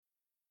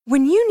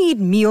When you need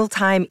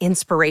mealtime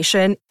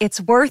inspiration,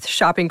 it's worth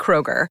shopping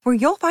Kroger, where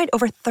you'll find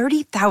over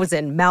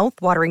 30,000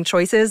 mouth-watering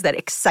choices that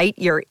excite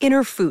your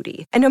inner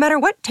foodie. And no matter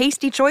what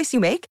tasty choice you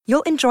make,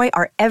 you'll enjoy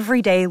our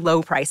everyday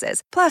low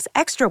prices, plus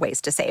extra ways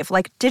to save,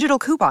 like digital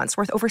coupons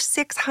worth over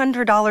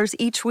 $600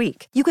 each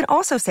week. You can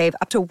also save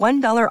up to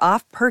 $1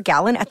 off per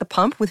gallon at the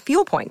pump with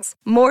fuel points.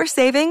 More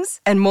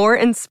savings and more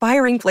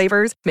inspiring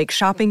flavors make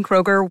shopping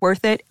Kroger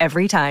worth it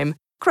every time.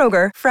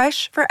 Kroger,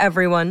 fresh for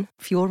everyone.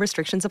 Fuel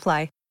restrictions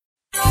apply.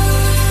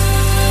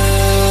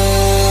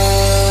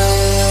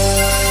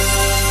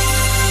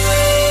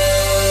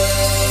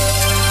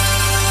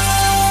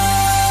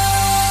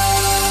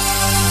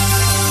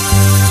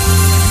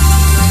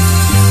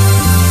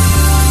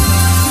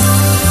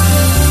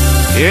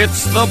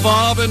 It's the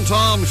Bob and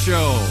Tom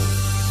Show.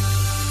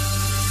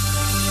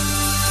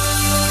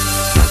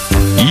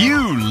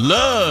 You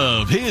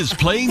love his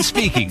plain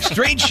speaking,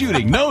 straight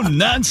shooting, no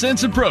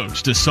nonsense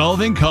approach to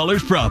solving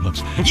callers'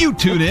 problems. You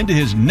tune in to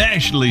his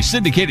nationally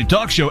syndicated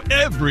talk show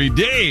every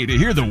day to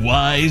hear the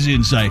wise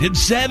insight and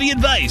savvy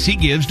advice he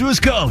gives to his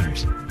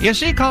callers. You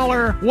see,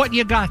 caller, what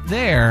you got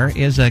there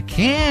is a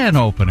can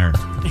opener.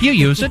 You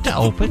use it to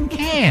open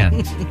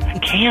cans. A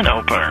can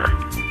opener?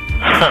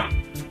 Huh.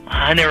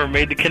 I never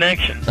made the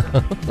connection.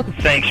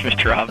 Thanks,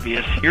 Mr.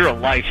 Obvious. You're a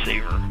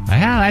lifesaver.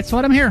 Yeah, that's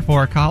what I'm here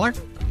for, caller.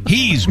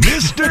 He's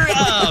Mr.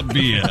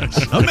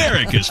 Obvious,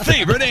 America's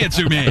favorite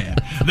answer man.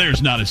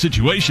 There's not a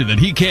situation that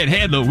he can't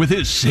handle with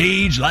his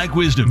sage-like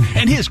wisdom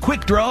and his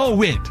quick-draw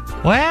wit.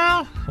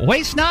 Well,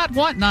 waste not,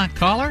 want not,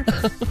 caller.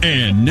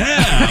 And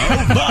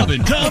now, Bob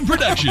and Tom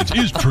Productions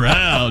is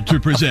proud to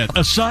present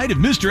a side of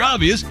Mr.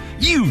 Obvious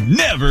you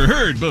never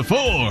heard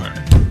before.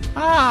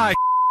 Ah,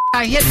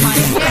 I hit my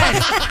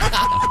head.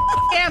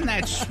 Damn,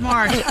 that's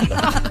smart.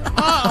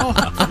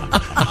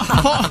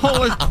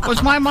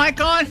 Was my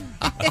mic on?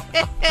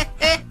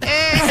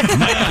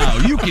 Now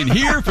you can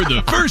hear for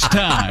the first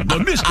time the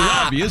Mr.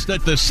 Obvious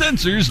that the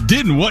censors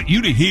didn't want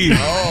you to hear.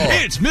 Oh.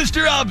 It's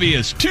Mr.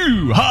 Obvious,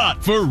 too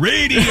hot for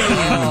radio.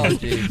 Oh,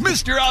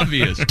 Mr.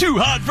 Obvious, too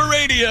hot for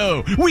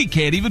radio. We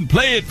can't even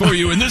play it for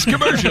you in this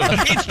commercial.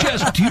 It's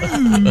just too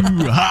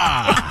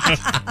hot.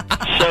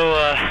 So,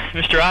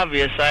 Mr.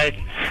 Obvious,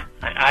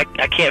 I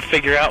can't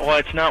figure out why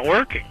it's not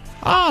working.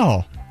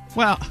 Oh,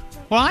 well,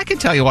 I can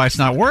tell you why it's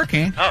not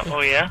working.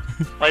 Oh yeah?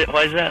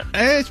 Why is that?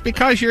 It's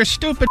because you're a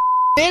stupid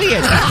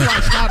idiot. That's why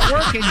it's not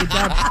working, you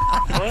dumb...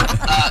 What?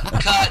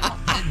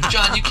 Cut.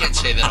 John, you can't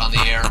say that on the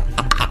air.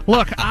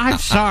 Look, I'm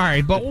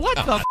sorry, but what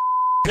the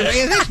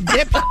this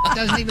dip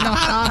doesn't even know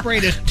how to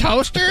operate his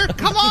toaster?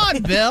 Come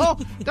on, Bill.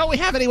 Don't we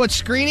have anyone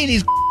screening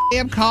these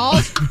damn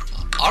calls?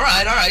 All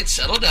right.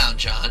 Settle down,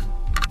 John.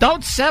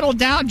 Don't settle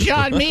down,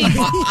 John, me.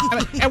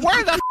 And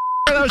where the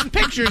are those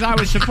pictures I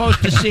was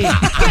supposed to see?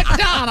 Get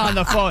down on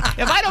the phone.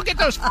 If I don't get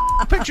those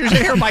pictures in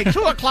here by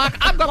 2 o'clock,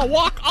 I'm going to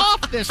walk off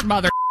this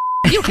mother.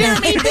 You hear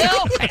me,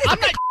 Bill? Hey, I'm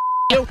not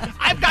you.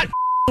 I've got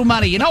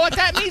money. You know what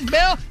that means,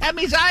 Bill? That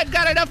means I've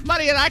got enough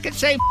money that I can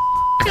say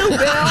you, Bill.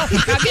 Now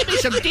give me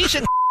some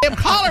decent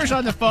callers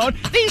on the phone.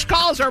 These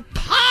calls are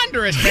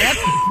ponderous, man.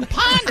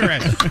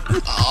 Ponderous.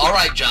 All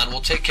right, John,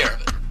 we'll take care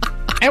of it.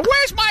 And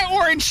where's my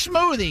orange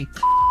smoothie?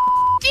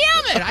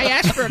 Damn it! I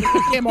asked for a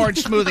damn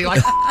orange smoothie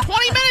like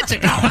 20 minutes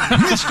ago.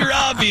 Mr.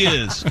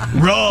 Obvious,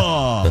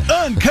 raw,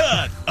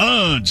 uncut,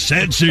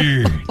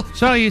 uncensored.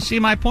 So you see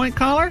my point,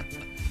 caller?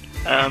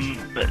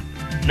 But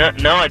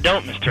no, I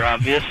don't, Mr.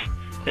 Obvious.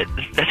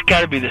 That's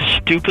got to be the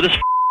stupidest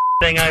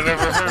thing I've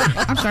ever heard.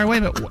 I'm sorry,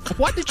 wait a minute.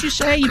 What did you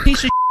say, you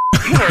piece of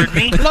You heard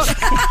me. Look,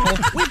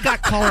 we've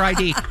got caller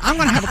ID. I'm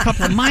going to have a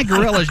couple of my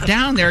gorillas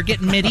down there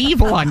getting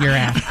medieval on your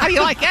ass. How do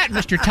you like that,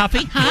 Mr.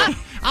 Tuffy? Huh?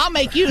 I'll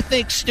make you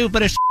think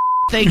stupidest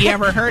thing you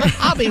ever heard.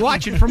 I'll be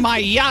watching from my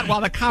yacht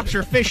while the cops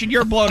are fishing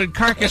your bloated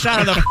carcass out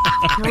of the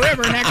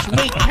river next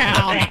week,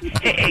 pal.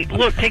 Hey,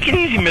 look, take it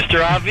easy,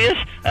 Mr. Obvious.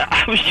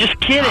 I was just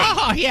kidding.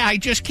 Oh, yeah,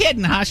 just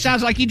kidding, huh?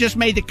 Sounds like you just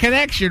made the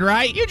connection,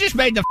 right? You just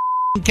made the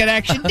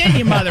connection, didn't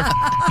you, mother?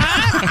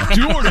 Huh?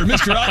 To order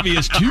Mr.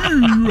 Obvious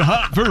too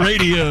hot for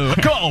radio,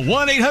 call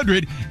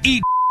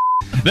 1-800-EAT.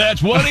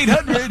 That's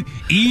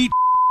 1-800-EAT.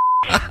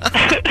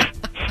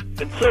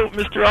 And so,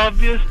 Mr.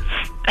 Obvious,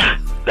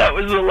 that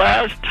was the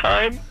last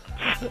time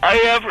I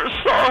ever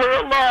saw her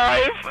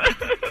alive.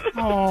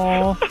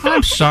 Oh,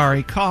 I'm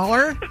sorry,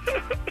 caller.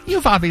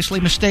 You've obviously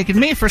mistaken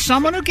me for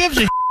someone who gives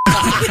a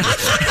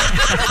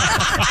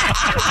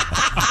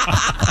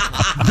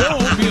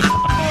Don't be a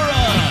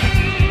moron.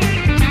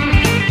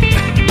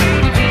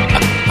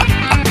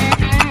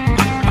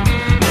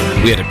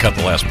 We had to cut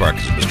the last part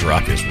because Mr.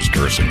 Obvious was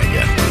cursing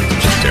again,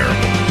 which is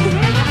terrible.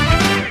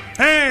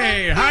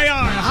 Hey,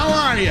 how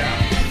are you?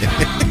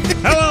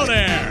 Hello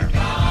there.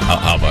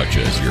 How about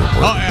you as your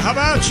word? How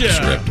about you?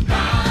 Script.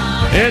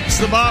 It's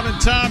the Bob and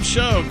Tom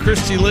Show.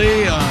 Christy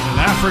Lee on an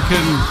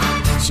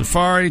African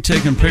safari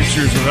taking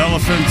pictures of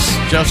elephants.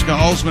 Jessica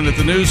Holzman at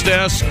the news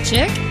desk.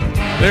 Chick.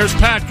 There's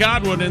Pat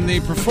Godwin in the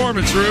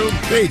performance room.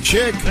 Hey,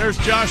 Chick. There's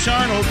Josh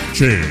Arnold.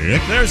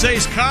 Chick. There's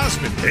Ace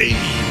Cosman. Hey.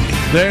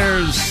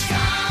 There's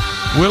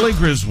Willie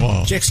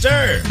Griswold.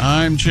 Chickster.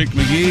 I'm Chick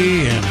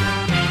McGee,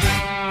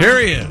 and here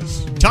he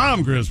is,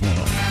 Tom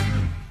Griswold.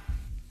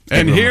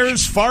 And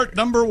here's fart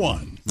number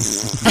 1.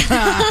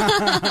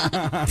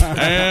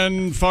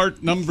 And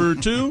fart number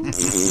 2.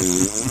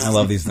 I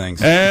love these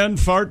things. And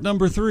fart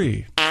number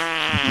 3.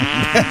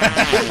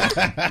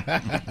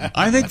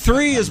 I think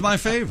 3 is my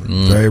favorite.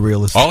 Very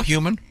realistic. All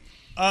human?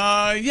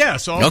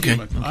 Yes, all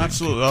human.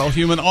 Absolutely. All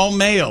human, all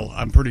male,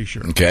 I'm pretty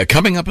sure. Okay,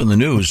 coming up in the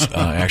news,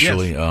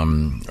 actually, I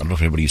don't know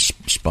if anybody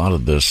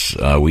spotted this.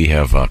 We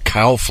have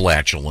cow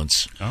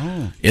flatulence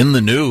in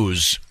the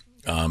news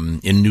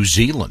in New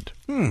Zealand.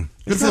 Good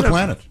for the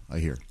planet, I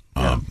hear.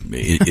 And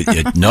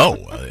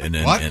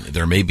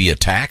there may be a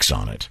tax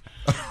on it.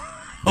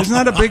 Isn't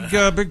that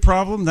a big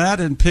problem?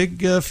 That and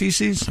pig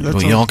feces?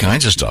 That's all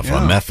kinds of stuff,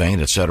 methane,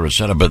 et cetera, et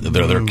cetera. But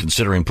they're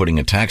considering putting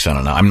a tax on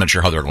it. Now, I'm not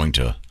sure how they're going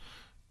to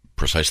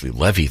precisely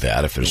levy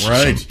that. If there's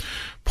some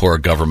poor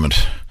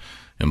government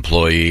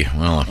employee,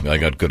 well, I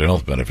got good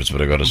health benefits,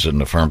 but I got to sit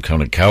in a farm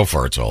counting cow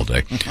farts all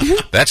day.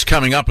 That's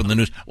coming up in the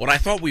news. What I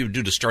thought we would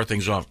do to start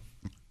things off,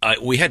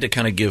 we had to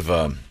kind of give.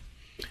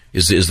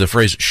 Is the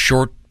phrase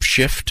short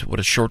shift? What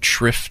is short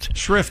shrift?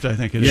 Shrift, I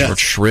think it is. Short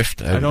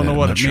shrift. I don't know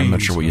what it means. I'm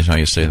not sure how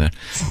you say that.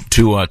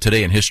 To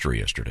Today in History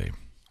yesterday.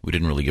 We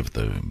didn't really give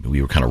it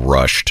we were kind of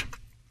rushed.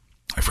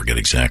 I forget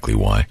exactly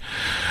why.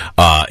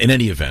 In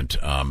any event,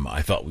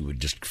 I thought we would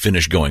just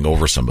finish going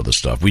over some of the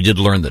stuff. We did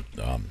learn that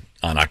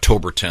on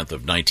October 10th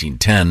of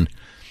 1910,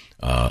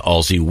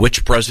 Alzy,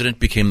 which president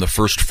became the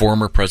first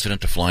former president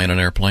to fly in an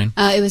airplane?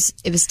 It was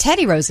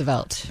Teddy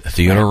Roosevelt.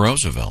 Theodore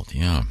Roosevelt,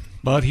 yeah.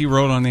 But he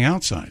wrote on the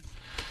outside.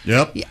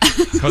 Yep.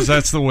 Because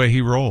that's the way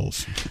he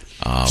rolls.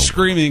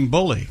 Screaming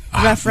bully.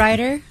 Rough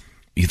Rider?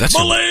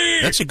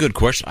 That's a good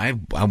question. I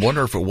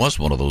wonder if it was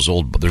one of those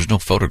old. But there's no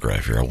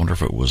photograph here. I wonder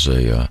if it was if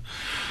it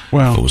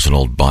was an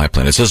old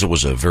biplane. It says it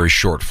was a very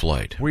short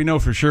flight. We know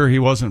for sure he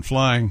wasn't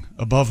flying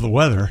above the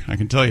weather. I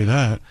can tell you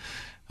that.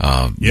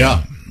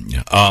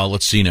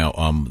 Let's see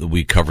now.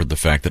 We covered the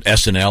fact that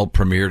SNL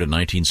premiered in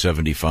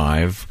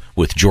 1975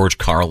 with George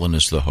Carlin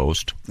as the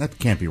host. That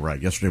can't be right.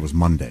 Yesterday was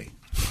Monday.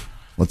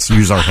 Let's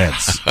use our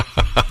heads.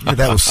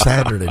 That was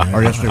Saturday night.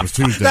 Or yesterday was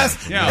Tuesday.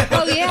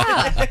 Oh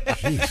yeah.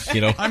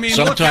 You know, I mean,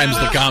 sometimes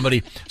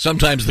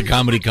the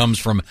comedy comes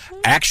from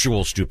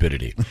actual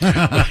stupidity.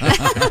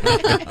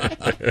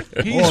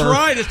 He's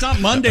right. It's not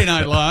Monday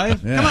Night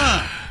Live. Come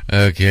on.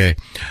 Okay.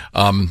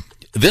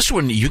 This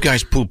one you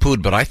guys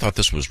poo-pooed, but I thought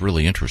this was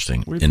really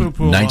interesting. In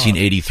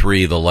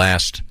 1983, the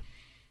last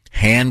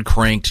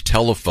hand-cranked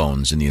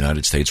telephones in the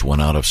United States went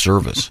out of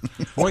service.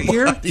 What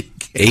year?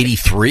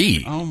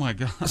 83. Oh, my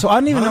God. So I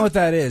don't even know what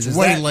that is. Is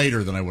way that,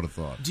 later than I would have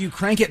thought. Do you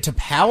crank it to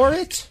power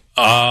it?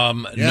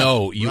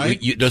 No.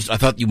 I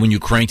thought when you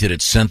cranked it,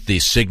 it sent the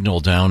signal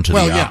down to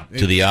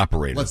the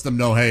operator. Lets them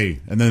know,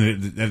 hey, and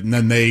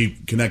then they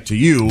connect to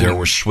you. There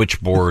were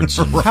switchboards.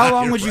 And How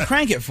long would you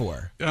crank it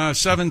for?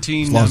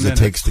 17 as long as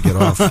minutes. it takes to get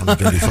off on the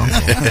dirty phone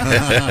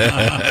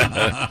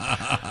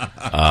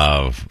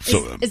call.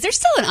 Is there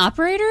still an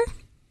operator?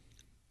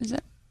 Is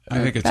that?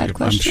 I think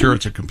I'm sure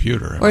it's a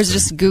computer. Or is it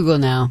just Google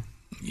now?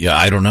 Yeah,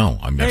 I don't know.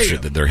 I'm not sure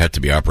that there had to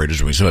be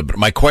operators. But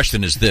my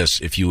question is this: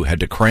 if you had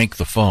to crank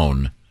the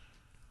phone,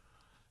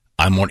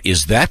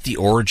 is that the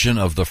origin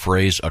of the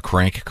phrase "a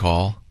crank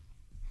call"?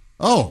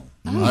 Oh,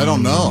 I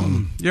don't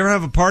know. You ever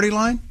have a party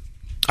line?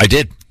 I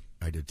did.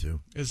 I did too.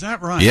 Is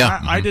that right?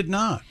 Yeah, I did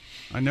not.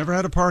 I never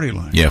had a party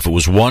line. Yeah, if it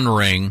was one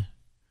ring,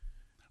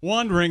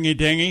 one ringy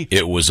dingy,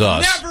 it was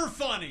us. Never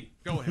funny.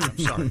 Go ahead. I'm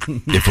sorry.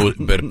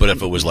 But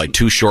if it was like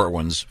two short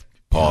ones,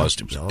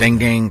 paused. It was ding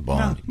ding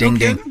bong ding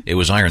ding. It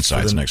was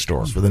Ironsides next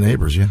door for the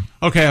neighbors. Yeah.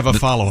 Okay, I have a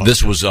follow up.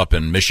 This was up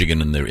in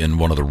Michigan in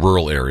one of the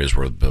rural areas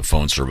where the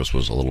phone service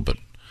was a little bit.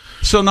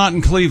 So not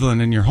in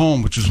Cleveland in your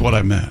home, which is what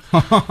I meant.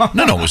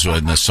 No, it was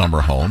in the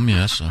summer home.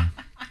 Yes.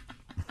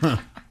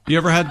 You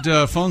ever had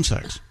phone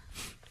sex?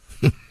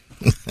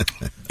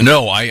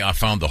 No, I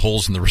found the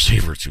holes in the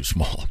receiver too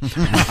small.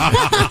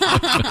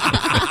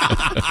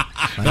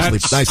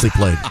 Nicely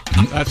played.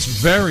 That's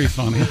very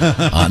funny.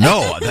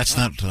 No, that's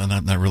not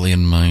really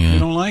in my. You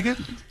don't like it?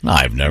 No,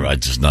 I've never.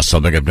 It's just not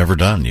something I've never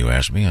done. You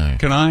asked me.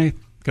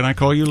 Can I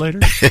call you later?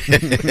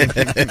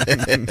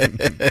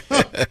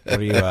 What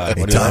are you?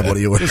 What are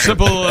you?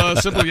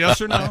 Simple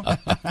yes or no.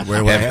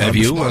 Have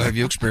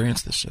you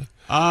experienced this?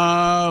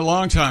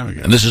 Long time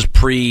ago. And this is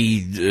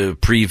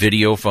pre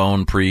video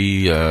phone,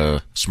 pre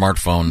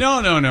smartphone.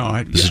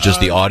 No. This is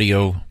just the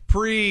audio.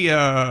 Pre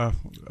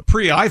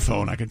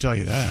iPhone, I can tell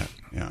you that.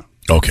 Yeah.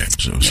 Okay.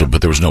 So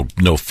but there was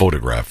no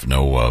photograph,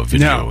 no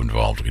video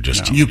involved.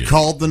 You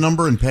called the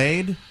number and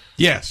paid?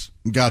 Yes.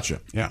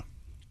 Gotcha. Yeah.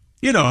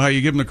 You know how you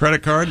give them the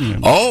credit card?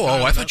 And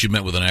I thought you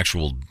meant with an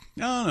actual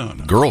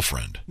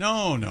girlfriend.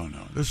 No.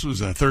 This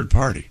was a third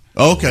party.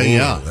 Okay,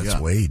 that's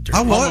way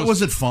dirty.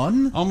 Was it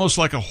fun? Almost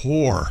like a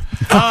whore.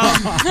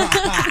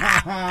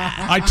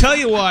 I tell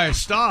you why I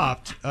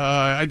stopped.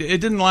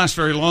 It didn't last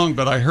very long,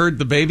 but I heard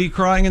the baby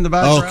crying in the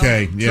background.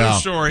 Okay, yeah. True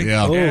story.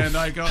 Yeah. And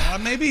I go,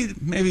 maybe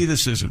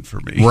this isn't for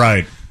me.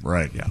 Right.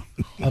 Yeah.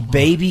 A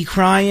baby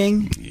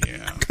crying?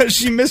 Yeah. because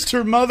she missed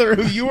her mother,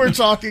 who you were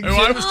talking to. Who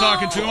I was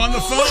talking to on the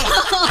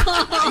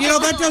phone. You know,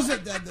 that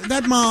doesn't.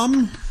 That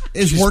mom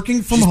is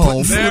working from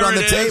home. There on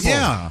the it table. is.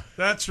 Yeah.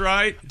 That's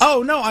right.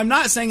 Oh, no, I'm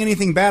not saying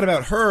anything bad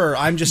about her.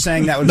 I'm just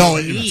saying that would No,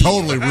 make it me,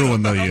 totally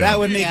ruined the. that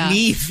would make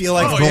me feel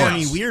like a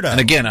horny yes. weirdo.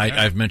 And again,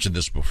 I've mentioned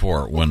this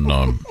before when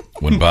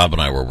Bob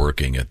and I were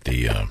working at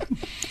the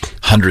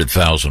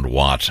 100,000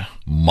 watt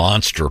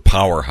monster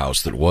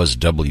powerhouse that was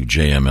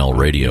WJML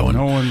Radio in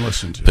No one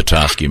listened to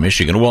Petoskey,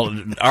 Michigan. Well,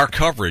 our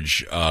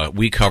coverage,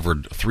 we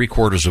covered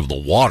 3/4 of the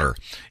water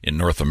in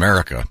North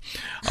America.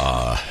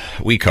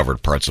 We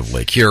covered parts of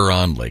Lake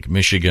Huron, Lake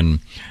Michigan,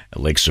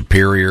 Lake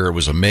Superior. It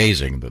was amazing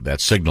that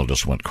signal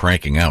just went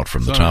cranking out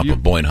from the top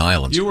of Boyne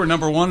Highlands. You were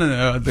number one in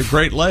the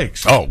Great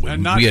Lakes. Oh,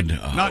 and not, we had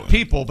not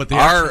people, but the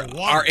our actual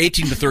water.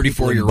 18 to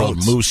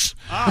 34-year-old moose.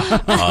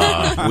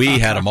 We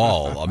had them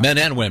all, men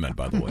and women,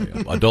 by the way,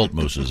 adult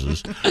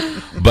mooses.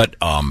 But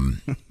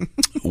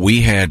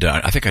we had,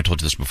 I think I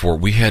told you this before,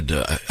 we had,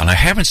 and I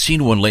haven't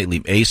seen one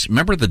lately, Ace,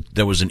 remember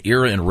there was an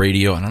era in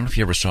radio, and I don't know if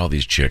you ever saw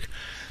these, Chick.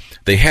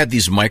 They had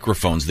these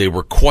microphones. They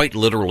were quite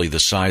literally the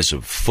size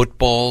of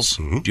footballs.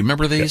 Do you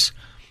remember these?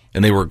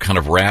 And they were kind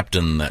of wrapped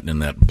in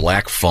that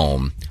black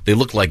foam. They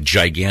looked like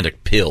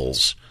gigantic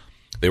pills.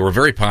 They were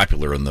very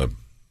popular in the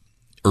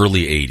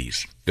early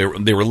 80s. They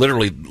were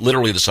literally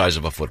the size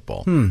of a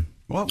football.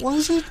 What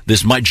was it?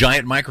 This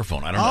giant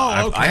microphone. I don't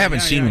know. Okay. I haven't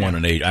seen one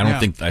in age. I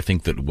don't I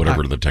think that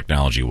whatever the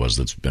technology was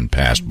that's been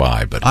passed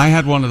by. But I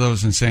had one of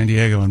those in San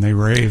Diego, and they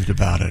raved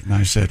about it. And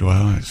I said,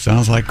 "Well, it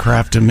sounds like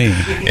crap to me."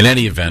 In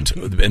any event,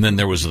 and then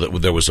there was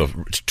a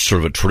sort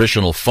of a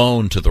traditional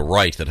phone to the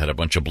right that had a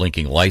bunch of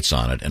blinking lights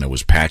on it, and it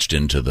was patched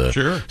into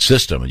the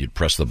system, and you'd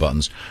press the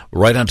buttons.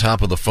 Right on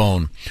top of the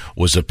phone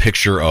was a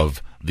picture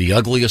of the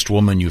ugliest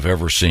woman you've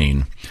ever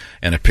seen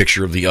and a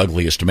picture of the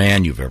ugliest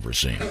man you've ever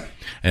seen.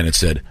 And it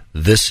said,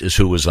 "This is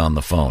who was on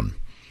the phone."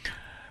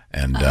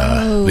 And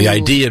the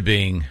idea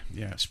being,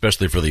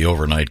 especially for the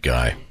overnight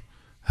guy,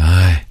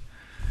 "Hi,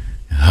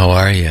 how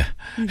are you?"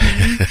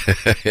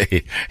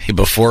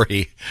 Before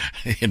he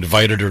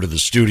invited her to the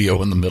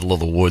studio in the middle of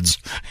the woods,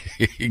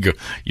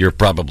 you're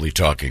probably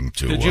talking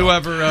to. Did you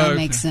ever? That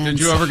makes sense. Did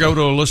you ever go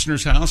to a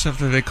listener's house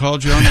after they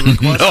called you on the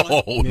request?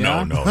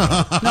 No.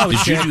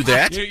 Did you do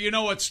that? You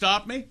know what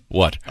stopped me?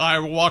 What? I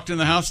walked in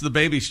the house, the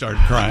baby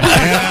started crying.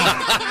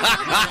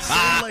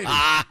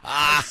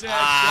 I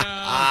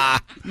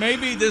said,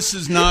 maybe this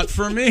is not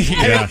for me.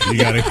 Yeah, you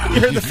got to.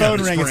 You heard the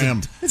phone ring.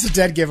 It's a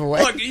dead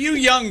giveaway. Look, you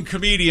young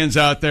comedians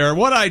out there,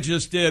 what I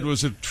just did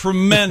was a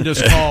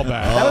tremendous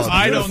callback.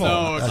 I don't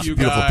know if you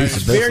guys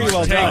very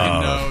well taking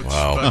done. notes,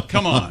 Wow. but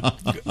come on.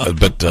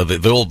 But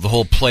the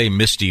whole play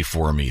Misty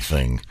for me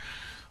thing,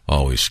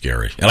 always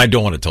scary. And I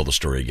don't want to tell the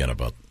story again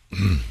about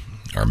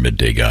our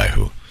midday guy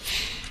who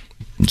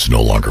is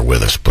no longer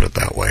with us, put it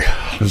that way.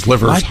 His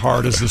liver as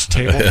hard as this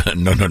table?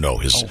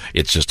 No.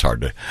 It's just hard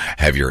to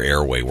have your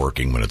airway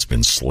working when it's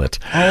been slit.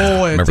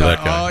 Oh, remember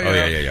that guy?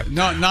 Oh, yeah.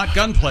 Not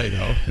gunplay,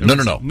 though.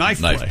 No. Knife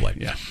play.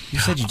 Yeah. You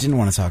said you didn't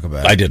want to talk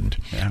about it. I didn't.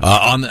 Yeah.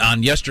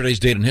 On yesterday's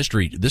Date in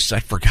History, I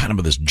forgot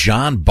about this.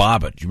 John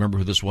Bobbitt. Do you remember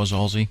who this was,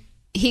 Halsey?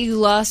 He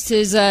lost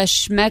his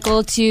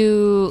schmeckle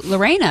to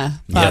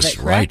Lorena Bobbitt, yes,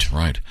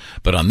 right.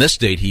 But on this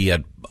date, he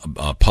had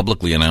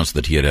publicly announced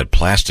that he had had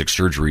plastic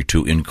surgery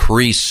to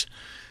increase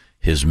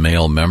his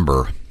male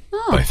member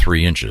by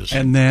 3 inches.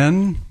 And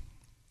then,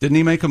 didn't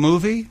he make a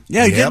movie?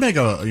 Yeah, he did make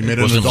a. He made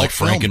an Wasn't it adult like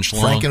film.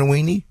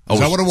 Frankenweenie? Oh, Is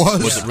that what it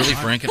was? Was it really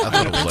Franken? I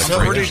thought it was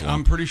like Frankenstein.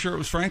 I'm pretty sure it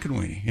was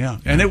Frankenweenie. Yeah,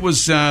 and it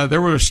was. There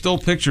were still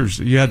pictures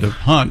that you had to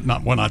hunt.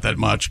 Not that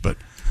much, but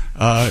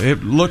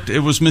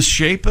it was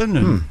misshapen,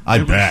 and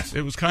I bet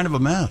it was kind of a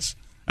mess.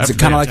 Is it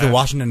kind of like the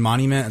Washington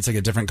Monument? It's like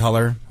a different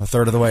color, a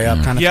third of the way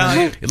up, kind of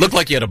thing? It looked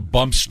like he had a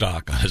bump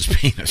stock on his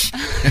penis.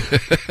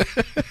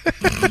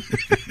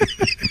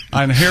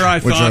 And here I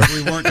thought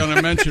we weren't going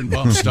to mention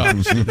bump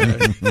stocks today.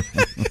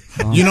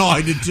 You know,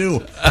 I did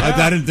too.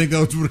 I didn't think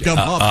those would come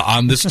up.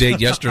 On this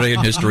date yesterday in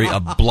history, a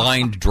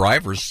blind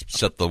driver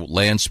set the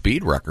land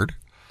speed record.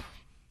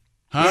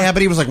 Huh? Yeah,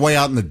 but he was like way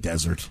out in the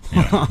desert.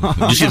 Yeah.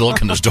 Did you see the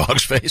look in his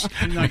dog's face?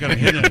 He's not going to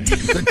hit it.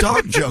 The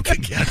dog joke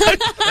again.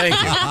 Thank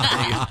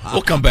you.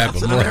 We'll come back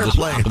with more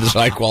of this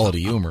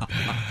high-quality humor.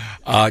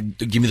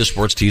 Give me the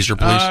sports teaser,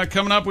 please.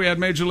 Coming up, we had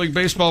Major League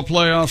Baseball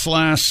playoffs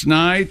last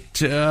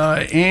night,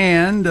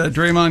 and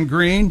Draymond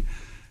Green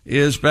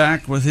is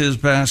back with his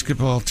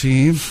basketball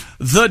team.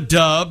 The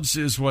Dubs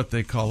is what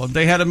they call them.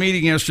 They had a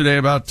meeting yesterday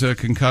about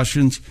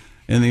concussions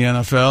in the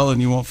NFL,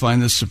 and you won't find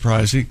this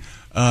surprising.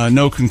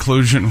 No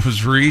conclusion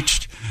was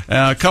reached.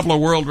 A couple of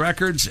world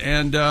records,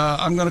 and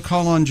I'm going to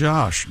call on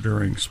Josh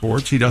during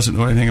sports. He doesn't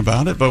know anything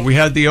about it, but we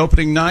had the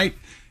opening night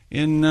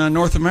in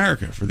North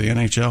America for the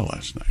NHL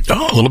last night.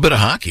 Oh, a little bit of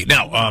hockey.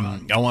 Now,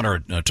 I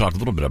want to talk a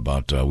little bit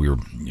about, we were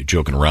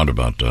joking around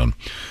about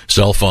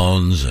cell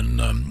phones and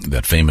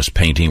that famous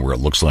painting where it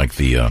looks like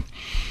the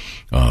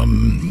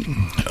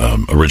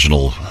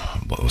original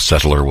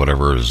settler,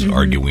 whatever, is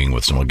arguing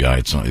with some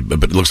guy.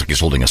 But it looks like he's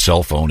holding a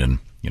cell phone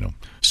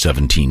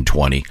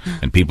 1720,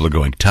 and people are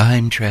going,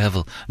 time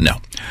travel? No.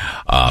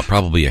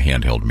 Probably a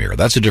handheld mirror.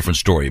 That's a different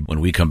story. When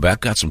we come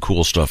back, got some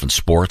cool stuff in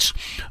sports.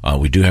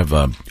 We do have,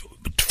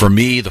 for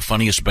me, the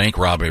funniest bank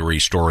robbery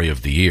story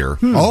of the year.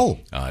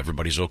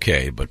 Everybody's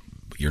okay, but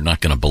you're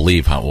not going to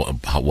believe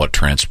what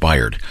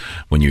transpired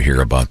when you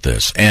hear about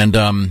this. And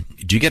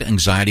do you get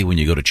anxiety when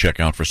you go to check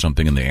out for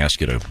something and they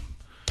ask you to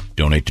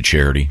donate to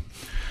charity?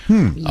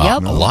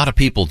 Yep. A lot of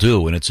people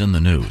do, and it's in the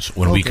news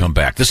when we come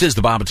back. This is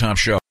the Bob and Tom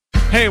Show.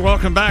 Hey,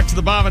 welcome back to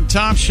the Bob and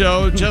Tom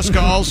Show. Jessica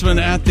Alsman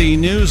at the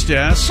news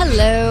desk.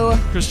 Hello.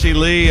 Christy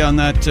Lee on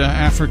that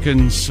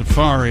African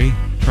safari,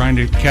 trying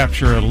to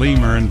capture a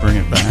lemur and bring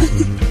it back.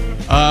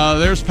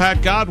 There's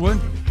Pat Godwin.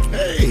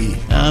 Hey.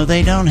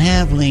 They don't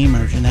have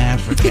lemurs in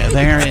Africa.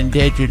 They're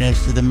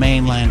indigenous to the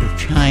mainland of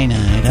China.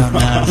 I don't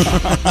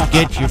know.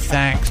 Get your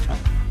facts.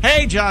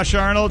 Hey, Josh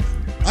Arnold.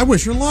 I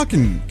wish her luck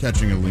in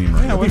catching a lemur.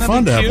 It'd be wouldn't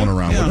fun to that have be one cute?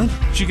 around, wouldn't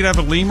it? She could have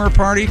a lemur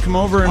party. Come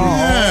over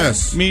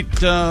and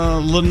meet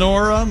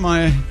Lenora,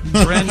 my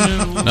brand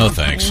new No,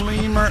 thanks.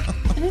 lemur.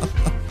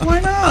 Why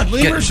not?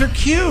 Lemurs are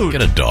cute.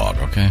 Get a dog,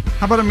 okay?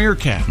 How about a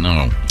meerkat?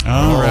 No.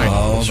 All right.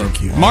 Oh, they're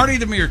cute. Marty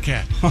the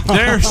meerkat.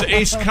 There's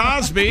Ace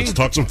Cosby. Let's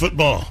talk some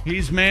football.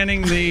 He's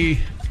manning the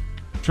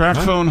track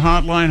phone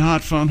hotline,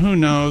 hot phone. Who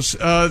knows?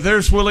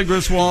 There's Willie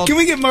Griswold. Can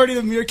we get Marty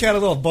the Meerkat a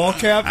little ball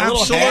cap?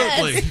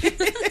 Absolutely.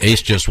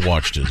 Ace just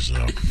watched his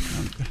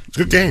It's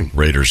a good game.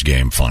 Raiders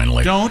game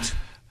finally. Don't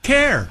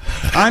care.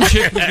 I'm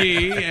Chick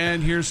McGee,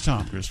 and here's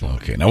Tom Griswold.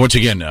 Okay, now once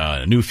again,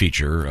 a new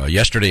feature,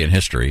 Yesterday in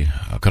History.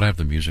 Could I have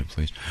the music,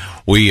 please?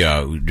 We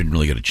didn't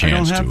really get a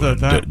chance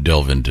to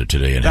delve into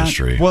Today in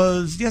History.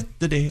 Was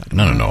yesterday.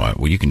 No.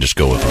 Well, you can just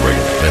go with the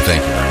regular.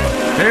 Thank you very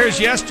much. There's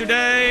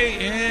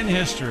Yesterday in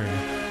History.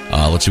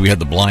 Let's see, we had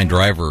the blind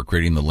driver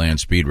creating the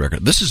land speed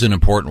record. This is an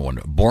important one.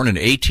 Born in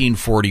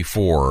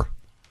 1844,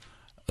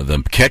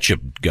 the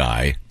ketchup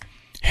guy,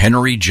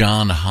 Henry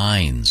John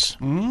Heinz.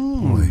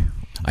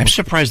 I'm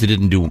surprised they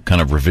didn't do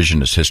kind of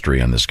revisionist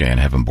history on this guy and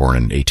have him born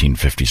in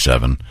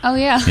 1857. Oh,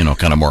 yeah.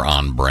 Kind of more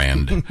on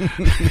brand.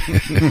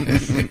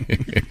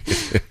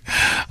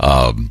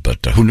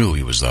 But who knew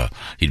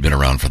he'd been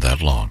around for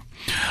that long?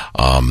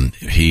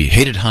 He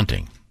hated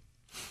hunting.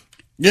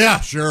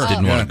 Yeah, sure.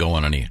 Didn't want to go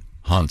on any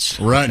hunts.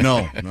 Right,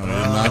 no,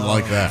 not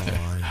like that.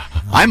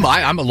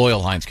 I'm a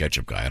loyal Heinz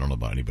ketchup guy. I don't know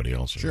about anybody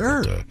else.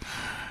 Sure. But,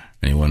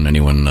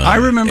 anyone? I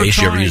remember Ace,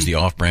 you ever trying- use the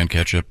off-brand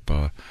ketchup?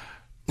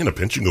 In a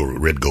pinch, you can go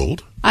Red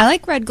Gold. I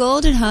like Red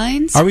Gold at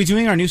Heinz. Are we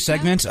doing our new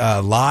segment,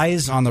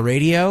 Lies on the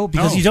Radio?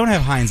 Because you don't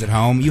have Heinz at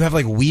home. You have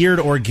like weird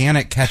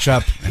organic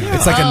ketchup. Yeah.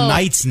 It's like a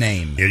knight's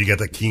name. Yeah, you got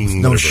that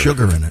King. No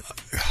sugar in it.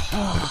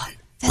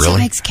 That's what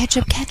makes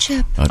ketchup.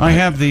 I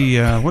have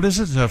the, what is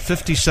it,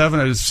 57,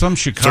 it's some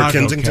Chicago Sir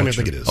Kensington, ketchup. I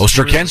think it is. Oh,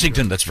 Sir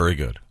Kensington, that's very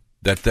good.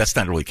 That's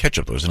not really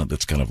ketchup, though, isn't it?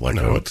 That's kind of like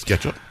it's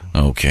ketchup.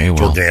 Okay, It's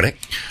well, organic,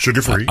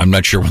 sugar-free. I'm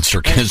not sure when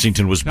Sir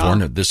Kensington was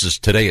born. This is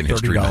Today in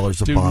History.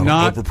 $30 a Do bottle.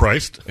 not,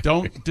 overpriced.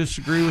 Don't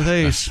disagree with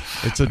Ace.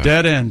 It's a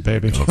dead end,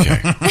 baby. Okay.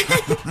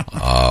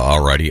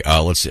 Alrighty.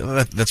 Let's see.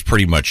 That's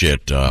pretty much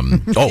it.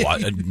 Born in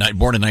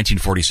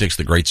 1946,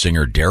 the great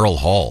singer Daryl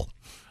Hall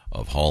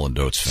of Hall and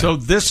Oates fame. So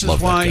this Love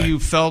is that why guy. you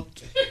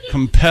felt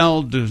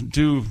compelled to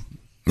do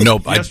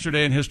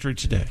Yesterday in History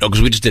Today. No,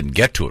 because we just didn't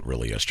get to it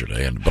really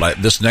yesterday.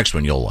 But this next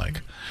one you'll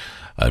like.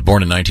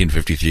 Born in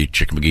 1953,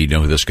 Chick McGee, you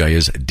know who this guy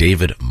is?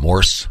 David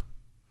Morse.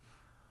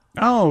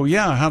 Oh,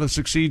 yeah, How to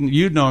Succeed.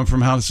 You'd know him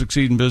from How to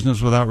Succeed in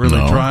Business Without Really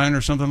Trying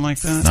or something like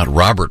that. Not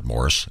Robert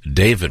Morse,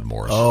 David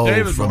Morse. Oh,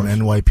 David from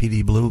Morse.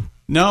 NYPD Blue.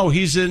 No,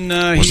 he's in.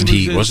 Wasn't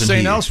he he- was wasn't in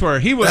St. he- Elsewhere.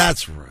 He was.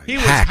 That's right. He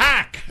was Hack.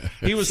 Hack.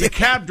 He was the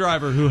cab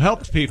driver who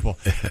helped people.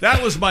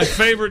 That was my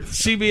favorite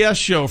CBS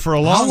show for a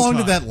long time. How long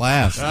did that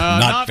last?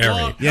 Not very.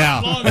 long,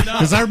 Yeah, not long enough.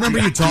 because I remember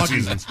you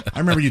talking. I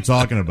remember you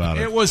talking about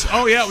it. It was.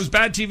 Oh yeah, it was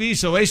bad TV.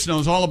 So Ace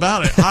knows all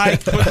about it. I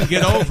couldn't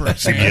get over it.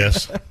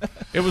 CBS.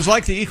 It was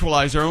like The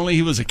Equalizer, only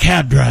he was a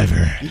cab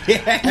driver.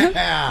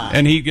 Yeah.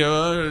 And he'd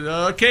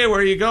go, okay, where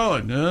are you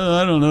going?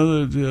 I don't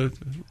know.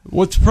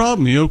 What's the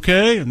problem? You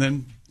okay? And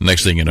then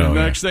Next thing you know,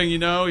 next thing you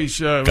know, he's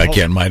guy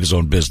can't mind his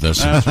own business.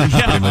 Yeah.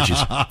 Pretty much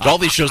all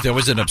these shows, they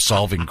always end up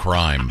solving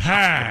crime.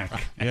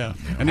 Hack. Yeah.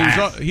 And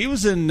he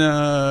was in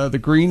The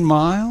Green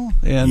Mile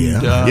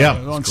and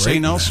on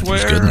St. Elsewhere.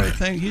 He's good in I there.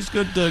 think he's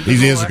good.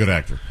 He is a good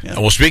actor. Yeah.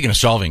 Well, speaking of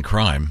solving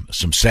crime,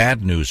 some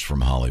sad news from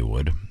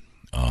Hollywood.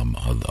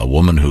 A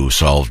woman who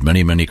solved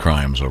many, many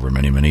crimes over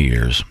many, many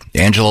years,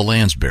 Angela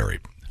Lansbury,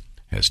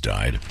 has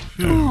died.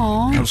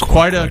 Aww. It was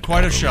quite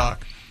a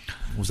shock.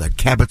 Was that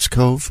Cabot's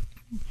Cove?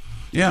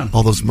 Yeah.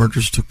 All those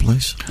murders took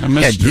place? I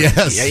missed it.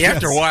 Yes. Yeah,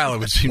 after a while, it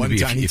would seem One to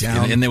be, tiny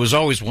town, and there was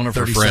always one of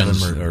her 37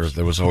 friends, murders. or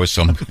there was always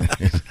some.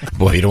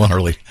 Boy, you don't want to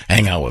really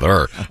hang out with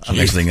her. The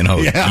next thing you know,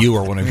 you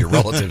or one of your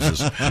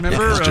relatives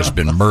has just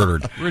been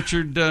murdered.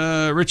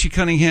 Richie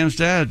Cunningham's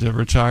dad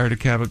retired at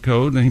Cabot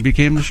Code, and he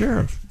became the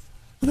sheriff.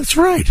 That's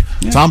right.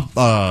 Tom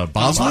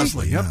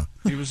Bosley. Yeah.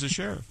 He was a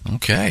sheriff.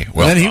 Okay.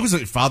 Well, Well, then he was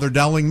at Father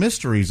Dowling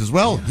Mysteries as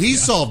well. He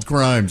solved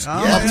crimes.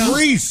 A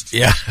priest.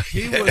 yeah.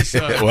 He was.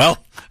 Well,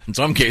 in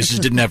some cases,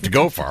 didn't have to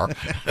go far.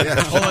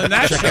 Well, in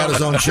that Check show, out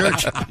his own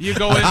church. you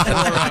go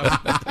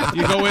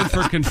in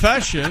for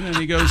confession, and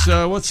he goes,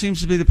 "What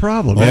seems to be the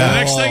problem?" And the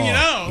next thing you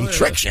know, He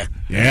tricks you.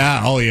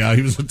 Yeah. Oh, yeah.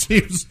 He was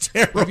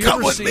terrible.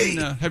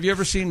 Have you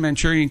ever seen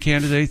Manchurian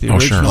Candidate? The Oh,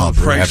 sure. original with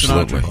Frank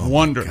Absolutely. Sinatra.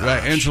 Wonder.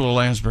 Angela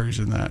Lansbury's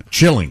in that.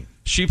 Chilling.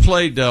 She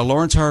played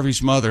Lawrence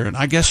Harvey's mother, and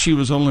I guess she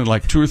was only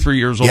like 2 or 3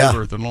 years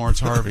older than Lawrence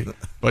Harvey.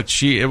 But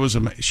she's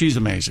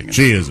amazing.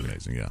 She is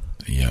amazing, yeah.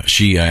 Yeah,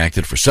 she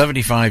acted for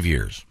 75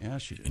 years. Yeah,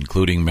 she did.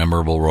 Including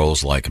memorable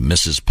roles like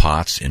Mrs.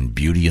 Potts in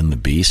Beauty and the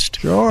Beast.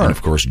 Sure. And,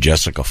 of course,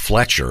 Jessica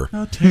Fletcher in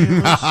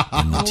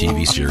the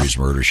TV series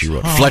Murder, She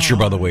Wrote. Fletcher,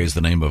 by the way, is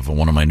the name of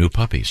one of my new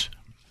puppies.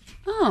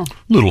 Oh.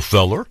 Little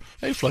feller.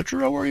 Hey, Fletcher,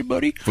 how are you,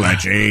 buddy?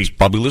 Fletcher. He's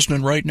probably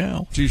listening right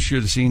now. You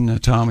should have seen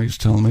Tom. He was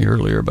telling me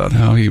earlier about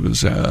how he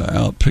was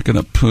out picking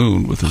up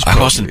poon with his puppy.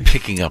 I wasn't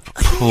picking up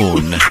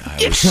poon.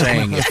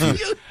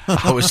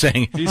 I was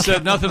saying He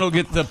said nothing will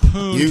get the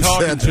poon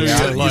talking to you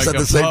you like said a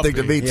the same puppy.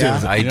 thing to me, too.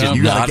 Yeah. I did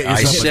You gotta not. get I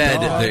yourself a said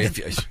dog.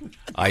 that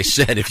I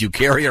said if you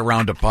carry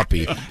around a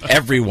puppy,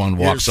 everyone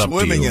walks You're up to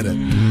swimming you.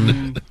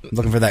 in it.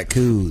 Looking for that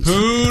coos.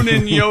 Poon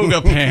in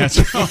yoga pants.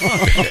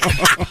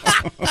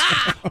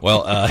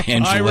 Well,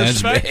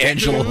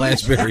 Angela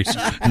Lansbury's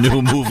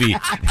new movie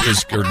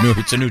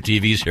it's a new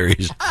TV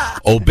series,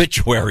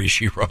 Obituary,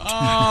 She Wrote.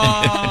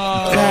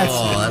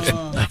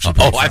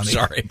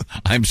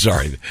 I'm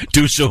sorry.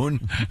 Too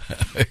soon?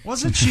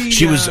 Wasn't she?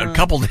 She was a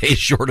couple days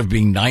short of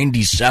being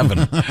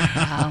 97.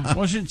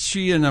 Wasn't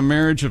she in a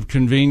marriage of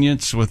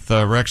convenience with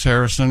Rex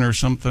Harrison or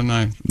something?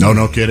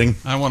 No kidding.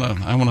 I want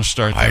to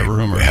start that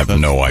rumor. have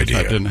no idea.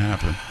 That didn't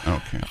happen.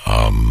 Okay.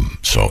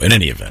 So, in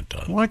any event,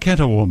 Why can't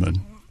a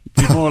woman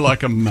be more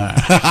like a man?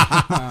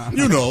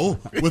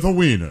 With a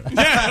wiener.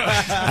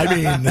 I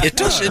mean,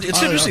 it's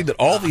interesting that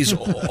all these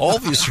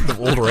sort of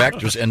older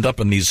actors end up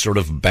in these sort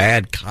of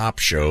bad cop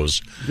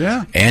shows.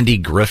 Yeah. Andy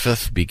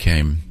Griffith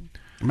became.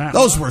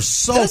 Those were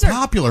so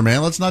popular,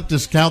 man. Let's not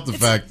discount the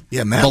fact.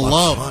 Yeah, man.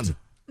 Beloved.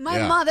 My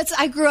mom.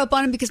 I grew up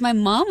on him because my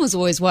mom was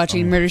always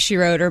watching Murder, She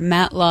Wrote or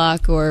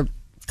Matlock or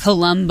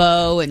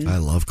Columbo and I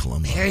love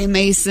Columbo. Perry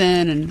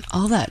Mason and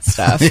all that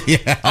stuff.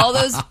 All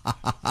those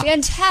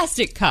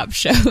fantastic cop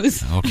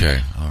shows. Okay,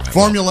 all right.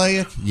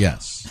 Formulaic,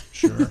 yes.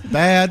 Sure.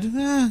 Bad.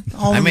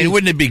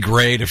 Wouldn't it be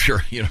great if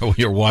you're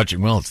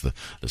watching? Well, it's the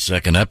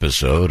second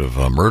episode of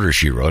Murder,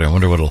 She Wrote. I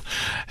wonder what'll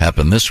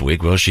happen this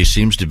week. Well, she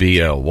seems to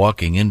be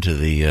walking into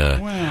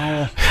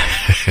the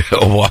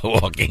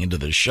walking into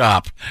the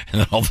shop, and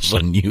then all of a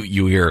sudden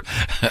you hear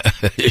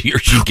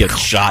she gets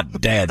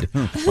shot dead.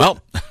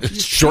 Well,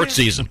 it's short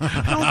season.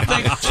 Don't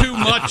think too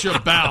much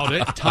about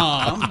it,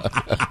 Tom.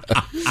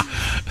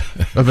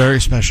 A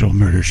very special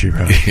Murder, She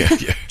Wrote.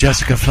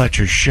 Jessica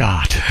Fletcher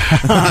shot.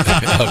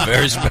 A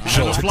very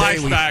special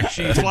flashback.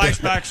 She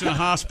flashbacks in a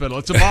hospital.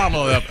 It's a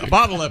bottle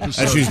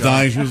episode. As she's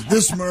dying, she goes,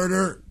 "This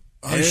murder,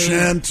 I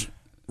shan't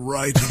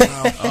write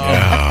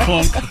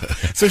about."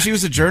 So she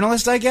was a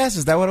journalist, I guess?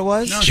 Is that what it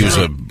was? No, She was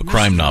a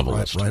crime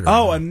novelist.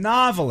 Oh, a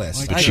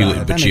novelist. But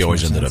she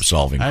always ended up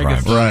solving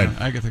crimes.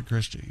 Agatha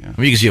Christie. Yeah.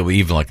 You can see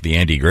even like the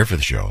Andy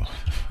Griffith Show.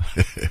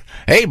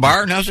 Hey,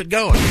 Barn, how's it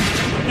going?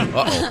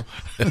 Uh-oh.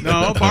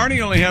 No, Barney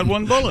only had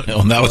one bullet.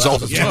 Well, that was all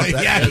the time.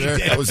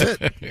 That was it.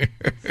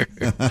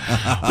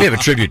 We have a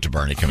tribute to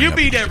Barney coming You up.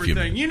 beat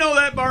everything. You know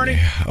that, Barney?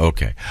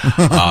 Okay.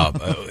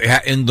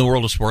 In the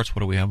world of sports,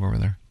 what do we have over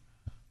there?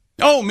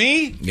 Oh,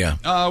 me? Yeah.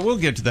 We'll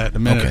get to that in a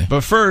minute. Okay.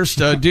 But first,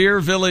 Dear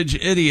Village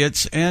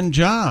Idiots and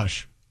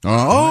Josh.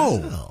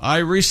 Oh. I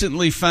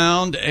recently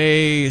found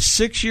a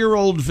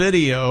 6-year-old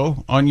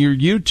video on your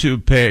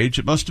YouTube page.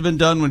 It must have been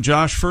done when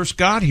Josh first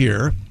got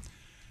here.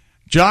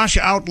 Josh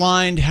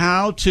outlined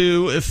how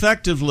to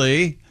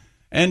effectively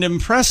and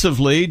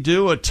impressively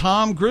do a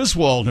Tom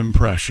Griswold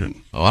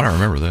impression. Oh, I don't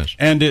remember this.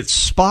 And it's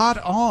spot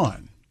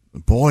on.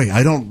 Boy,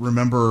 I don't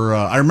remember.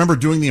 I remember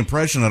doing the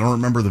impression. I don't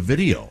remember the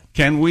video.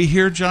 Can we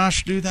hear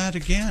Josh do that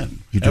again?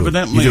 You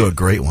do a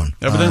great one.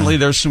 Evidently,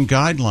 there's some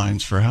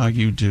guidelines for how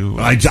you do.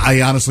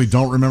 I honestly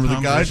don't remember the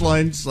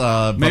guidelines.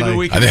 Maybe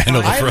we can.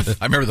 I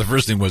remember the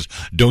first thing was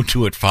don't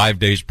do it 5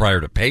 days prior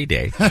to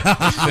payday.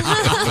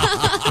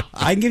 I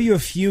can give you a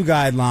few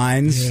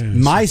guidelines. Yes.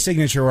 My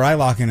signature where I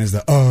lock in is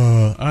the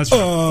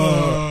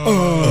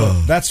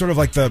That's sort of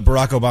like the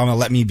Barack Obama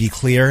 "let me be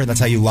clear." That's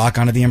how you lock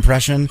onto the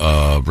impression.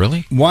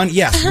 Really? One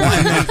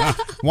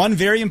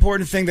very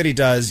important thing that he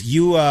does.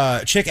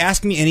 Chick,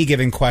 ask me any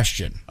given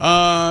question.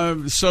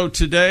 So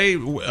today,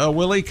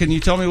 Willie, can you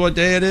tell me what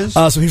day it is?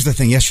 So here's the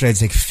thing. Yesterday I'd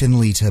take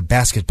Finley to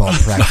basketball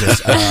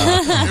practice.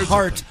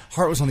 Hart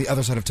was on the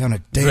other side of town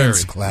at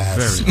dance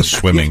class.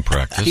 Swimming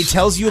practice. He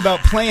tells you about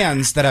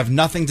plans that have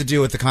nothing to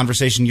do with the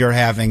conversation you're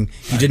having.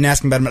 You didn't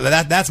ask him about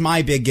it. That's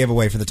my big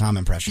giveaway for the Tom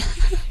impression.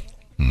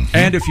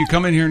 And if you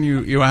come in here and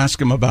you ask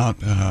him about,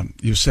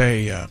 you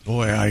say,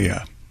 boy,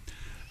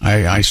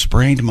 I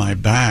sprained my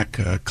back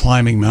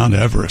climbing Mount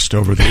Everest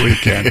over the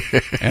weekend.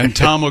 And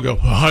Tom will go,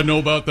 I know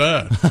about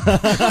that.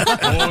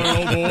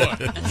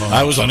 Boy.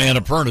 I was on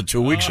Annapurna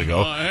 2 weeks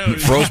ago.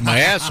 Froze my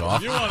ass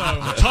off. You want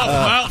a tough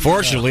mountain?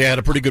 Fortunately, I had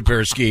a pretty good pair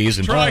of skis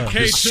and Try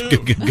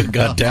K2.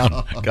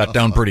 got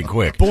down pretty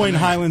quick. Boyne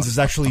Highlands is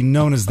actually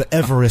known as the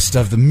Everest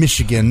of the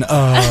Michigan.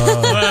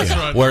 That's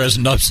right. Whereas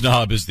Nubs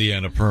Knob is the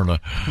Annapurna.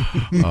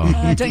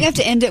 Don't you have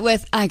to end it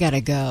with, I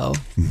gotta go?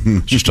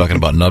 Just talking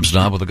about Nubs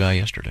Knob with a guy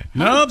yesterday.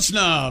 Nubs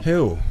Knob.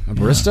 Who? A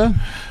barista?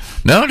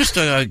 No, just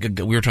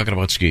we were talking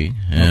about skiing.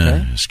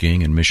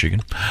 Skiing in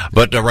Michigan.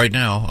 But right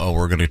now,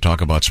 we're going to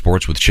talk about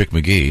sports with Chick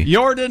McGee.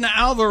 Yordan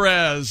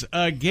Alvarez,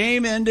 a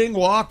game-ending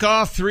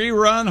walk-off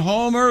 3-run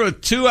homer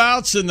with 2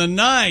 outs in the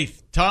ninth.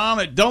 Tom,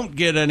 it don't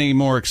get any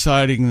more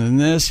exciting than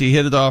this. He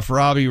hit it off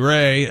Robbie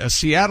Ray.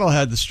 Seattle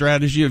had the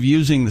strategy of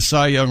using the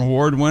Cy Young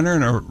Award winner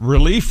in a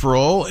relief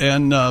role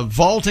and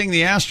vaulting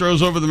the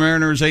Astros over the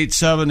Mariners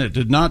 8-7. It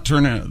did not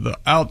turn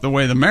out the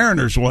way the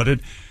Mariners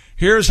wanted.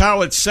 Here's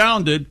how it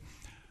sounded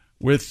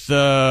with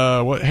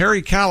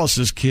Harry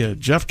Callis's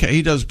kid.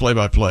 He does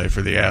play-by-play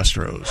for the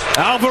Astros.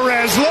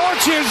 Alvarez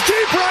launches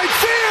deep right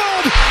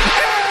field,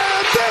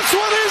 and this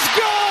one is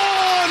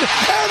gone,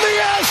 and the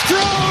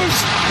Astros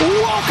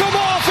walk them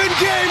off in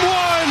Game 1.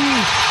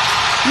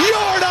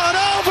 Yordan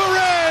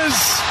Alvarez,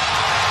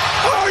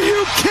 are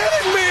you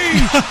kidding me?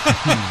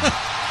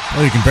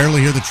 Well, you can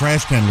barely hear the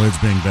trash can lids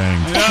being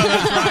banged. Yeah,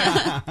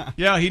 that's right.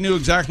 Yeah, he knew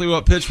exactly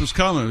what pitch was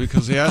coming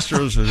because the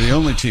Astros are the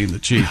only team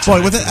that cheats.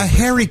 Boy, with a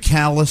Harry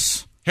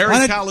Callis.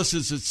 Harry Callis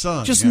is his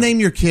son. Just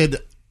name your kid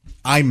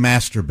I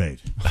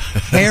Masturbate.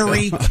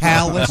 Harry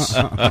Callis.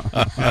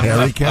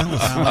 Harry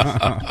Callis.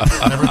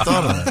 I never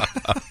thought of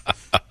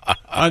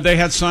that. They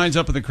had signs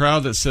up in the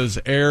crowd that says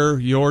Air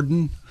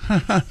Jordan.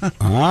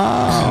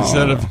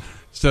 Instead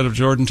of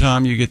Jordan,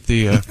 Tom, you get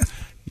the...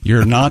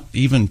 You're not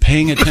even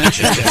paying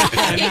attention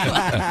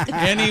to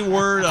any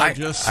word I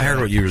just said. I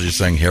heard what you were just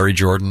saying, Harry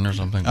Jordan or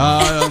something.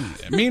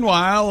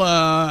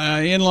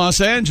 Meanwhile, in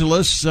Los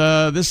Angeles,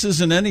 this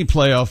isn't any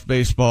playoff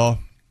baseball.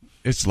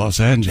 It's Los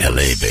Angeles.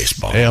 L.A.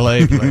 baseball.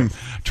 L.A. play.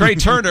 Trey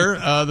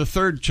Turner, the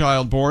third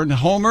child born,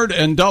 homered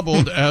and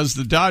doubled as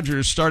the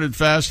Dodgers started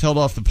fast, held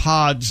off the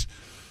Pods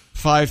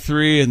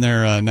 5-3 in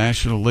their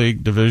National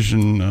League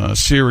Division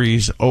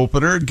Series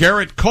opener.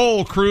 Garrett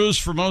Cole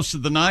cruised for most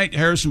of the night.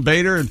 Harrison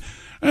Bader and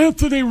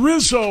Anthony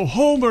Rizzo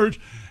homered,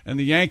 and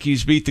the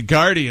Yankees beat the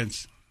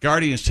Guardians.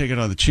 Guardians take it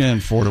on the chin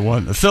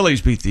 4-1. The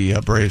Phillies beat the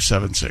Braves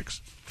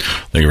 7-6.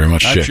 Thank you very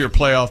much, That's Chick. your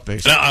playoff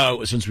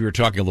baseball. Since we were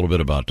talking a little bit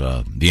about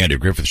the Andy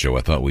Griffith Show,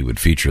 I thought we would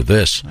feature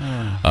this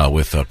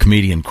with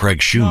comedian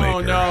Craig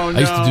Shoemaker. No. I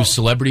used to do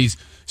celebrities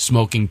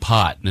smoking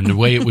pot, and the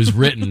way it was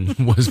written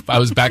was I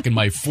was back in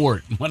my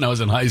fort when I was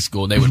in high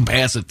school, and they would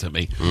pass it to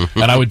me,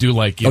 and I would do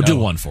like, do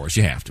one for us.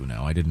 You have to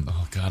now. I didn't.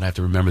 Oh God, I have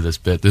to remember this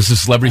bit. This is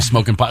celebrity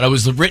smoking pot. It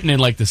was written in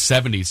like the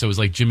 70s, so it was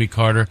like Jimmy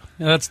Carter.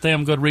 Yeah, that's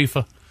damn good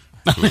reefer.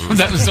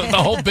 That was the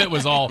whole bit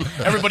was all.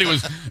 Everybody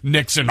was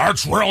Nixon.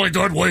 That's really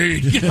good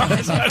weed. You know,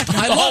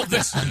 the whole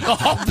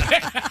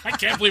bit. I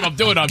can't believe I'm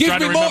doing it. I'm trying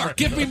to remember.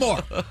 Give me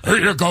more. Here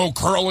you go,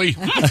 Curly.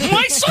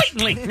 Why,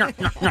 certainly.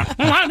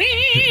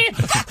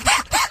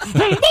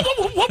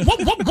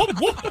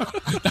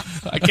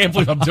 I can't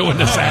believe I'm doing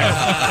this.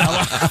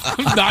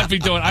 I'm not be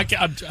doing.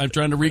 I'm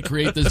trying to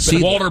recreate this.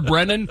 See, Walter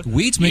Brennan.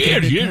 Weeds making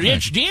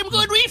it's damn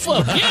good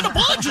reefer. Yeah, the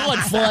bud's on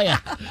fire.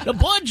 The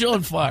bud's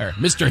on fire.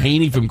 Mr.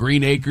 Haney from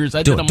Green Acres.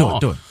 I did them all.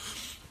 Do it.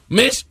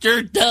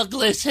 Mr.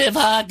 Douglas, have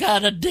I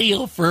got a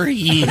deal for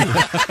you?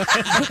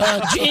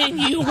 A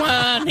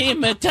genuine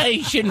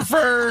imitation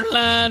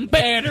fur-line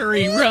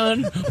battery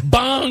run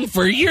bong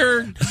for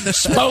your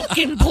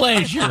smoking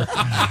pleasure.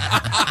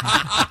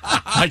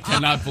 I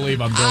cannot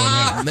believe I'm doing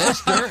it.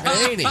 Mr.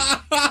 Haney.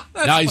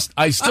 Now,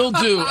 I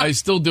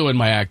still do in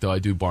my act, though. I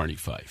do Barney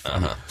Fife.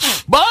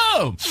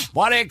 Boom!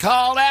 What do you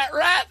call that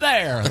right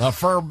there? The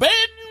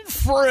forbidden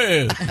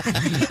fruit.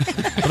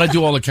 But I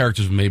do all the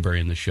characters of Mayberry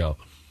in the show.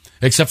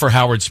 Except for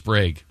Howard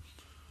Sprague.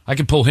 I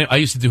can pull him. I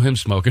used to do him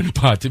smoking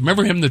pot.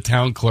 Remember him, the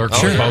town clerk?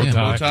 Sure. Bow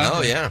Yeah, tie?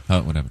 Oh, yeah.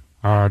 Whatever.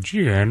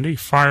 Gee, Andy,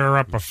 fire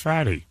up a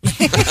fatty.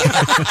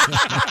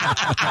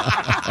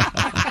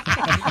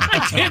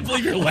 I can't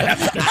believe you're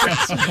laughing at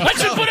this. I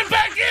should put it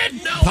back in.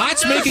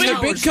 Pot's making a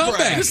big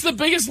comeback. This is the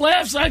biggest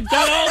laughs I've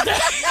got all day.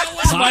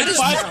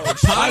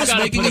 Pot is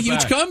making a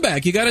huge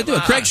comeback. You got to do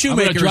it. Craig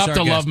Shoemaker. I'm going to drop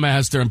the Love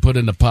Master and put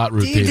in the pot Do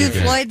routine. you do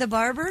again. Floyd the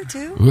Barber,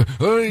 too?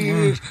 Oh,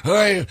 yeah.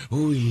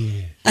 Oh,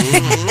 yeah.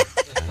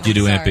 Do you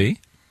do Aunt B?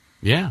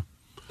 Yeah.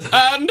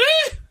 Andy,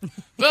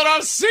 there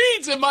are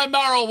seeds in my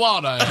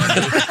marijuana.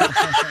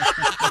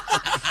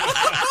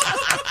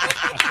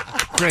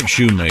 Craig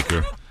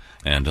Shoemaker.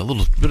 And a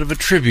little bit of a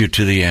tribute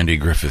to the Andy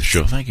Griffith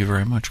Show. Thank you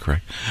very much,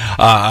 Craig.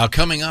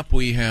 Coming up,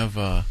 we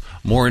have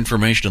more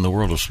information in the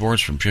world of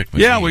sports from Chick McGee.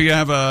 Yeah, we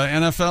have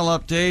an NFL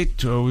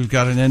update. We've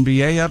got an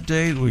NBA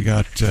update.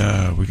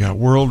 We got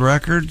world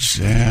records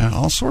and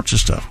all sorts of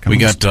stuff. We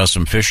got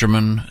some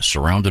fishermen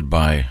surrounded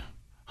by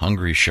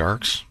hungry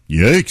sharks.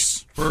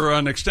 Yikes. For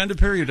an extended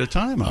period of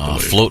time, I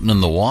believe. Floating in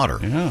the water.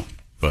 Yeah.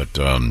 But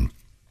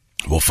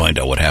we'll find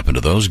out what happened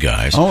to those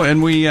guys. Oh,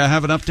 and we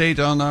have an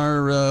update on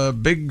our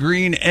Big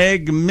Green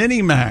Egg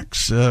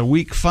Minimax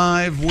Week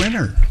 5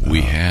 winner.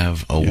 We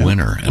have a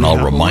winner. And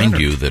I'll remind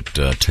you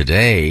that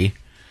today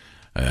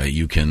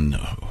you can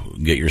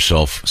get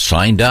yourself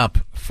signed up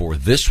for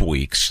this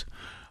week's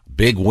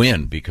big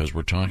win, because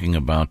we're talking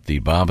about the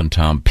Bob and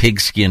Tom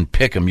Pigskin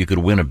Pick'em. You could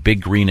win a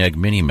Big Green Egg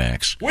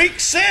Minimax. Week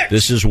 6!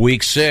 This is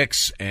week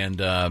 6, and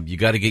you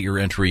got to get your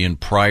entry in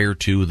prior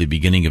to the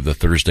beginning of the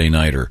Thursday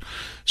Nighter.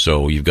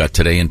 So you've got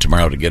today and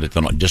tomorrow to get it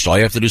done. Just all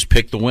you have to do is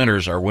pick the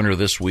winners. Our winner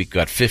this week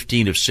got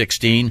 15 of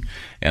 16,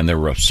 and there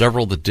were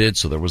several that did,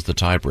 so there was the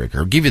tiebreaker.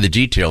 I'll give you the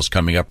details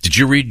coming up. Did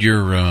you read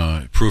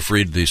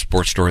proofread the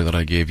sports story that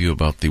I gave you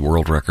about the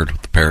world record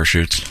with the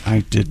parachutes? I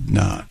did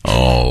not.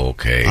 Oh,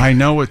 okay. I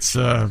know it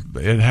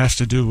has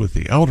to do with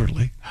the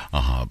elderly.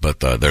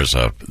 But there's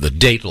the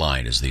date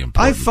line is the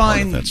important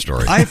part of that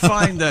story. I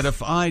find that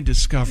if I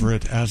discover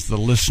it as the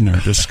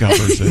listener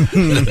discovers it,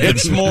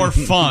 it's more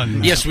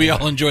fun. Yes, we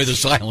all enjoy the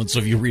silence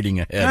of you reading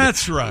ahead.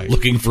 That's right.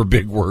 Looking for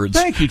big words.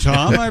 Thank you,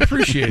 Tom. I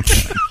appreciate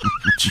that.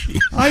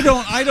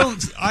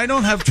 I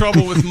don't have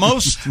trouble with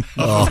most of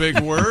the big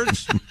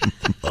words.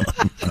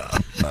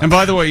 And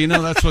by the way,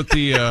 that's what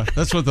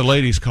the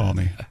ladies call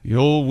me. The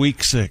old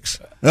week 6.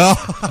 Oh.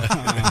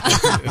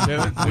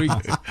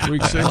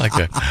 Week 6. I like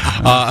that.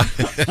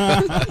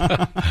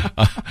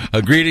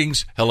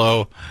 Greetings,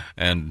 hello,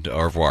 and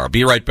au revoir.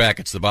 Be right back.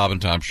 It's the Bob and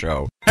Tom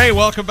Show. Hey,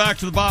 welcome back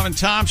to the Bob and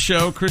Tom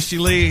Show. Christy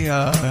Lee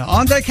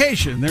on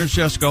vacation. There's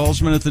Jessica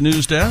Holzman at the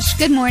news desk.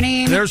 Good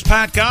morning. There's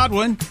Pat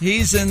Godwin.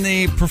 He's in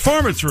the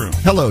performance room.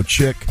 Hello,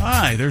 chick.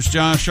 Hi. There's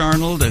Josh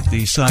Arnold at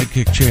the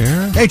sidekick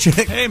chair. Hey,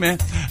 chick. Hey, man.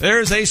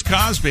 There's Ace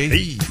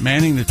Cosby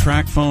manning the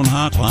track phone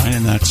hotline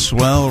in that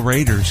swell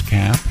Raiders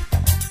cap.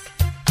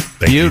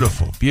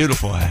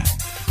 Beautiful hat.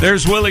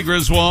 There's Willie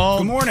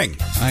Griswold. Good morning.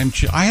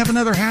 I have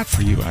another hat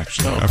for you,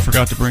 actually. I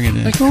forgot to bring it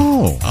in.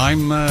 Oh.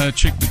 I'm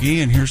Chick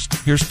McGee, and here's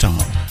Tom.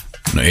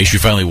 Now, Ace, you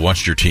finally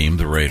watched your team,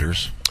 the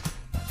Raiders.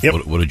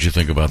 Yep. What did you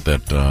think about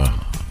that?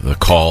 The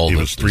call. It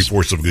was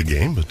 3/4 of a good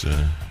game, but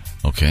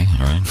okay,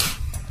 all right.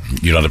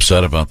 You're not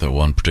upset about that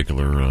one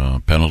particular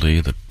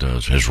penalty that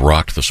has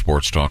rocked the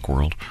sports talk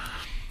world?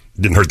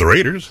 Didn't hurt the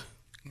Raiders.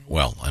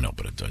 Well, I know,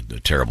 but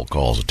a terrible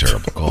call is a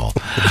terrible call.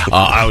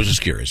 I was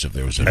just curious if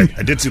there was any.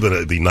 I did see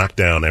the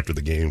knockdown after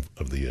the game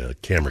of the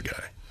camera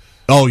guy.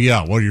 Oh,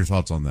 yeah. What are your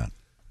thoughts on that?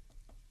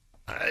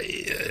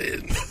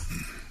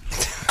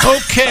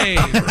 Okay.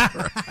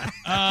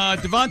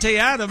 Devontae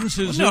Adams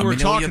is who we're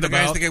talking the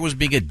about. The guy was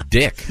being a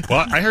dick.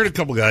 Well, I heard a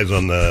couple guys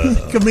on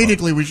the...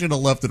 Comedically, we should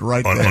have left it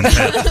right there.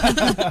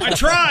 I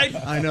tried.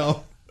 I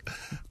know.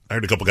 I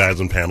heard a couple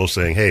guys on panels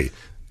saying, hey,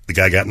 the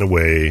guy got in the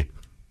way.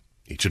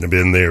 He shouldn't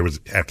have been there. It was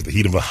after the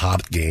heat of a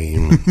hot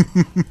game.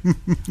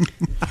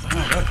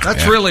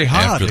 That's really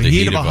hot. After the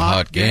heat of a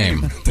hot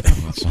game.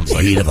 Sounds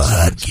like Heat of a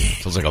hot game.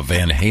 Sounds like a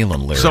Van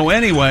Halen lyric. So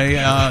anyway,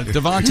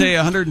 Devontae,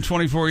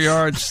 124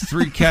 yards,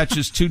 3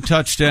 catches, 2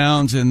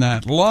 touchdowns in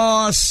that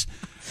loss.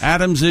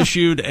 Adams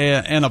issued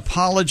an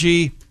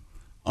apology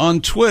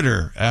on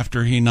Twitter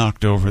after he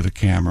knocked over the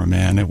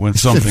cameraman. It went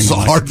something It's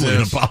like hardly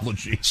this. an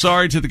apology.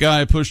 Sorry to the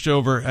guy I pushed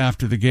over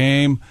after the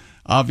game.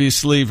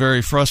 Obviously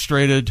very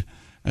frustrated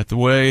at the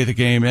way the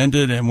game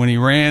ended, and when he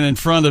ran in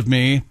front of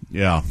me.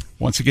 Yeah.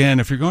 Once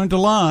again, if you're going to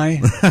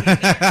lie,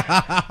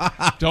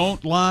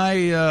 don't lie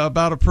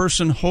about a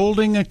person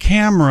holding a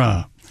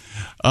camera.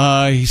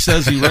 He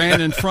says he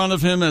ran in front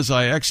of him as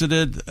I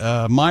exited.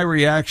 My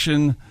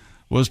reaction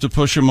was to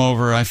push him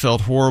over. I felt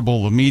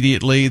horrible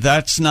immediately.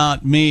 That's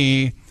not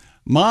me.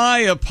 My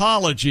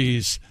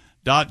apologies. ...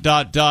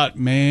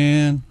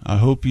 Man, I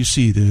hope you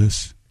see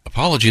this.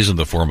 Apologies in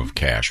the form of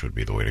cash would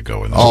be the way to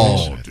go in this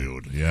case.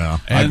 Dude, yeah.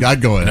 And- I'd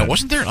go ahead. Now,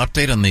 wasn't there an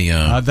update on the...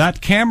 that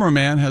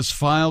cameraman has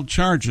filed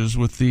charges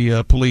with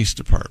the police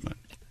department.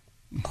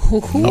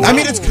 I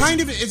mean, it's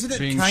kind of, isn't it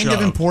Being kind of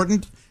shoved.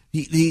 important?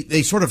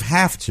 They sort of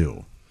have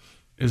to.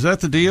 Is that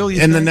the deal?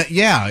 You In think?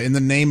 in the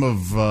name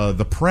of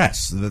the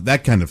press,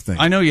 that kind of thing.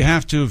 I know you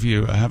have to if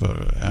you have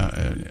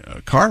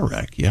a car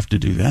wreck. You have to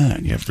do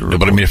that. You have to. No,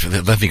 but I mean, I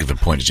think the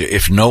point is,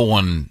 if no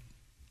one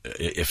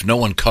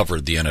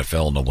covered the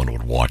NFL, no one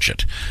would watch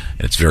it.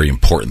 And it's very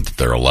important that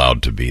they're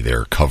allowed to be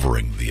there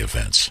covering the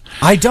events.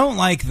 I don't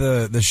like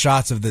the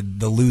shots of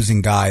the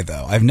losing guy,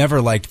 though. I've never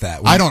liked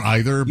that. I don't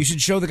either. You should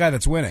show the guy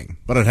that's winning.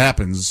 But it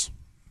happens.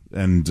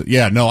 And,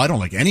 yeah, no, I don't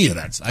like any of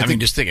that. I mean,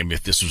 just think,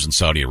 if this was in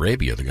Saudi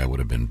Arabia, the guy would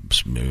have been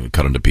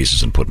cut into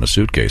pieces and put in a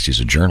suitcase. He's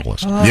a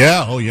journalist.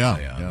 Yeah, he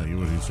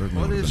certainly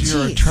What would have is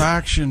been. your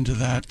attraction to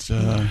that?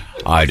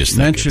 I just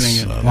think mentioning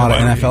it's, it. A lot of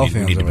NFL we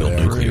fans need to build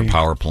over there. nuclear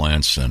power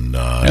plants and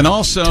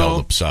also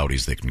tell the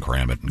Saudis they can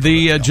cram it.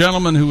 The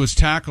gentleman who was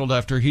tackled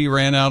after he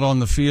ran out on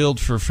the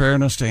field for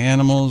fairness to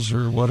animals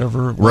or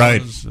whatever it was.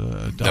 Right.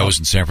 That was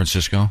in San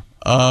Francisco?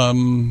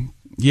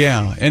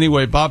 Yeah.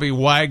 Anyway, Bobby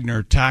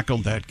Wagner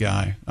tackled that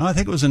guy. Oh, I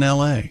think it was in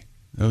L.A.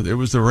 It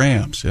was the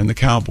Rams and the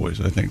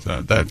Cowboys. I think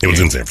that It was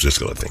in San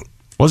Francisco, I think.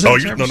 Was it? Oh,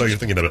 in San no, Francisco? you're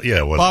thinking of it. Yeah,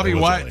 it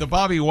was. The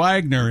Bobby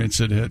Wagner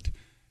incident.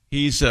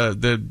 He's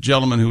the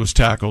gentleman who was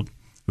tackled.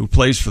 who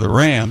plays for the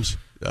Rams,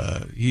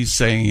 he's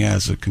saying he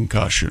has a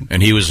concussion.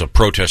 And he was a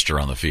protester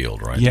on the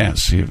field, right?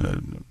 Yes,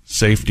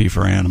 safety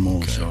for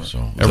animals. Okay,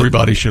 so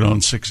everybody should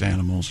own 6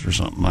 animals or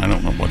something. I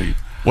don't know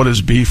what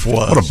his beef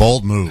was. What a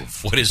bold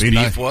move. What his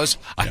beef was?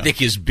 I think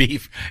his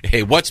beef.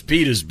 Hey, what's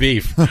Peter's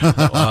beef?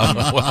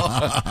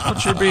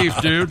 What's your beef,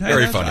 dude? Hey,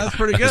 Very funny. That's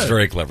pretty good. It's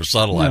very clever,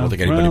 subtle. I don't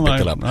think anybody Well,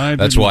 picked it up. I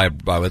That's why I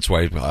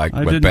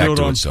went back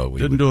to it. So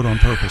we didn't do it on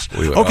purpose.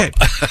 Okay.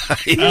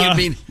 You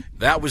mean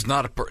that was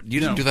not you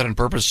didn't do that on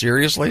purpose?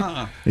 Seriously?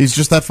 He's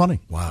just that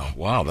funny.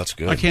 Wow, that's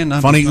good. I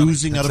cannot. Funny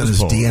oozing out of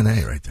his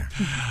DNA right there.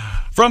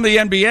 From the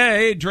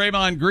NBA,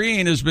 Draymond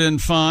Green has been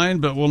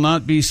fined but will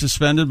not be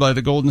suspended by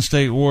the Golden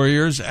State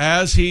Warriors,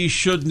 as he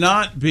should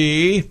not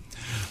be,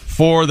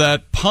 for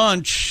that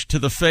punch to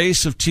the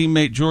face of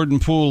teammate Jordan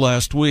Poole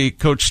last week.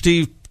 Coach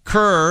Steve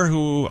Kerr,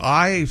 who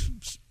I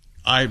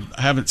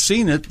haven't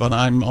seen it, but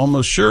I'm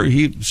almost sure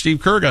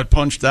Steve Kerr got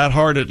punched that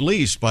hard at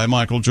least by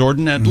Michael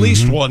Jordan at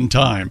least one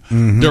time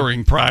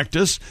during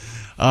practice.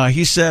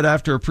 He said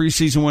after a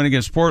preseason win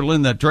against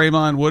Portland that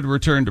Draymond would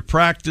return to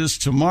practice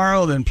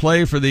tomorrow, then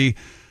play for the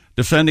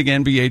defending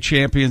NBA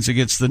champions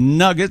against the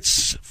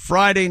Nuggets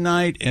Friday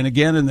night, and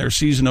again in their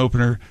season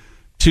opener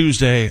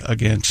Tuesday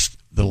against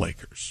the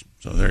Lakers.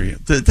 So there you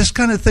go. This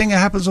kind of thing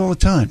happens all the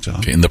time, Tom.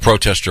 Okay, and the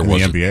protester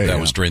was NBA,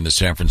 was during the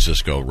San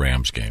Francisco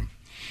Rams game.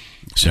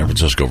 San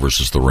Francisco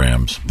versus the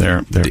Rams.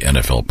 The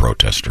NFL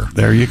protester.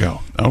 There you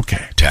go.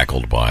 Okay.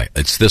 Tackled by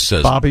this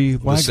says Bobby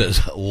Wagner. This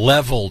says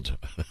leveled.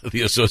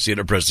 The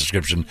Associated Press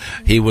description.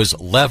 He was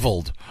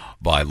leveled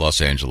by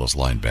Los Angeles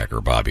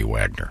linebacker Bobby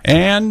Wagner.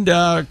 And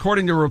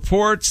according to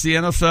reports, the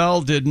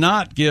NFL did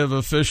not give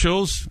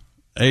officials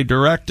a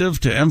directive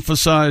to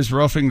emphasize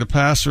roughing the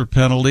passer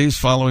penalties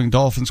following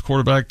Dolphins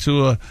quarterback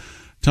Tua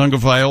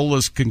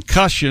Tagovailoa's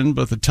concussion,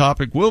 but the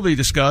topic will be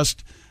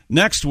discussed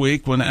next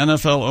week when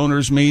NFL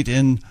owners meet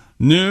in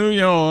New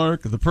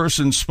York. The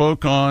person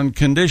spoke on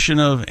condition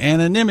of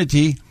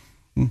anonymity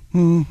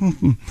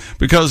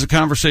because the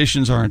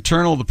conversations are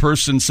internal. The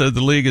person said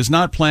the league is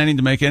not planning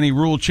to make any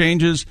rule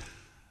changes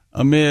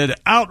amid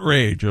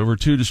outrage over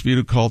 2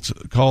 disputed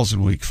calls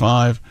in Week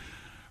 5.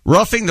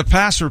 Roughing the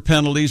passer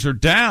penalties are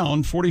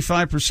down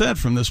 45%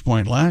 from this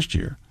point last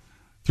year.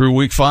 Through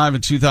Week 5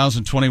 in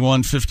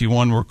 2021,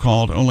 51 were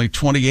called. Only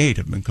 28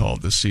 have been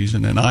called this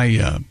season. And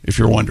if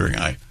you're wondering,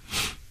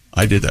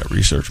 I did that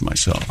research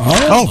myself.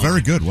 Oh,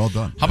 very good. Well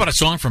done. How about a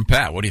song from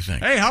Pat? What do you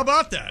think? Hey, how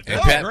about that? Hey,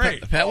 Oh,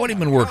 great. Pat, what have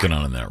you been working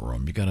on in that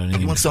room? You got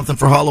anything? You want something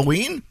for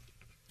Halloween?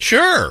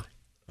 Sure.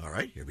 All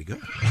right, here we go.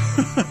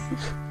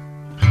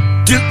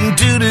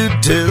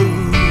 Do-do-do-do.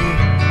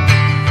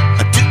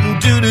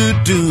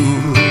 Do-do-do-do.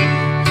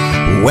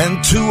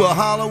 Went to a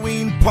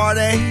Halloween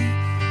party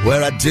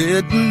where I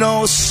didn't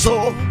know a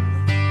soul.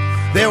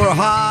 There were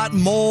hot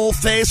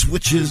mole-faced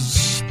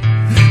witches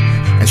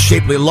and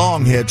shapely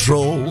long-haired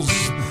trolls.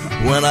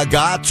 When I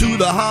got to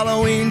the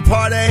Halloween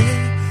party,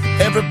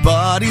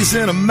 everybody's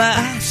in a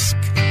mask.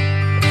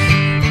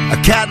 A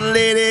cat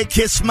lady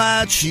kissed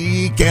my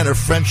cheek and her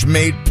French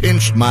maid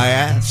pinched my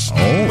ass.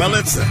 Oh. Well,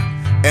 it's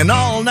an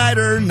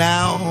all-nighter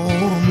now,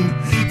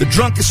 the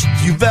drunkest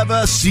you've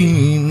ever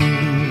seen.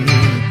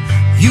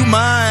 You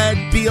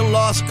might be a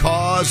lost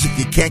cause if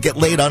you can't get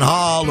laid on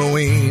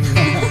Halloween.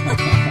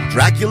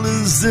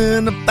 Dracula's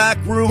in the back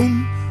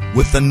room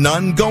with a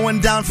nun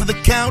going down for the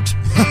count.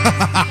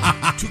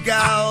 2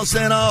 gals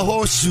in a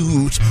horse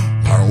suit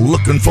are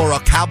looking for a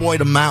cowboy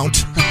to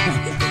mount.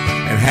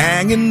 And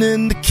hanging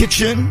in the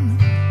kitchen,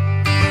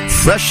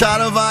 fresh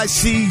out of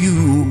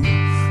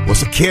ICU,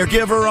 was a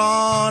caregiver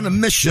on a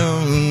mission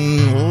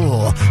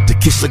to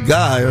kiss a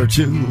guy or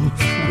two.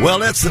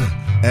 Well, it's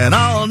an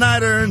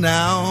all-nighter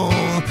now.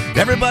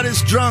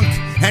 Everybody's drunk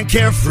and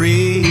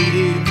carefree.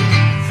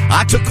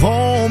 I took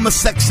home a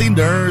sexy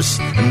nurse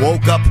and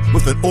woke up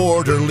with an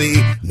orderly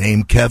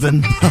named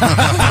Kevin. So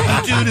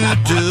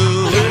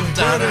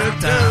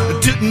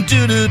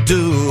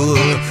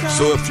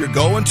if you're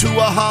going to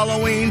a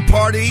Halloween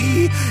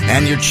party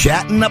and you're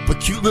chatting up a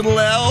cute little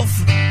elf,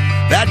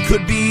 that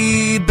could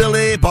be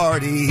Billy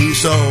Barty.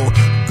 So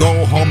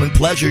go home and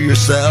pleasure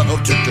yourself.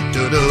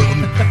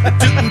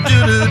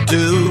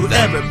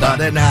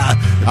 Everybody now.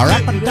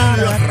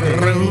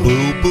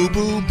 Boo, boo,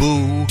 boo,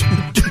 boo.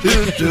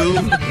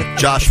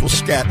 Josh will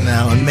scat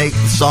now and make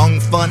the song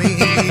funny.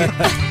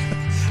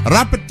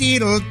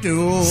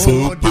 Rap-a-dee-doo-doo.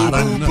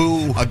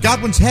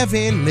 Godwin's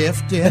heavy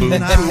lifting.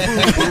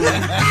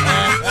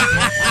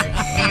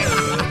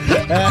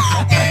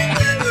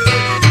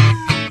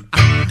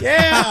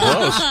 Yeah.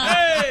 Close.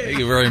 Thank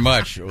you very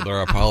much. With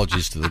our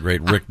apologies to the great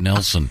Rick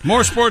Nelson.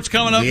 More sports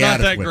coming up. Not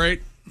that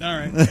great. All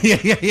right. Thank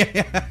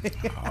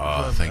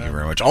you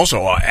very much.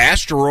 Also,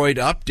 asteroid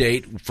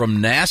update from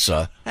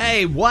NASA.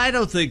 Hey, why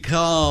don't they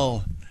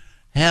call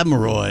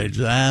hemorrhoids,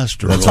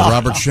 asteroid. That's a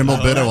Robert Schimmel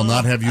bit. I will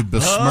not have you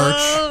besmirch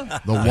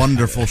the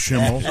wonderful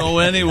Schimmel. So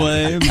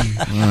anyway,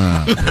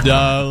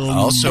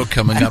 also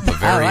coming up, a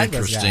very like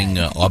this interesting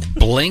a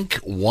Blink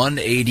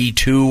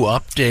 182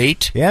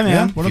 update. Yeah,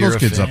 man. What are those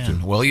kids up to?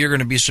 Well, you're going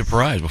to be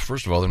surprised. Well,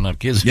 first of all, they're not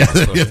kids. Yeah,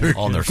 they're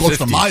on their close 50s.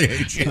 to my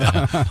age.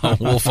 Yeah.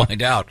 We'll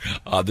find out.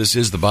 This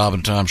is the Bob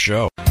and Tom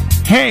Show.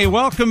 Hey,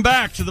 welcome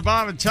back to the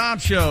Bob and Tom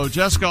Show.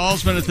 Jessica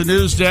Alsman at the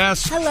news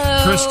desk.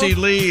 Hello. Christy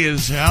Lee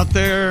is out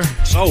there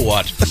So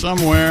what?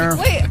 somewhere.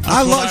 Wait.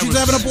 She's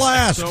having a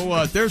blast. So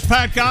what? There's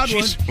Pat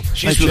Godwin.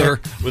 She's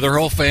with her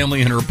whole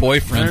family and her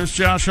boyfriend. There's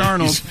Josh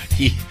Arnold.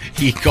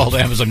 He called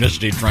Amazon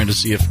yesterday trying to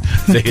see if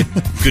they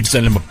could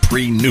send him a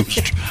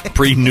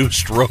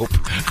pre-noosed rope.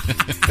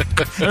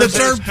 The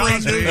term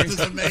pre-noosed is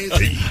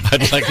amazing.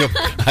 I'd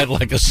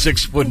like a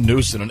 6-foot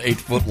noose and an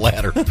 8-foot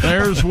ladder.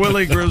 There's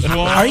Willie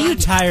Griswold. Are you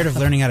tired of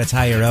learning how to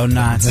tie your own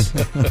knots?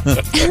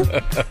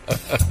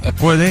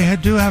 Boy, they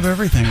do have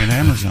everything at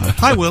Amazon.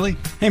 Hi, Willie.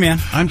 Hey, man.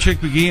 I'm Chick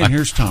McGee, and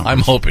here's Tom. I'm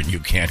hoping you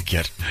can't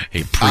get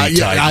a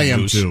pre-tied I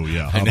am noose. too,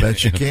 yeah. I'll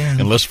bet you can.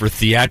 Unless for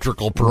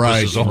theatrical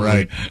purposes only.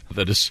 Right.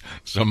 That is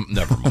some...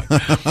 Never mind.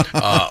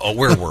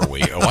 Where were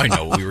we? Oh, I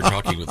know. We were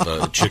talking with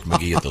Chick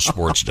McGee at the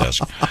sports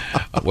desk.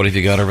 What have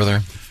you got over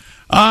there?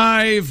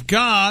 I've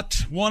got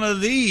one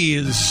of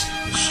these.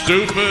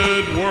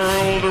 Stupid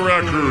world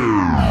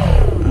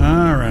record.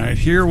 All right,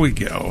 here we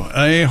go.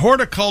 A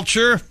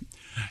horticulture.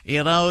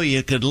 You know,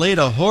 you could lead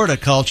a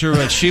horticulture,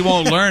 but she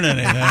won't learn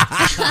anything.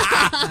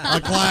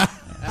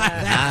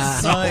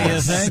 You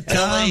think,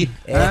 Tom?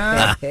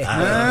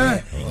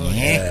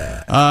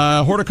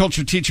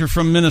 Horticulture teacher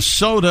from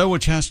Minnesota,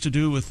 which has to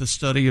do with the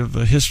study of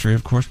history,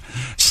 of course,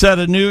 set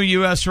a new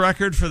U.S.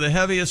 record for the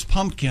heaviest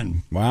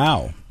pumpkin.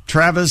 Wow.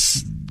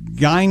 Travis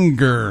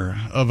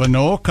Geinger of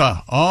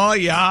Anoka. Oh,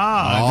 yeah.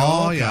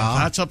 Oh, Anoka. yeah.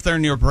 That's up there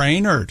near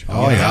Brainerd.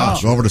 Oh, yeah.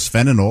 Go over to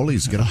Sven and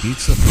Oli's, get a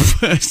pizza.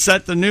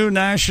 Set the new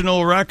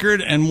national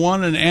record and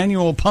won an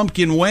annual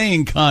pumpkin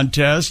weighing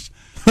contest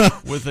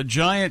with a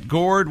giant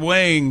gourd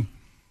weighing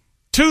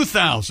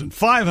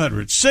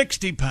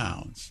 2,560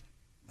 pounds.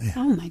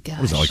 Oh, my gosh.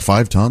 What was that, like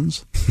 5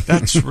 tons?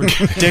 That's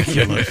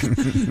ridiculous.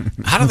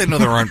 How do they know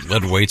there aren't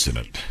lead weights in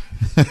it?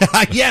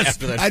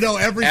 Yes, I know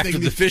everything. After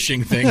the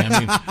fishing thing, I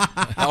mean,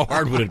 how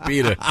hard would it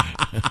be to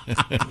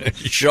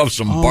shove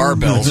some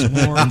barbells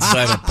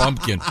inside a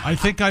pumpkin? I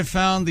think I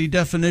found the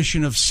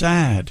definition of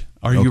sad.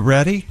 Are you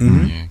ready?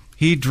 Mm-hmm.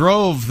 He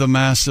drove the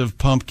massive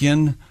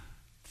pumpkin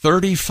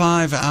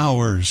 35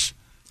 hours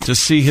to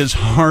see his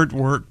hard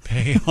work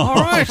pay off. All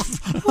right.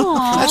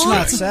 That's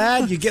not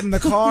sad. You get in the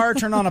car,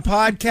 turn on a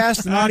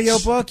podcast, an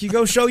audiobook, you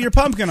go show your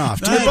pumpkin off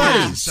to your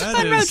buddies.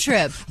 Fun road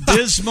trip.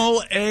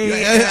 Dismal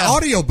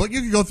audiobook.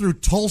 You can go through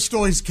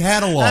Tolstoy's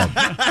catalog.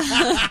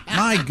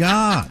 My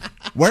God.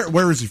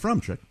 Where is he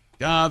from, Chick?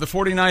 The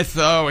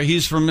 49th,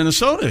 he's from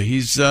Minnesota.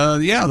 He's,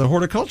 the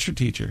horticulture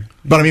teacher.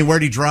 But, I mean,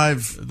 where'd he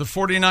drive? The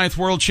 49th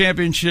World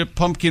Championship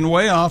Pumpkin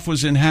Weigh-Off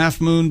was in Half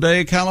Moon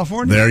Bay,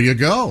 California. There you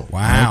go.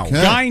 Wow. Okay.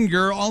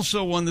 Geinger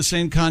also won the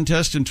same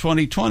contest in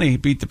 2020. He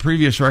beat the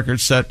previous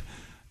record set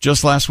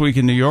just last week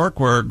in New York,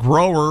 where a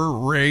grower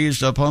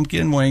raised a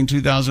pumpkin weighing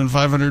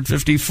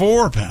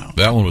 2,554 pounds.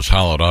 That one was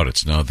hollowed out.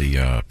 It's now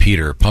the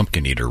Peter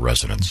Pumpkin Eater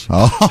residence.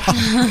 Oh.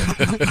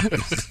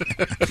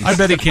 I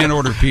bet he can't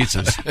order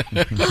pizzas.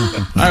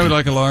 I would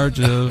like a large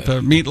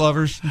meat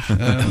lovers.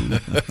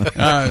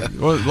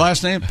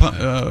 Last name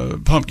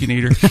Pumpkin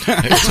Eater. It's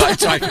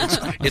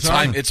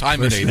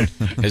hymenated,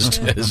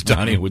 as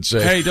Donnie would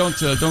say. Hey, don't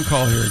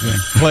call here again.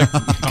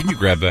 Can you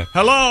grab that?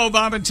 Hello,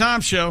 Bob and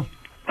Tom Show.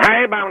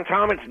 Hey, Bob and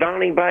Tom, it's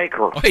Donnie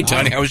Baker. Oh, hey,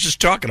 Donnie, I was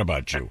just talking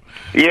about you.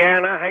 Yeah,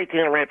 and I hate to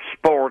interrupt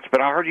sports, but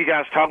I heard you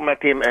guys talking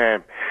about them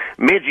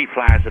midgie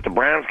flies at the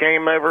Browns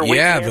game over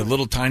Yeah, weekend. the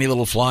little tiny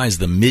little flies,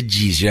 the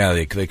midgies,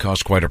 they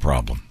cause quite a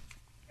problem.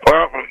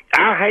 Well,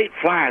 I hate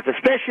flies,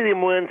 especially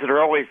them ones that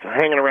are always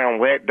hanging around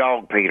wet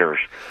dog Peters.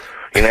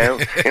 You know,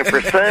 and for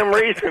some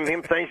reason,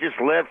 them things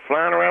just love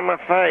flying around my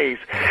face.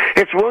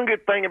 It's one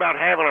good thing about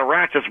having a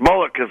righteous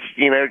bullet, because,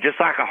 you know, just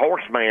like a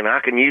horseman, I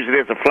can use it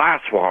as a fly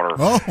swatter.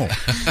 Oh.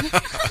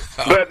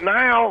 But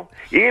now,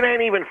 it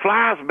ain't even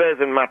flies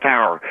buzzing my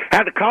tower. I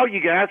had to call you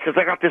guys because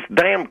I got this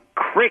damn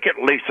cricket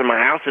loose in my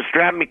house. It's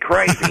driving me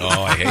crazy.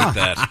 Oh, I hate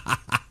that.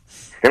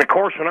 And, of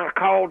course, when I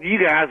called you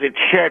guys, it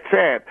shuts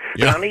up.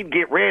 Yeah. And I need to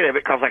get rid of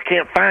it because I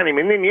can't find him.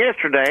 And then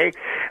yesterday,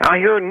 I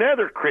hear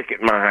another cricket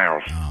in my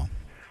house. Oh.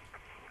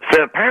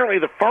 So apparently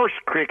the first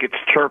cricket's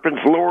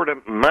chirping's lured a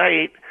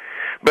mate,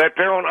 but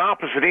they're on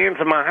opposite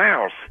ends of my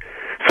house.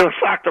 So it's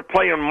like they're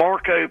playing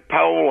Marco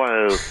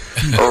Polo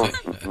or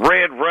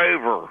Red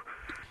Rover.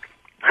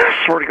 I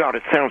swear to God,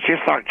 it sounds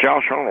just like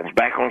Josh Arnold's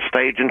back on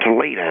stage in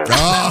Toledo.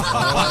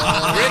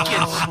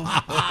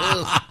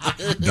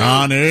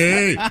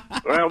 Donnie.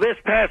 Well, this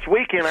past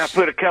weekend, I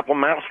put a couple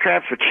mouse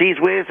traps with Cheese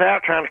Whiz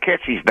out trying to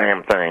catch these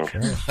damn things.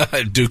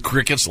 Do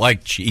crickets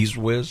like Cheese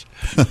Whiz?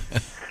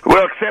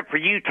 Well, except for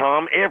you,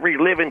 Tom, every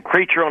living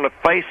creature on the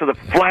face of the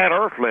flat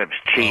earth loves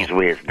Cheese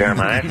Whiz,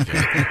 dumbass.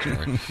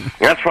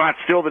 That's why it's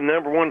still the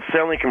number one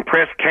selling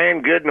compressed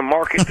canned good in the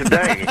market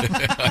today.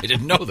 I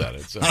didn't know that.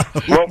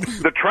 Well,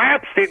 the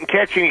traps didn't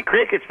catch any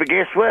crickets, but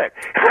guess what?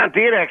 I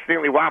did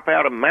accidentally wipe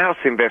out a mouse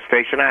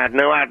infestation I had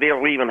no idea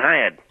we even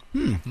had.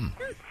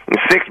 And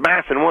 6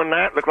 mice in one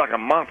night looked like a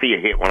mafia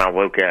hit when I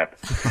woke up.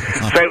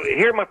 So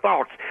here are my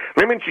thoughts.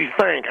 Let me just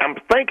think. I'm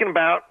thinking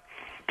about,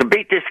 to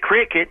beat this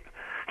cricket,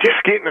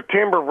 just getting a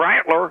timber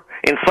rattler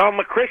and solve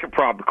my cricket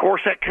problem. Of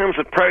course, that comes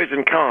with pros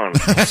and cons.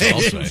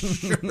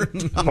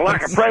 Well,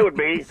 like a pro would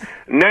be,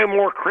 no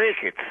more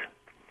crickets.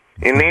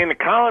 And then the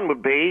con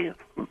would be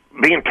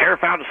being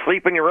terrified to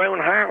sleep in your own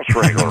house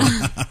regularly.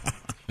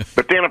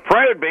 But then a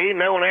pro would be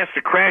no one has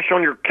to crash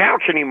on your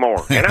couch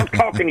anymore. And I'm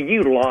talking to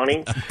you,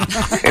 Lonnie.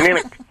 And then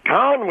a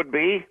con would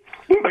be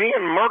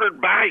being murdered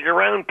by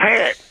your own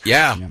pet.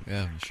 Yeah,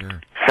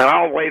 sure. So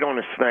I'll wait on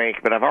the snake,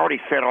 but I've already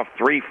set off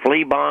 3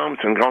 flea bombs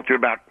and gone through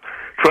about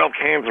 12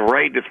 cans of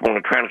Raid this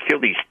morning trying to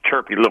kill these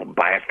chirpy little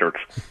bastards.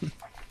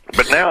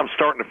 But now I'm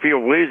starting to feel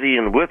woozy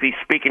and woofy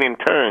speaking in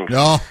tongues.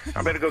 Oh.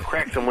 I better go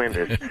crack some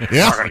windows.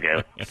 Yeah. I gotta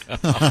go.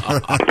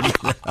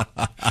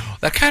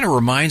 That kind of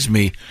reminds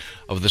me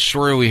of the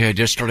story we had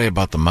yesterday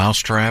about the mouse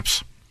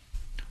traps.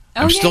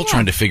 I'm still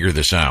trying to figure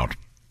this out.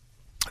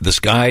 This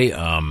guy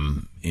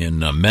in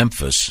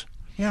Memphis.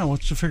 Yeah,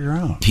 what's to figure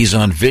out? He's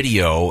on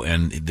video,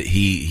 and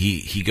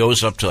he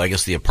goes up to, I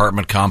guess the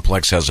apartment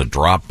complex has a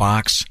drop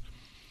box,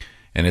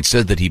 and it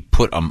said that he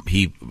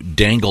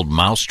dangled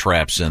mouse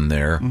traps in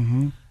there,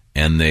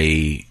 and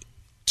they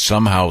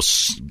somehow,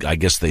 I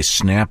guess they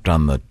snapped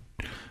on the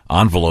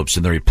envelopes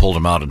in there. He pulled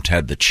them out and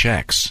had the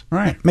checks.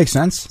 Right. Makes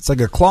sense. It's like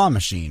a claw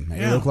machine at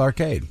your local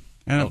arcade.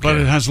 But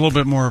it has a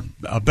little bit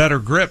a better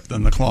grip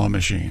than the claw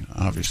machine,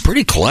 obviously.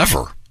 Pretty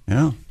clever.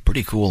 Yeah.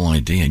 Pretty cool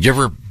idea. Did you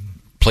ever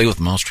play with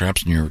mouse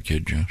traps when you were a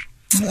kid, Josh?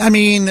 I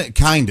mean,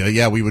 kind of.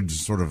 Yeah, we would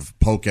sort of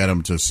poke at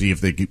them to see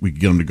if we could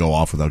get them to go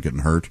off without getting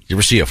hurt. You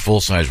ever see a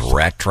full-size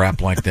rat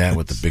trap like that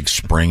with the big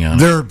spring on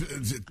it? They're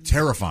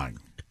terrifying.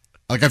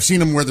 Like, I've seen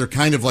them where they're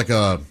kind of like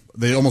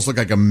they almost look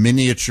like a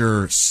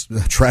miniature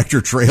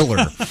tractor trailer,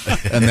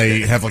 and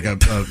they have like a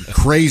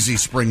crazy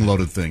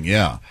spring-loaded thing,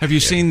 yeah. Have you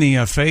seen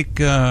the fake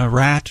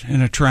rat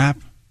in a trap?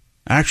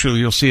 Actually,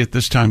 you'll see it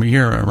this time of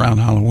year around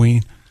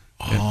Halloween.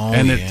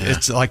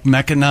 It's like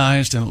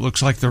mechanized, and it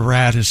looks like the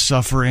rat is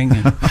suffering.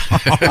 And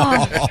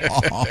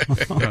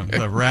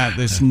the rat,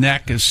 his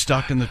neck is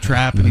stuck in the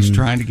trap, and he's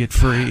trying to get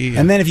free.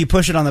 And then if you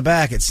push it on the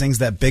back, it sings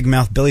that Big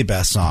Mouth Billy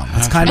Bass song.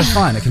 It's kind of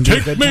fun. It can be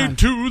a good time.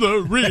 Take me to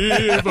the river.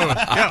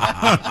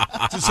 Yeah,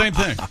 it's the same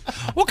thing.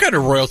 What kind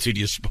of royalty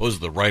do you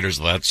suppose the writers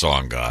of that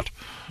song got?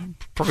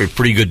 Probably a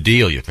pretty good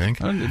deal, you think?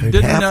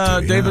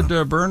 Didn't David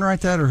Byrne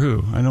write that, or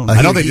who? I don't know.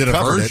 I know they did a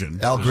version.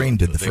 Al Green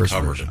did the first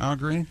version. Al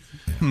Green?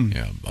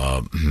 Yeah.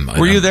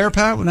 Were you there,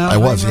 Pat? When I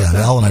was, yeah.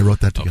 Al and I wrote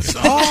that together.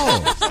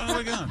 Oh,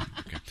 my God.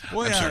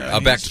 Well, I'm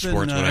sorry. Back to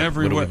sports.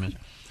 What do we miss?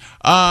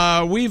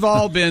 We've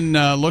all been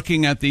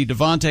looking at the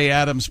Davante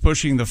Adams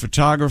pushing the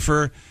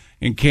photographer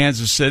in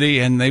Kansas City,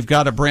 and they've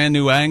got a brand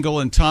new angle.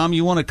 And Tom,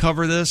 you want to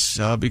cover this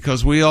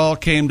because we all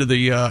came to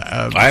the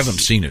I haven't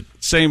seen it.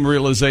 Same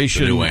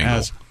realization. The new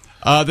angle.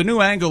 The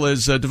new angle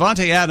is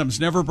Davante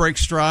Adams never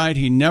breaks stride.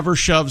 He never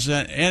shoves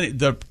it, and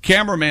the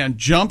cameraman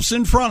jumps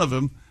in front of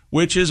him,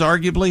 which is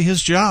arguably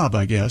his job,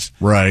 I guess.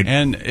 Right.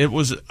 And it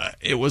was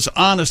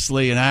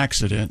honestly an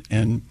accident,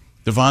 and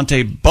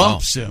Davante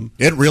bumps him.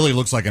 It really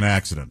looks like an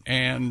accident.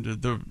 And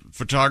the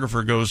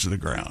photographer goes to the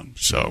ground.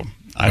 So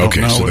I don't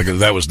know. So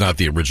that was not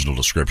the original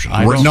description.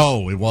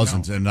 No, it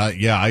wasn't. No. And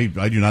I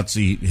do not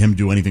see him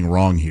do anything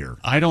wrong here.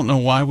 I don't know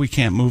why we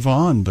can't move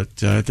on, but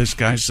this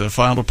guy's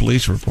filed a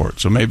police report.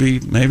 So maybe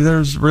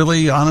there's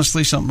really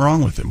honestly something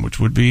wrong with him, which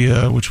would be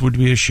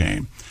a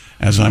shame,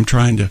 as I'm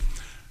trying to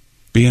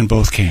be in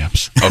both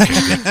camps. Okay,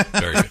 good.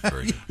 Very good.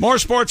 Very good. More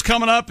sports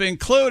coming up,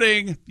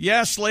 including,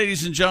 yes,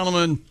 ladies and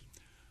gentlemen,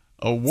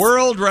 a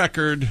world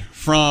record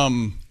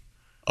from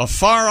a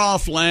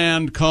far-off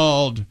land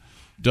called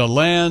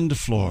DeLand,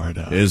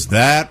 Florida. Is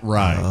that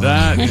right?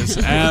 That is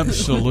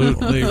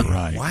absolutely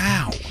right.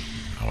 Wow.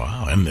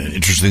 And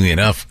interestingly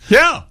enough,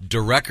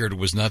 the record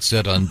was not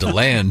set on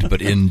DeLand,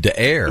 but in the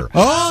air.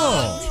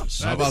 Oh,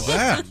 how about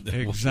that?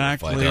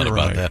 Exactly we'll find out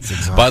right. about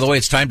that. By the way,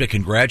 it's time to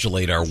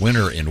congratulate our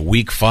winner in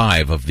Week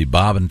 5 of the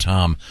Bob and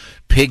Tom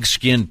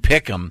Pigskin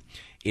Pick'em.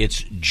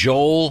 It's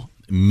Joel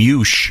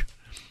Mush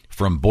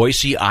from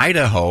Boise,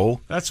 Idaho.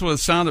 That's what the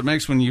sound it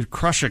makes when you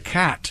crush a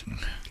cat.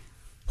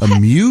 A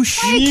mush?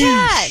 Hey,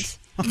 cat!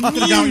 You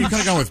could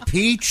have gone with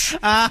peach,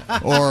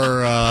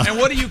 or and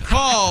what do you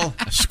call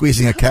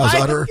squeezing a cow's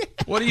udder?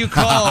 What do you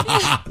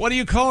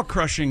call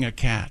crushing a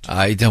cat?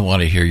 I don't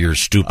want to hear your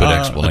stupid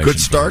explanation. A good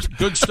start.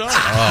 Good start. Oh,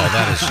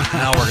 that is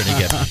now we're going to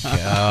get.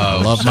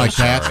 I love my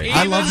cat.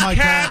 I love my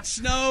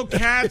cats. No,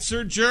 cats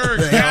are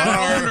jerks.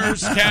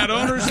 Cat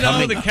owners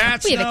know the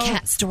cats. We have a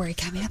cat story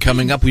coming up.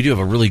 Coming up, we do have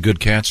a really good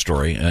cat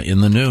story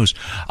in the news.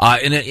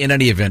 In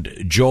any event,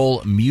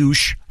 Joel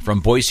Mush from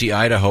Boise,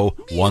 Idaho,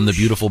 won the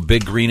beautiful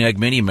Big Green Egg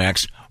Mini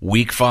Max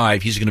Week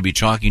 5. He's going to be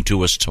talking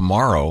to us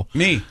tomorrow.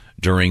 Me.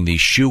 During the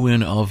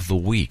shoe-in of the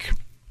week.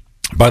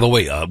 By the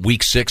way,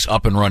 Week 6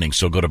 up and running,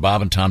 so go to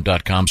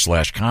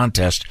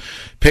bobandtom.com/contest.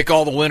 Pick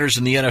all the winners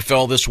in the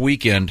NFL this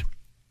weekend,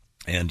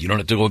 and you don't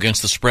have to go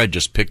against the spread.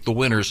 Just pick the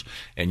winners,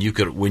 and you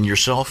could win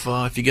yourself,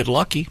 if you get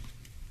lucky,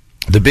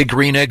 the Big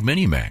Green Egg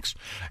Mini Max.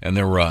 And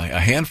there were a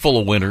handful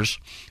of winners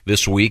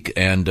this week,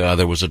 and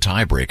there was a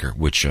tiebreaker,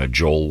 which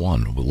Joel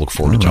won. We'll look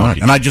forward to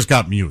talking. And I just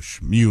got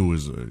Mewsh. Mew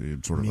is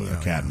sort of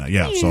a cat now.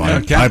 Yeah, so I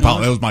apologize.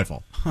 That was my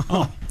fault.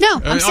 Oh.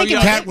 No, I'm sick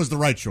of cat was the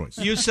right choice.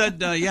 You said,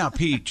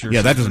 Peach. Or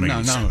yeah, that doesn't make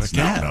any sense.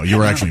 No, you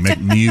were actually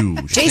making Mew.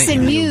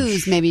 Jason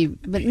Mewes, maybe,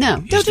 but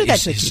no, don't do that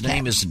to his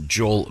name is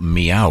Joel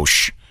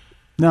Meowsh.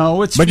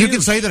 No, it's But Mewsh. You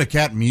can say that a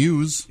cat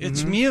mews.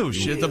 It's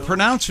Mewsh. The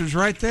pronouncer's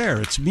right there.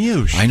 It's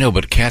Mewsh. I know,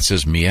 but cat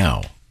says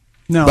meow.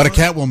 No, but a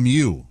cat will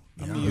mew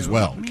as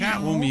well. A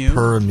cat will mew.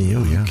 Per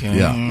mew, yeah. Okay.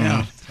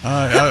 Yeah.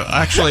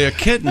 Actually, a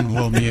kitten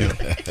will mew.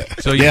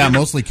 So yeah,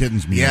 mostly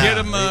kittens mew. Get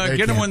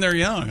them when they're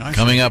young.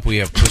 Coming up, we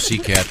have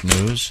Pussycat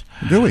News.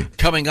 Do we?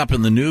 Coming up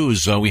in the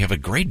news, we have a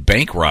great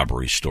bank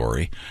robbery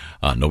story.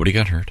 Nobody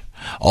got hurt.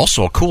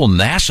 Also, a cool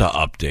NASA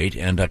update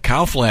and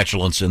cow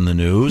flatulence in the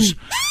news,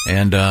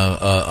 and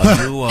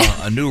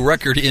a new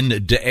record in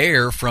the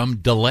air from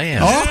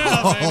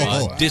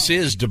DeLand. This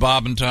is the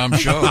Bob and Tom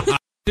Show.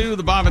 To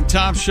the Bob and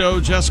Tom Show,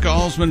 Jessica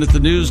Alsman at the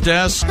news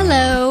desk.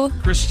 Hello.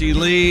 Christy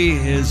Lee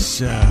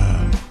is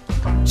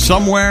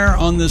somewhere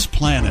on this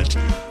planet.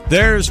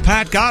 There's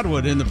Pat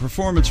Godwood in the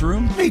performance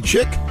room. Hey,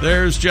 chick.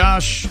 There's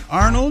Josh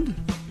Arnold.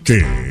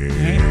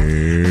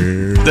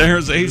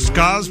 There's Ace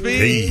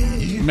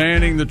Cosby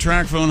manning the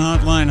track phone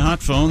hotline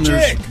hot phone.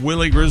 There's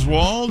Willie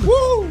Griswold.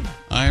 Woo!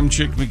 I'm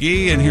Chick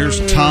McGee, and here's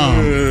Tom.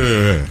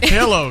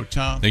 Hello,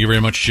 Tom. Thank you very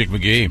much, Chick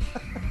McGee.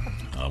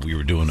 We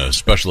were doing a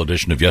special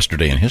edition of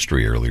Yesterday in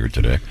History earlier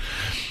today,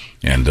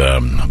 and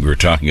we were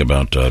talking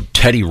about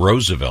Teddy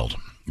Roosevelt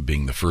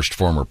being the first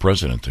former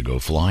president to go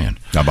flying.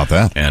 How about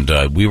that? And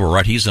we were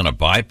right. He's in a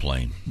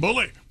biplane.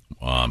 Bully.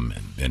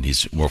 And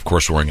he's, of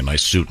course, wearing a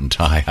nice suit and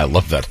tie. I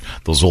love that.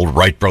 Those old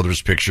Wright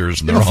brothers pictures.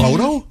 And they're all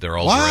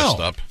dressed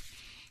up.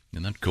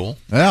 Isn't that cool?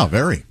 Yeah,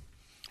 very.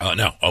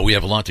 Now, we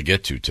have a lot to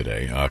get to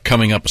today.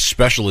 Coming up, a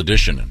special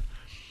edition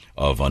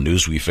of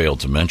News We Failed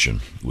to Mention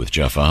with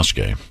Jeff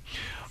Oskey.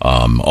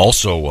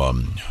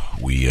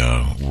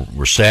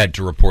 We're sad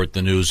to report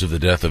the news of the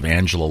death of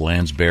Angela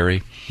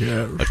Lansbury,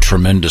 a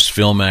tremendous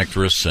film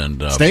actress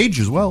and stage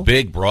as well,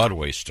 big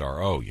Broadway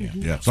star. Oh yeah,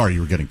 yeah. Sorry,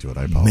 you were getting to it.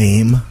 I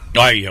apologize. Meme.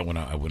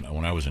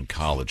 When I was in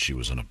college, she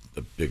was in a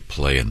big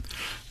play, and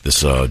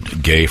this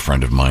gay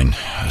friend of mine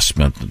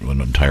spent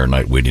an entire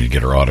night waiting to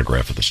get her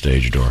autograph at the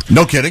stage door.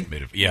 No kidding.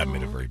 Made a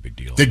very big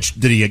deal. Did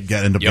he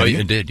end up? Yeah,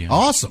 he did. Yeah,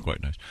 awesome.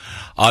 Quite nice.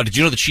 Did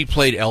you know that she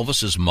played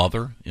Elvis's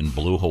mother in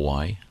Blue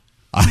Hawaii?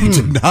 I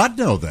did not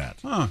know that.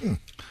 Huh.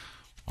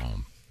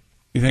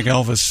 You think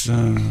Elvis,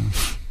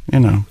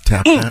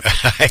 Tap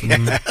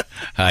that.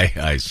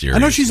 I serious. I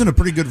know she's in a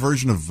pretty good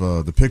version of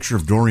The Picture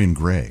of Dorian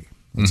Gray.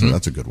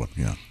 That's a good one,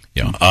 yeah.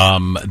 Yeah.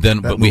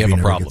 But we have a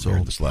problem here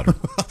in this letter.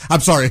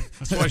 I'm sorry.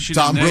 That's why she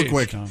Tom, didn't real age,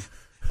 quick. Tom.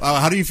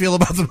 How do you feel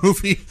about the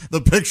movie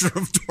The Picture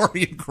of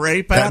Dorian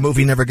Gray, Pat? That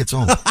movie never gets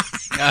old.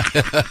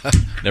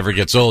 Never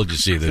gets old. You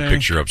see the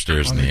picture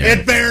upstairs in the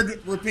end. It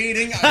bared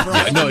repeating.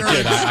 No, it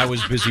did. I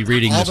was busy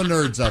reading all this. the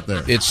nerds out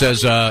there. It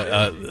says,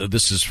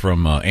 this is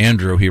from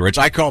Andrew. He writes,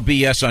 I call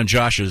BS on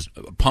Josh's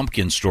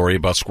pumpkin story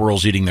about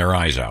squirrels eating their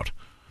eyes out.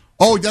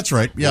 Oh, that's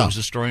right. Yeah. What was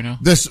the story now?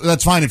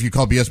 That's fine if you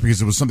call BS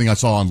because it was something I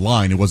saw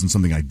online. It wasn't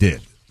something I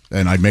did.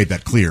 And I made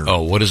that clear.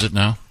 Oh, what is it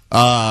now?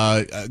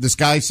 This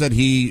guy said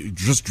he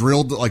just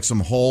drilled like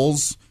some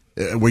holes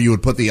where you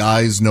would put the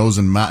eyes, nose,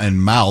 and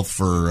mouth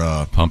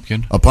for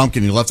pumpkin. A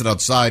pumpkin. He left it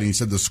outside, and he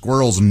said the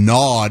squirrels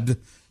gnawed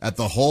at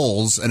the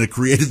holes, and it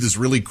created this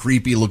really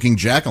creepy looking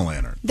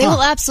jack-o'-lantern. They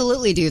will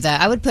absolutely do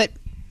that. I would put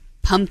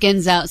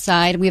pumpkins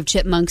outside. We have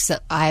chipmunks.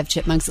 I have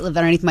chipmunks that live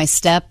underneath my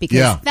step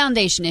because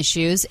foundation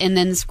issues, and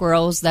then the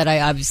squirrels that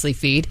I obviously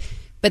feed.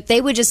 But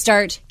they would just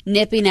start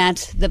nipping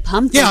at the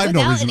pumpkins. Yeah, I have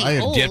no reason. Do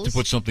you have to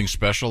put something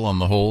special on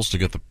the holes to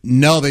get the?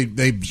 No, they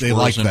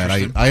like that.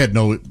 I had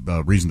no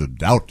reason to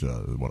doubt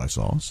what I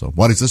saw. So,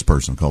 what is this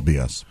person called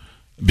BS?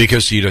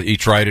 Because he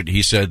tried it.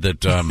 He said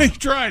that he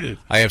tried it.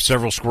 I have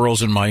several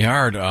squirrels in my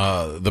yard.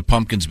 The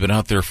pumpkin's been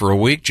out there for a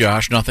week,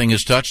 Josh. Nothing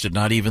has touched it.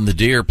 Not even the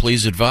deer.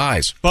 Please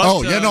advise.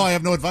 But, I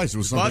have no advice. It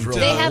was something.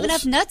 They have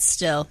enough nuts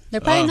still.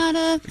 They're probably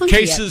not funky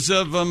cases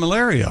yet. of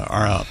malaria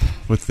are up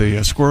with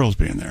the squirrels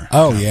being there.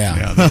 Oh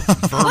yeah.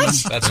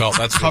 That's all.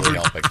 That's really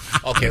helping.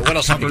 Okay, what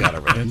else have we got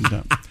over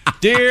there?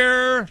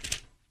 Dear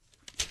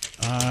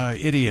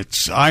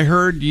idiots, I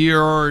heard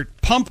your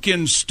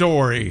pumpkin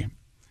story.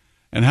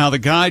 And how the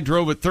guy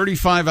drove it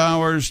 35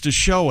 hours to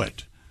show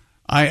it.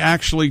 I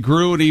actually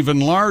grew an even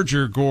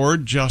larger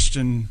gourd,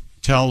 Justin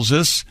tells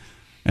us,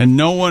 and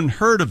no one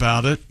heard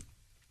about it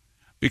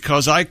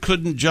because I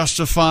couldn't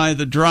justify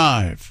the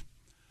drive.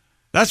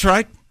 That's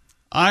right.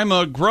 I'm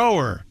a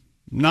grower,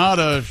 not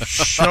a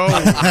show.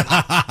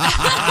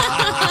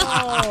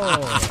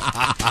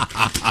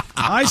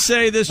 I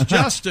say this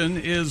Justin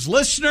is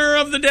listener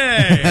of the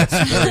day. That's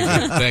very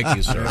good. Thank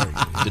you, sir.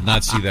 Did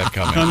not see that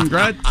coming.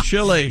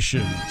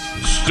 Congratulations.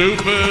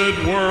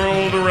 Stupid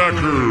world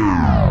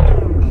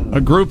record. A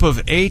group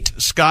of 8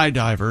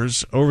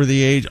 skydivers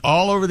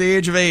all over the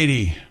age of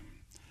 80,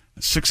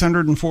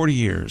 640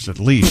 years at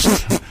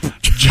least,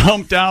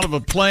 jumped out of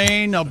a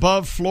plane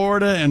above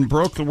Florida and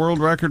broke the world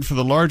record for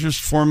the largest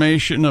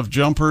formation of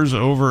jumpers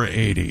over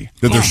 80.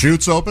 Did their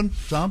chutes open,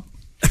 Tom?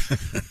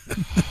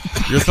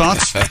 Your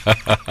thoughts?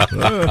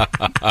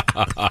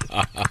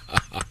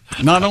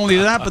 Not only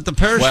that, but the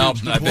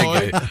parachutes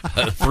deployed. I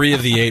think 3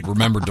 of the 8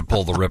 remembered to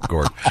pull the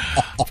ripcord.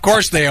 Of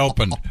course they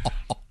opened.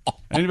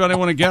 Anybody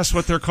want to guess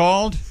what they're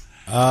called?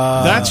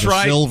 That's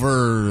right.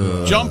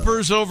 Silver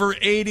Jumpers Over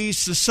 80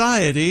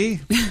 Society,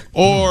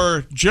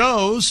 or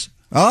Joe's.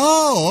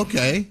 Oh,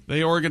 okay.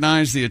 They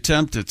organized the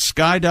attempt at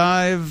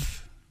Skydive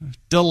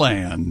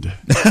DeLand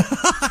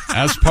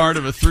as part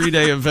of a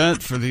 3-day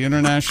event for the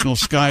International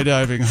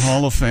Skydiving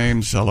Hall of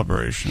Fame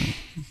celebration.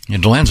 Yeah,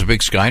 DeLand's a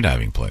big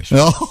skydiving place.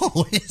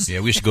 Oh, yeah,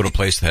 we used to go to a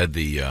place that had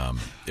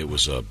it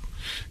was a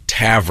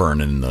tavern,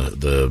 and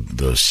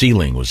the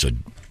ceiling was a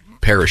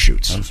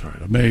parachutes. That's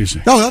right.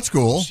 Amazing. Oh, that's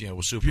cool. Yeah, it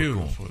was super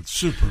beautiful. cool. It's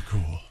super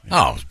cool.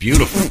 Oh, it's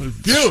beautiful.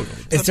 Beautiful.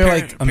 Is there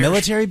like a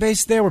military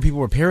base there where people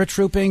were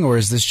paratrooping, or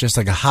is this just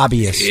like a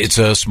hobbyist? It's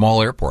a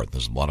small airport.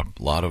 There's a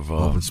lot of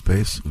open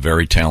space.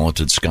 Very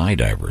talented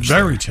skydivers.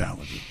 Very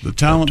talented.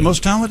 The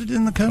most talented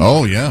in the country.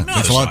 Oh yeah,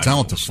 takes a lot of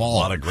talent to fall.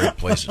 A lot of great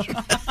places.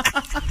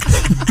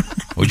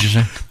 What'd you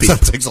say?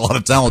 It takes a lot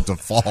of talent to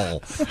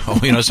fall. Oh,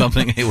 you know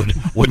something? It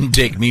wouldn't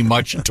take me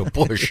much to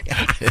push.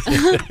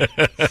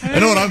 I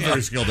know what I'm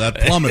very skilled at: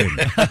 plummeting.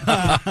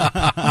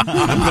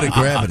 I'm good at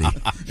gravity.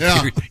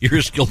 Yeah,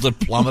 you're skilled at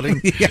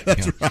plummeting. Yeah,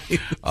 that's right.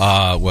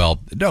 Well,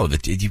 no,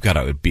 you've got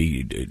to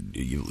be.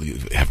 You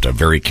have to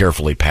very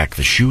carefully pack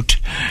the chute.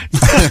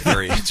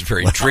 It's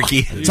very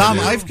tricky. Tom,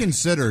 I've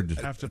considered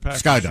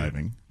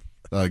skydiving,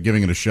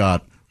 giving it a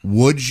shot.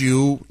 Would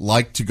you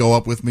like to go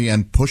up with me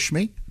and push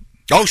me?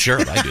 Oh, sure,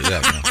 I do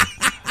that.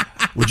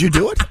 Yeah. Would you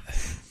do it?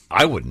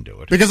 I wouldn't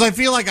do it. Because I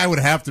feel like I would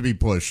have to be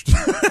pushed.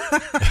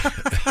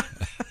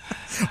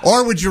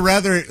 Or would you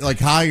rather like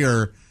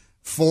hire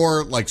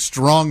 4 like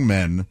strong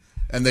men,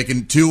 and they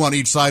can 2 on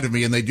each side of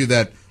me, and they do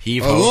that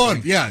heave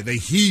look, yeah, they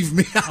heave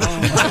me out. Oh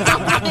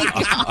my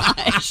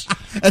gosh.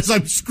 As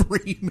I'm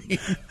screaming.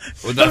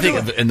 Well, I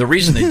think, and the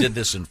reason they did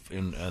this in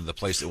the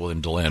place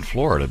in DeLand,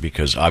 Florida,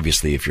 because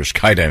obviously if you're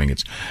skydiving,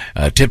 it's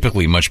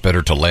typically much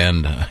better to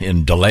land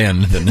in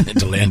DeLand than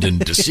to land in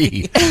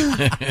DC.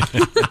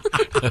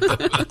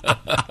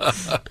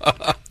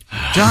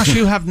 Josh,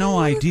 you have no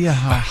idea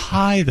how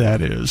high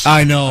that is.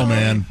 I know,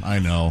 man. I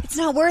know. It's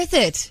not worth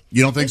it.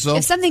 You don't think so?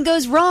 If something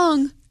goes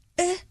wrong,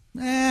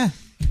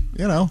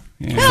 you know.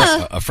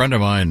 Yeah. A friend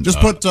of mine just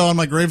put on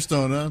my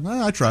gravestone.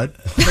 I tried.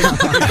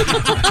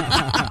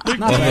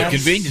 Well, the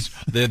convenience,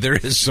 there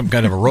is some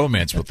kind of a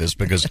romance with this,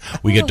 because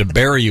we get to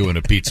bury you in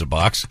a pizza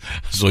box,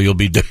 so you'll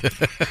be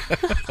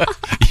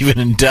even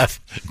in death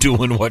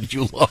doing what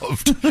you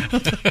loved.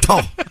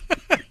 Oh.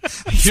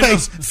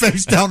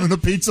 Face down in a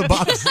pizza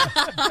box.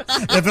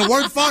 If it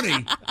weren't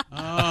funny,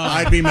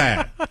 I'd be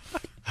mad.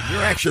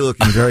 You're actually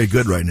looking very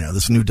good right now.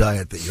 This new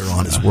diet that you're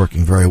on is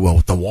working very well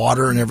with the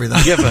water and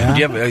everything. Do you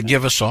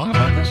have a song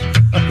about this?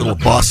 Little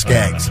Boss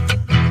Skaggs.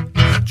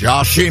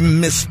 Joshy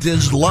missed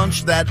his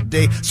lunch that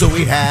day, so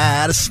he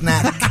had a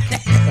snack.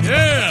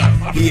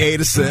 Yeah. He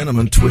ate a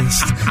cinnamon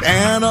twist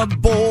and a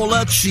bowl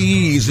of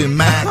cheesy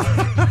mac.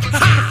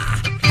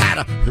 Had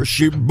a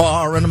Hershey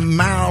bar and a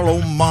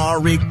Mallow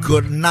Mari,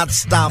 could not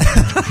stop.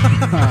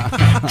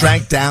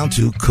 Drank down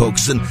 2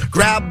 Cokes and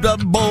grabbed a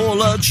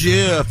bowl of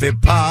Jiffy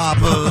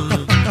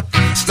Poppers.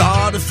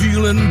 Started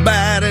feeling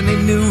bad and he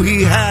knew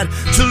he had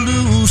to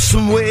lose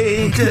some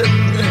weight.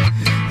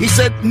 He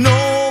said,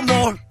 no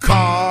more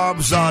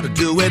carbs ought to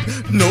do it.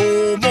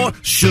 No more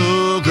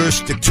sugar,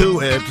 stick to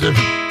it.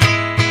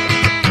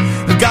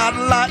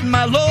 Gotta lighten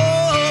my load.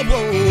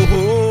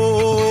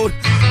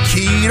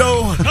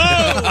 Keto.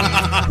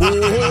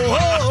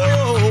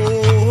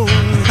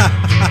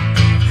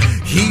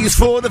 He's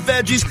for the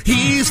veggies,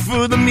 he's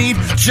for the meat.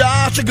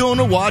 Josh are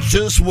gonna watch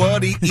just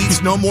what he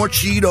eats. No more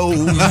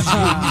Cheetos.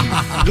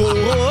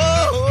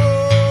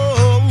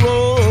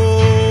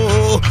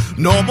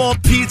 No more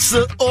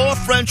pizza or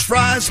French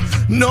fries.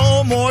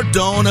 No more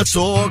donuts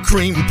or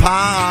cream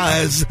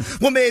pies.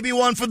 Well, maybe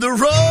one for the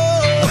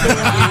road.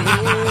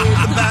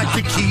 Back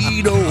to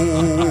keto.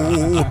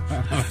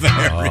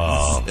 Very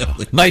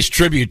silly. Nice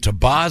tribute to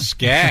Boz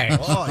Skaggs.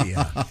 Oh,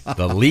 yeah.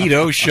 The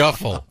Lido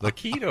Shuffle. The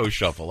Keto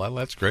Shuffle. Well,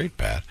 that's great,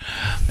 Pat.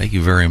 Thank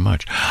you very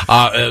much.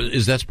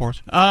 Is that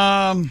sports?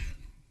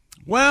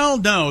 Well,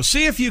 no.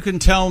 See if you can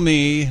tell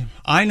me.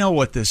 I know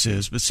what this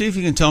is, but see if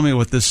you can tell me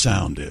what this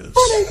sound is.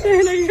 What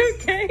are you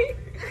okay?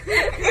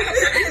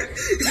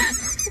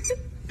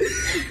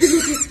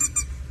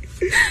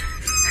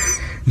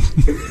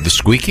 The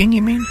squeaking,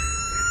 you mean?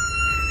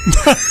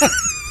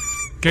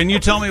 Can you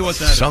tell me what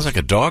that Sounds like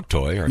a dog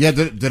toy. Or... Yeah,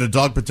 did a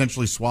dog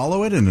potentially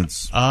swallow it? And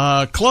it's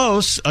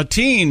close. A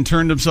teen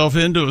turned himself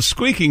into a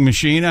squeaking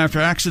machine after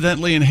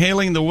accidentally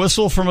inhaling the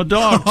whistle from a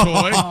dog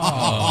toy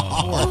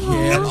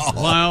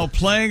while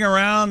playing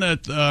around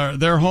at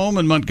their home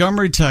in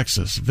Montgomery,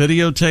 Texas.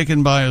 Video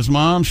taken by his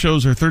mom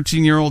shows her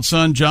 13-year-old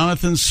son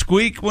Jonathan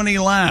squeak when he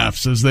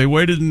laughs as they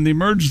waited in the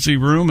emergency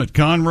room at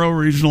Conroe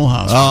Regional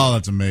Hospital. Oh,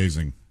 that's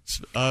amazing.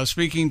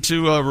 Speaking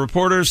to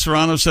reporters,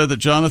 Serrano said that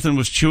Jonathan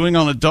was chewing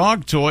on a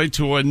dog toy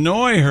to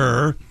annoy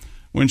her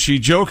when she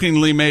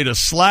jokingly made a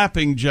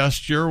slapping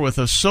gesture with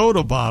a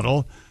soda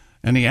bottle,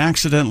 and he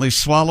accidentally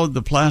swallowed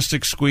the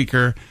plastic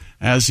squeaker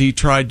as he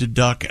tried to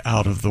duck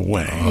out of the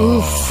way.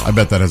 I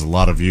bet that has a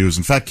lot of views.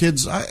 In fact,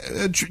 kids,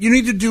 you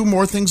need to do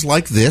more things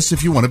like this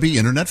if you want to be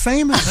internet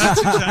famous. That's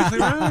exactly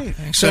right.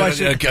 So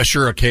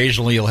sure,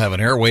 occasionally you'll have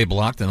an airway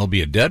blocked and it'll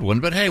be a dead one,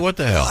 but hey, what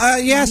the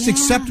hell? Yes,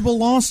 acceptable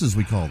losses,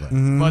 we call that.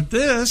 But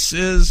this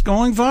is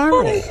going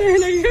viral.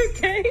 Are you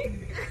okay?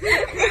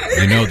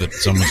 You know that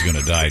someone's going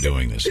to die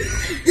doing this now.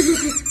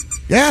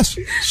 Yes.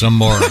 Some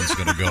moron's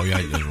going to go,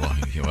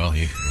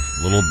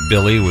 little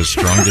Billy was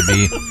strong to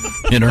be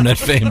internet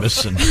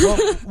famous. And well,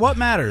 what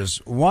matters?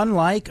 1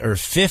 like or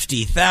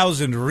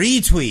 50,000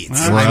 retweets?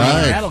 Right.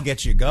 I mean, that'll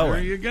get you going.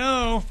 There you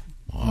go.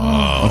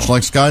 Wow. Much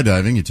like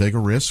skydiving, you take a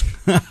risk.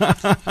 Why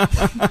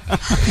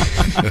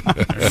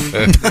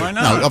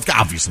not? No,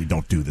 obviously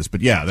don't do this,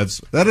 but yeah,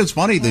 that is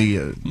funny,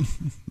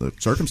 the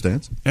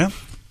circumstance. Yeah.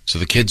 So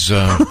the kid's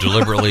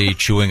deliberately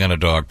chewing on a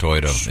dog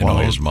toy to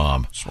annoy his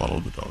mom.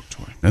 Swallowed the dog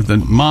toy. And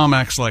then mom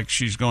acts like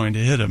she's going to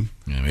hit him.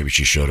 Yeah, maybe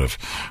she should have.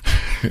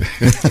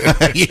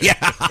 Yeah.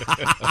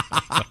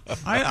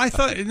 I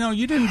thought,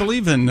 you didn't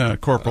believe in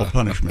corporal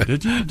punishment,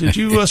 did you? Did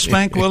you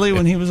spank Willie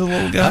when he was a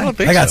little guy? I don't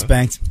think I got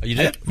spanked. You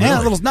did?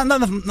 Yeah,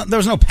 there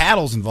was no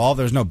paddles involved.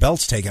 There was no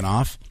belts taken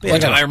off.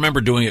 I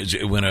remember doing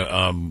it when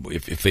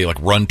if they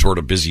run toward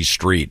a busy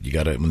street, you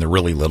got to when they're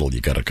really little,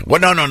 you got to. Well,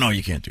 no,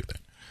 you can't do that.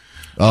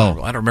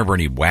 Oh, I don't remember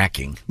any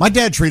whacking. My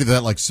dad treated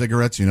that like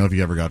cigarettes. If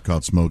you ever got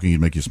caught smoking,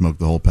 he'd make you smoke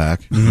the whole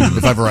pack.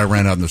 If ever I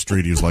ran out in the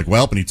street, he was like,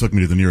 "Well," and he took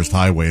me to the nearest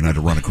highway, and I had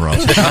to run across.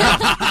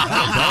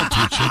 That'll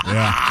teach you.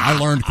 Yeah, I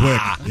learned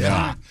quick.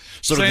 Yeah.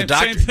 So same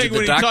thing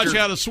when he taught you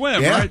how to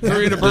swim, right? Threw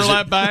you in a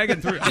burlap bag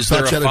and threw. Is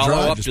there a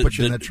follow-up?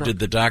 Did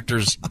the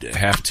doctors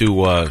have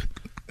to?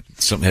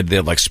 They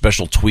had like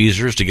special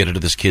tweezers to get into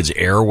this kid's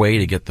airway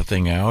to get the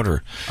thing out,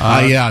 or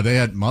yeah,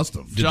 they must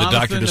have. Did the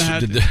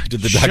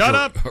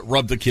doctor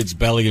rub the kid's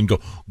belly and go,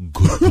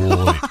 "Good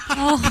boy,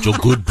 it's a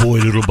good boy,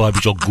 little Bobby,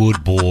 it's a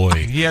good boy"?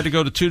 He had to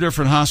go to 2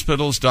 different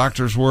hospitals.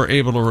 Doctors were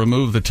able to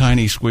remove the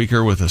tiny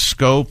squeaker with a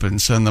scope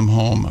and send them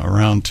home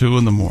around 2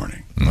 in the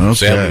morning. Okay.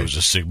 Sadly, it was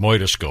a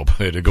sigmoidoscope.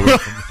 I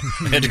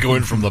had to go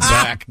in from the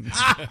back.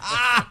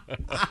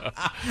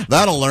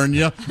 That'll learn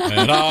you.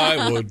 And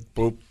I would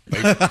poop.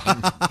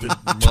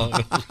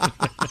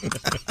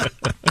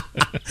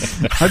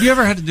 Have you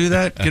ever had to do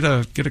that?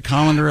 Get a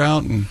colander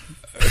out and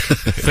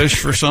fish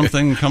for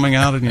something coming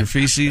out in your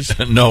feces?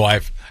 No,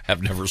 I've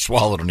never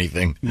swallowed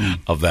anything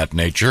of that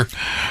nature.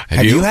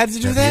 Have you had to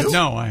do that?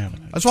 No, I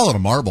haven't. I swallowed a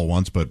marble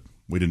once, but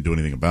we didn't do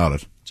anything about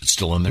it. Is it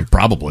still in there?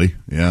 Probably,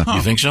 yeah.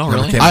 You think so?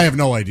 Really? I have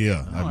no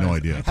idea. I have no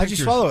idea. How'd you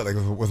swallow it? Like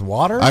with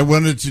water? I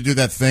wanted to do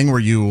that thing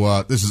where you.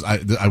 I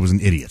was an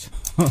idiot.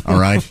 All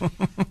right.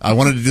 I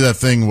wanted to do that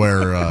thing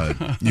where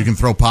you can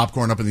throw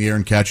popcorn up in the air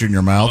and catch it in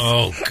your mouth.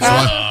 Oh God! So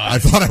I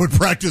thought I would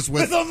practice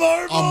with a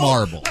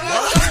marble.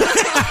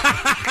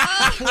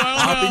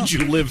 How did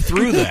you live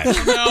through that?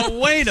 Now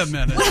wait a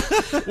minute.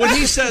 When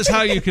he says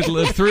how you could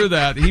live through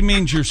that, he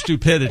means your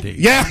stupidity.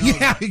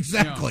 Yeah,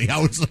 exactly.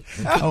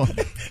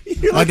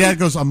 My dad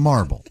goes, a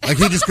marble. Like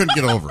he just couldn't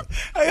get over it.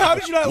 Hey, how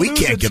did you not? We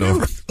can't get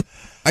over it.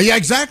 Yeah,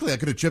 exactly. I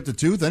could have chipped a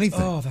tooth, anything,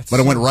 but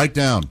it went right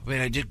down.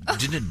 Wait,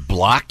 didn't it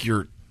block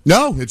your?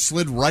 No, it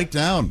slid right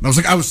down.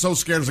 I was so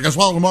scared. I was like, I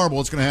swallowed a marble.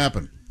 What's going to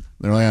happen?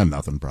 They're like,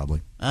 nothing,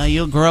 probably.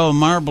 You'll grow a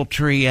marble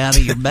tree out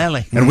of your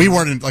belly. And we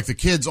weren't like the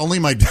kids. Only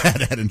my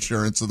dad had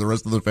insurance, so the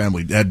rest of the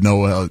family had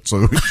no.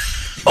 So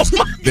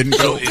didn't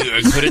go.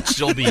 Could it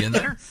still be in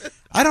there?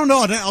 I don't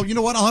know. You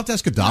know what? I'll have to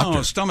ask a doctor.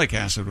 No, stomach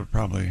acid would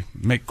probably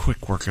make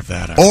quick work of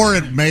that. Or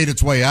it made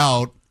its way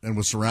out and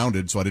was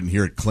surrounded, so I didn't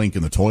hear it clink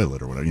in the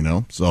toilet or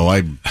whatever, So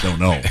I don't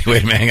know.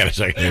 Wait a minute, hang on a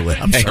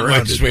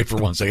second. Just wait for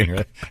 1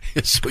 second.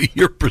 So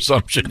your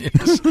presumption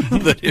is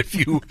that if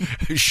you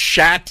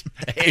shat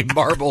a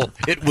marble,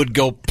 it would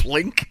go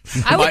plink?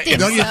 I would think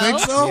Don't you think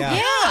so?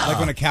 Yeah. Like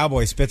when a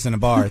cowboy spits in a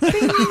bar. You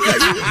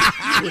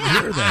would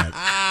hear that.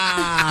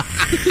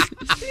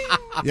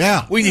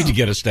 Yeah. We need to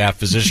get a staff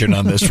physician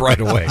on this right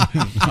away.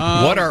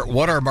 What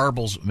are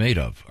marbles made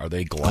of? Are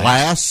they glass?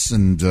 Glass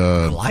and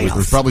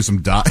there's probably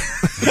some dye.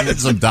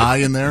 Some dye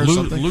in there or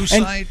something.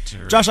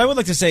 Lucite. Josh, I would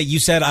like to say you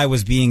said I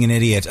was being an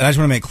idiot, and I just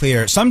want to make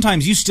clear: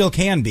 sometimes you still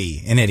can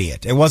be an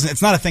idiot.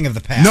 It's not a thing of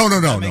the past. No.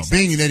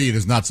 Being an idiot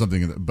is not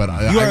something. But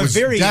I was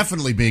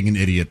definitely being an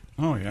idiot.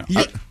 Oh yeah,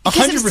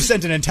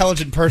 100% an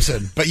intelligent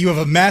person, but you have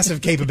a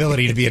massive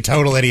capability to be a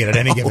total idiot at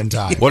any given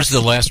time. What's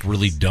the last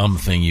really dumb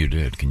thing you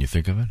did? Can you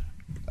think of it?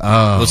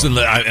 Listen,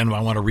 and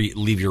I want to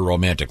leave your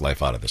romantic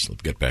life out of this.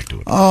 Let's get back to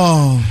it.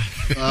 Oh.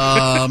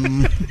 Well,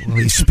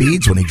 he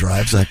speeds when he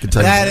drives, I can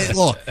tell you.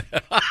 Look.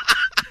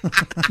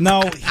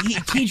 No,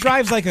 he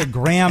drives like a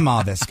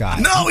grandma, this guy.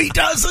 No, he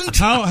doesn't.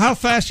 How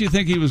fast do you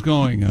think he was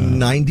going?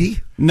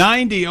 90.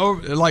 90,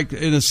 like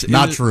in a...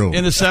 Not true.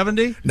 In a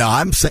 70? No,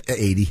 I'm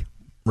 80,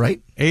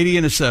 right? 80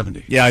 and a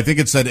 70. Yeah, I think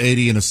it said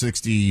 80 and a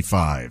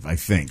 65, I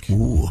think.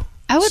 Ooh.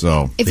 I would,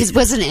 so, if it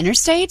was an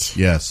interstate?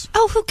 Yes.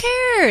 Oh, who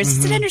cares?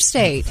 It's an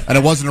interstate. And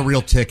it wasn't a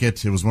real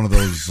ticket. It was one of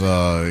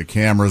those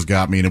cameras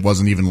got me, and it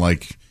wasn't even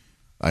like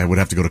I would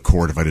have to go to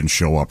court if I didn't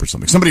show up or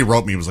something. Somebody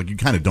wrote me, it was like, you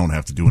kind of don't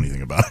have to do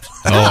anything about it.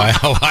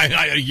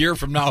 A year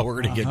from now,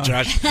 we're going to get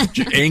Josh.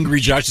 Angry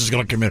Josh is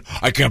going to come in.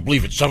 I can't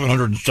believe it's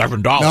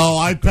 $707. No,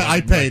 I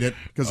paid it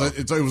because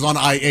it was on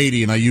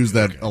I-80, and I used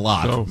that a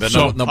lot.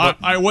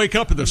 I wake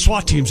up and the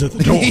SWAT team's at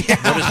the door.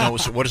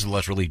 What is the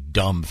less really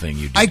dumb thing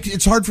you do?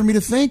 It's hard for me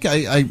to think.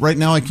 I right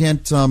now I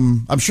can't.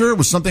 I'm sure it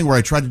was something where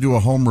I tried to do a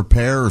home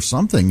repair or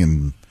something,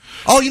 and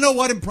you know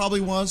what? It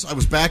probably was. I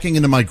was backing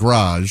into my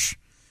garage,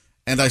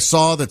 and I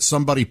saw that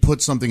somebody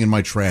put something in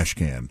my trash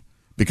can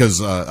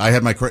because I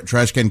had my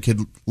trash can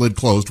lid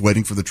closed,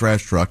 waiting for the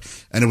trash truck,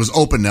 and it was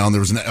open now, and there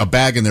was a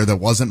bag in there that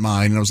wasn't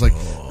mine, and I was like,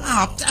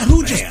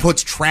 who just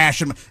puts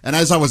trash in? And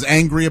as I was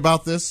angry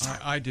about this,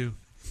 I do.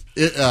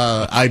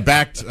 I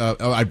backed.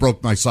 I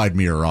broke my side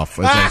mirror off.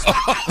 As I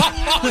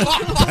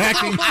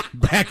was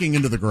backing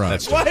into the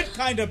garage. What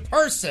kind of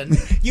person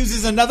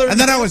uses another? And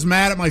then I was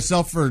mad at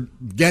myself for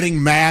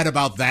getting mad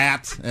about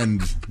that.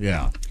 And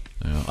yeah.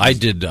 I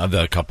did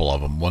a couple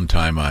of them. One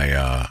time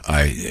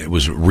I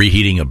was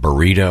reheating a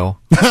burrito.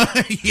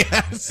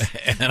 Yes.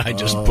 And I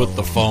just put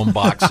the foam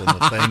box in the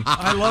thing.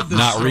 I love this.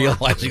 Not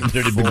realizing that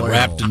it had been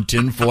wrapped in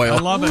tinfoil. I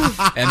love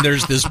it. And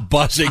there's this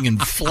buzzing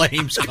and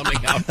flames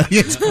coming out.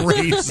 It's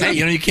crazy.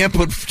 Hey, you can't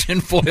put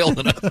tinfoil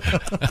in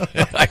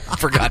I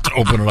forgot to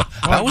open it up.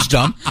 That was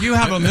dumb. You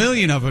have a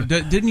million of them.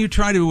 Didn't you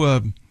try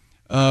to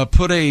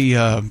put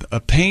a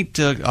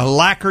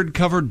lacquered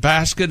covered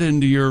basket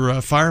into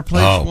your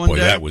fireplace one day?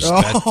 That was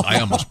I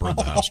almost burned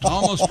the house down.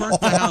 Almost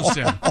burnt the house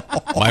down.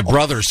 My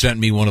brother sent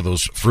me one of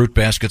those fruit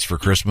baskets for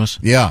Christmas.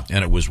 Yeah.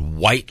 And it was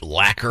white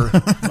lacquer.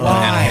 And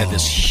I had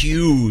this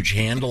huge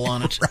handle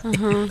on it.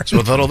 So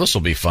I thought, this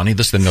will be funny.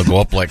 This thing will go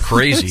up like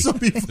crazy.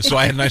 So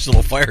I had a nice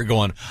little fire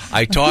going.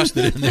 I tossed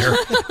it in there,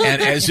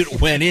 and as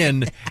it went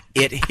in,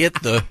 it hit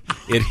the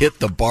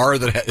bar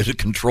that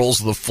controls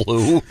the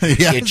flue.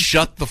 Yes. It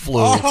shut the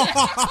flue.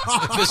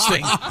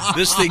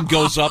 This thing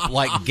goes up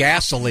like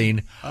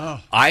gasoline.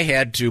 I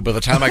had to, by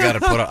the time I got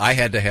it put up, I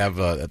had to have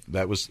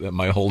that was at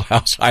my old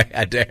house. I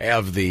had to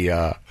have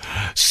the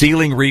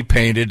ceiling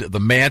repainted, the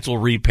mantle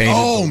repainted,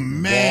 wall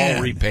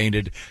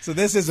repainted. So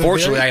this is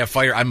fortunately I have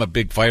fire. I'm a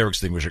big fire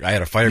extinguisher. I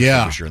had a fire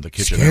extinguisher in the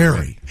kitchen.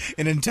 Scary.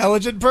 An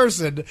intelligent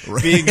person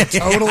being a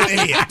total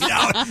idiot.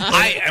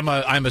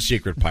 I'm a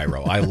secret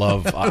pyro.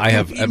 I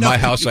have at my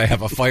house. I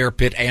have a fire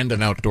pit and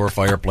an outdoor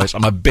fireplace.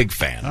 I'm a big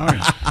fan.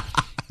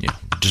 Yeah,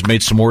 just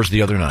made s'mores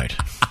the other night.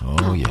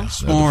 Oh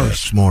yes,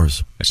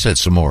 s'mores. I said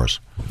s'mores.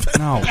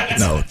 No,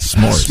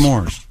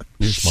 s'mores.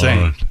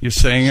 S'mores. You're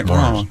saying it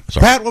wrong.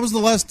 Sorry. Pat, what was the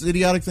last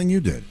idiotic thing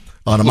you did?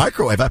 On a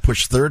microwave, I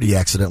pushed 30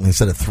 accidentally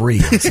instead of 3.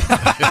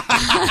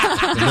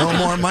 No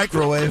more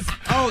microwave.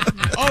 Oh,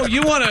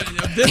 you want to?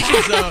 This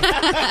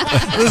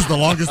is the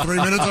longest 3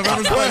 minutes I've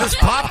ever spent. This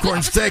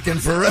popcorn's taking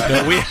forever.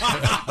 No,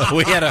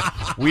 we had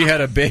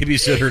a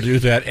babysitter do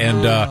that,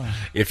 and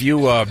if you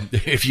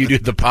do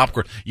the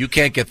popcorn, you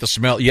can't get the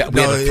smell. Yeah,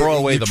 we had to throw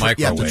away the microwave.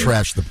 You have to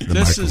trash the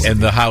microwave.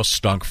 And the house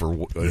stunk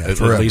for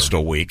at least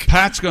a week.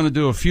 Pat's going to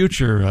do a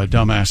future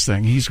dumbass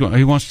thing.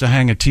 He wants to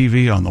hang a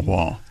TV on the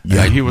wall.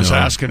 Yeah, he was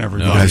asking everybody.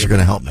 You guys are going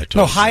to help me.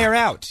 No, hire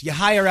out. You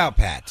hire out,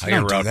 Pat.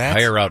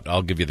 Hire out.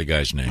 I'll give you the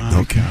guy's name.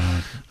 Okay.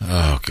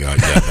 Oh God,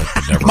 yeah, that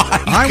would never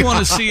work. I want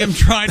to see him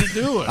try to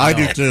do it. I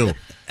do too.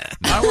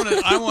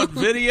 I want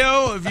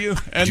video of you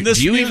and this.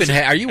 Do you music,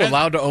 even? Are you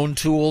allowed to own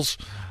tools?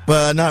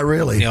 Well, not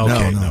really. Yeah,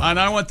 okay. No. And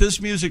I want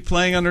this music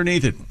playing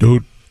underneath it.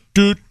 Doot,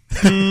 doot,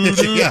 doot,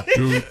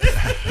 doot,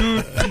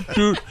 doot,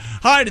 doot.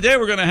 Hi, today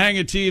we're going to hang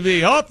a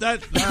TV. Oh, well,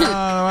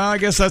 I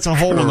guess that's a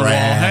hole in the wall.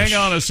 Hang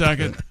on a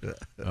second.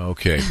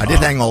 Okay. I did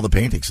hang all the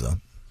paintings, though.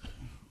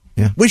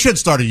 Yeah. We should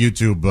start a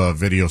YouTube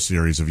video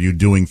series of you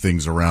doing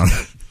things around.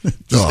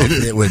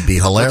 It would be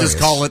hilarious. We'll just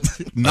call it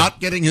 "Not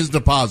Getting His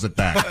Deposit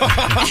Back." But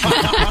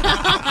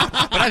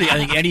I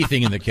think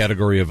anything in the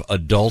category of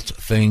adult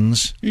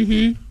things,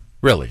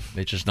 really,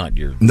 it's just not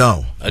your.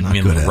 No, I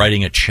mean,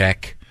 writing a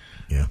check.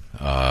 Yeah.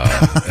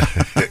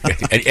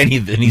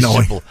 Any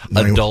simple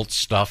adult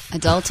stuff.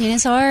 Adulting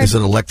is hard. Is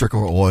it electric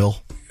or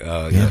oil?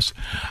 Yes.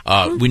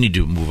 We need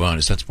to move on.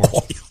 Is that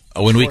sports?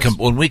 When we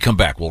come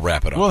back, we'll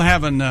wrap it up. We'll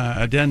have an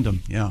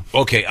addendum. Yeah.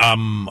 Okay.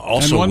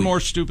 Also, and one more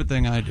stupid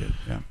thing I did.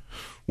 Yeah.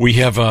 We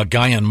have a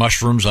guy on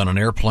mushrooms on an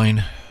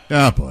airplane.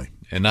 Oh boy.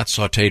 And not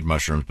sautéed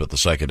mushrooms, but the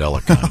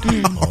psychedelic kind.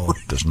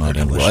 Does not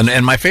end well.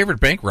 And my favorite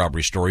bank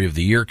robbery story of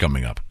the year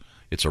coming up.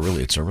 It's a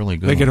really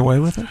good. They get one. away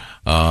with it?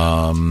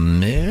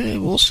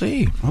 We'll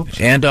see.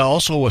 And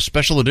also a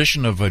special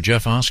edition of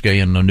Jeff Oskey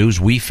in the news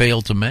we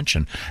failed to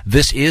mention.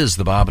 This is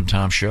the Bob and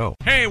Tom Show.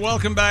 Hey,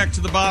 welcome back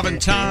to the Bob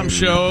and Tom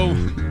Show.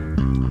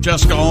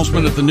 Jessica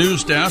Alsman at the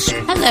news desk.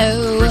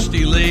 Hello.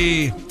 Christy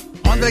Lee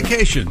on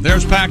vacation.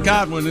 There's Pat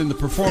Godwin in the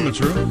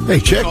performance room. Hey,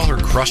 Chick. Call her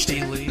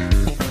Krusty Lee.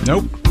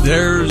 Nope.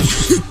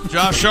 There's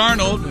Josh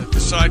Arnold at the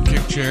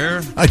sidekick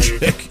chair. Hi,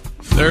 Chick.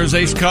 There's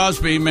Ace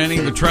Cosby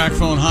manning the track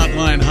phone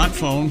hotline hot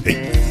phone.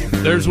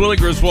 There's Willie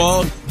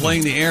Griswold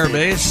playing the air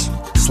bass.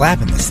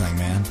 Slapping this thing,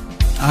 man.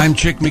 I'm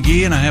Chick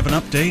McGee, and I have an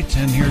update,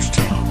 and here's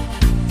Tom.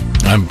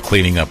 I'm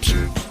cleaning up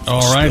some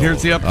All right,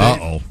 here's the update.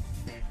 Uh-oh.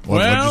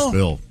 What'd you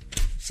spill?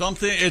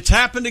 It's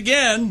happened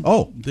again.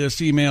 Oh.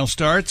 This email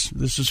starts.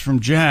 This is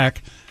from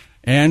Jack.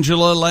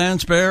 Angela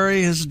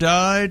Lansbury has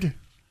died.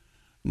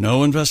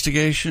 No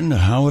investigation to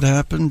how it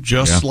happened,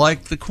 just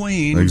like the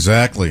Queen.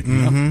 Exactly.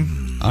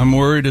 Mm-hmm. I'm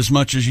worried as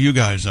much as you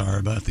guys are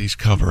about these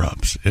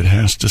cover-ups. It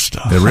has to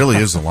stop. It really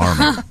is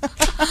alarming.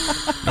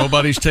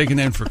 Nobody's taken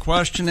in for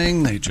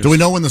questioning. They just. Do we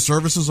know when the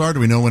services are?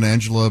 Do we know when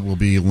Angela will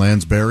be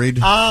Lansburied?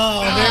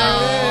 Oh, there it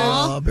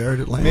is.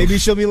 Buried at Lans. Maybe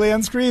she'll be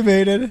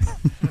Lanscreemated.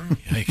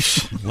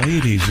 Yikes.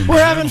 Ladies and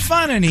We're having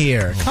fun in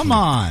here. Come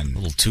on. A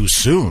little too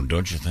soon,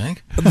 don't you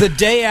think? The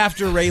day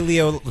after Ray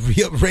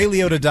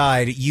Liotta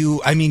died,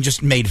 you,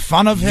 just made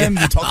fun of him.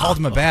 You called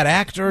him a bad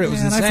actor. It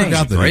was insane. I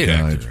forgot that Great he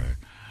died. actor.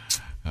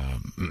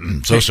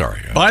 So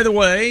sorry. By the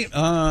way,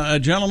 a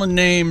gentleman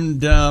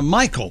named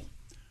Michael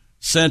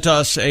sent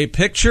us a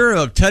picture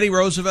of Teddy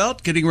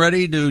Roosevelt getting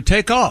ready to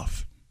take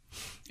off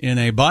in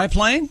a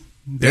biplane.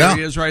 There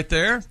he is right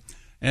there.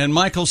 And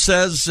Michael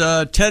says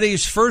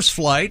Teddy's first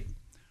flight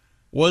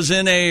was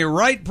in a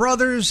Wright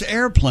Brothers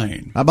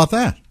airplane. How about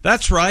that?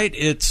 That's right.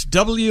 It's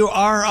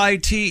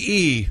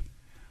WRITE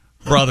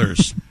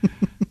Brothers.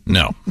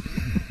 No.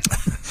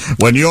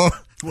 When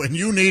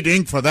you need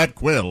ink for that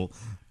quill,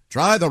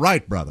 try the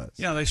Wright Brothers.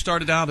 Yeah, they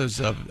started out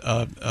as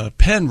a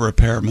pen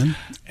repairman.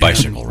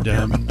 Bicycle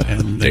repairman.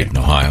 Dayton,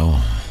 Ohio.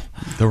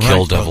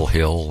 Kill Devil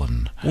Hill.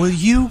 And will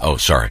you? Oh,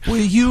 sorry. Will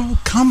you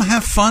come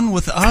have fun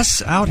with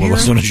us out here? Well,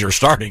 as soon as you're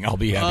starting, I'll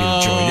be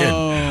happy to join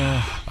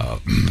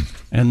in.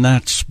 And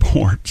that's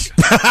sports.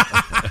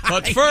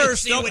 But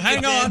first,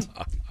 hang on.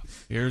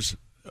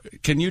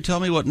 Can you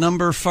tell me what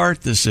number fart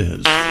this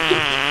is?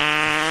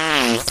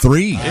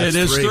 3. It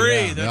is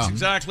 3. Yeah, That's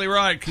exactly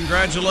right.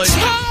 Congratulations.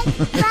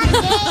 This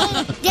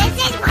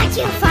is what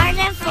you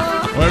farted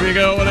for. Wherever you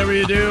go, whatever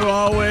you do,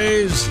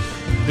 always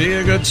be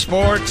a good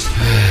sport.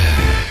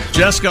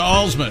 Jessica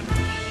Alsman.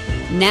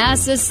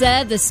 NASA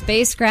said the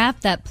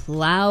spacecraft that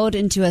plowed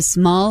into a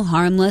small,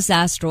 harmless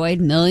asteroid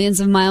millions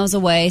of miles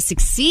away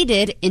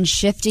succeeded in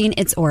shifting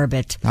its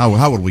orbit.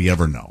 How would we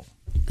ever know?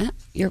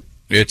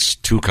 It's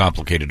too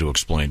complicated to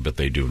explain, but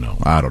they do know.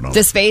 I don't know.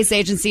 The space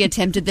agency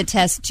attempted the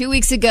test 2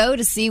 weeks ago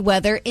to see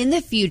whether in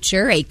the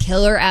future a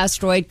killer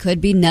asteroid could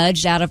be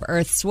nudged out of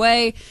Earth's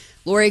way.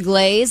 Lori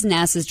Glaze,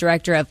 NASA's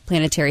director of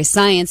planetary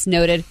science,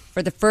 noted,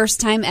 for the first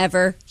time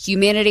ever,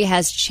 humanity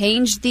has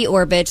changed the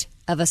orbit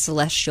of a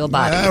celestial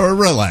body.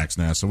 Relax,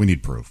 NASA. We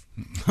need proof.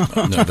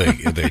 No,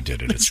 they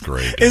did it. It's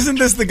great. Isn't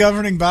this the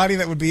governing body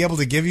that would be able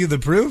to give you the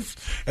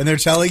proof? And they're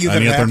telling you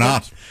that yet they're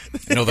not.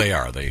 No, they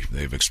are.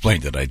 They've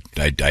explained it. I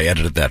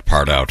edited that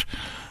part out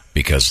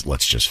because,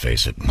 let's just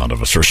face it, none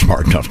of us are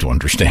smart enough to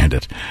understand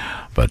it.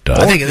 But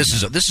I think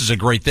this is a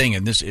great thing.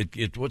 And is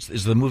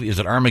the movie? Is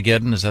it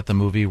Armageddon? Is that the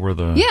movie where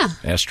the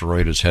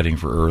asteroid is heading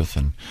for Earth?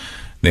 And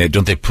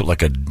don't they put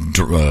like a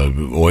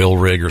oil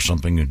rig or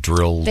something to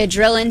drill? They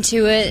drill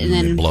into it and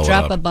then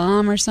drop a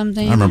bomb or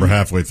something. I remember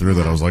halfway through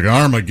that I was like,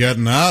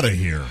 Armageddon, out of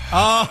here.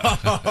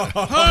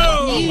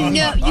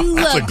 You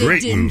loved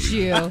it, didn't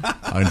you?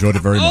 I enjoyed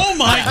it very much. Oh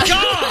my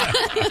God!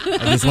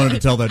 I just wanted to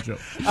tell that joke.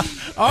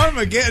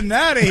 Armageddon,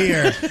 out of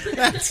here.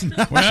 That's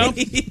nice. Well,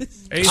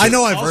 I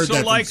know I've heard that.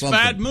 Also likes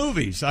bad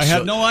movies. I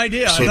had no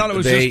idea. I thought it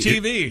was just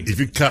TV. If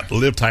you cut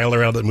Liv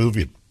Tyler out of that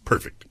movie, it's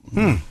perfect.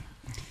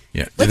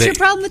 Yeah. What's your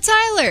problem with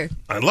Tyler?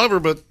 I love her,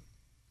 but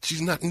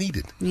she's not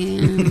needed. Yeah.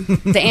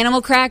 The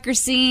animal cracker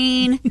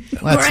scene.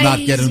 Let's not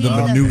get into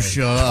the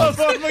minutia of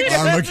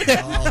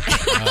Armageddon.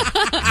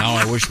 Now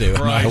I wish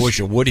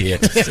it would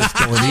hit.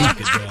 I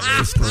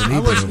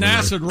wish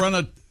NASA would run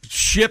a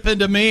ship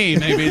into me.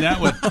 Maybe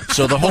that would.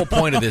 So the whole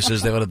point of this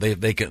is that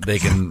they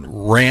can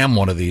ram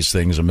one of these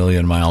things a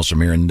million miles from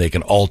here, and they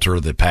can alter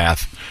the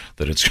path.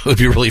 That it's going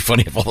to be really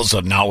funny if all of a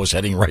sudden now it's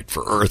heading right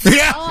for Earth.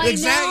 Yeah,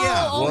 exactly.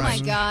 Yeah. Oh my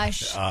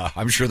gosh.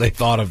 I'm sure they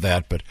thought of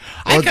that, but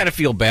I kind of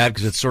feel bad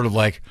because it's sort of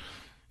like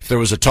if there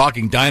was a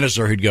talking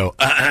dinosaur, he'd go,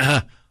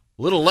 a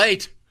little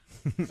late.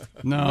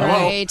 No.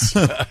 Right.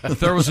 If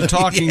there was a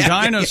talking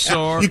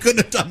dinosaur. You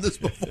couldn't have done this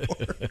before.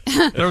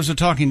 If there was a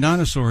talking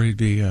dinosaur, he'd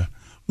be,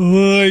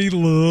 I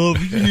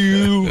love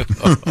you.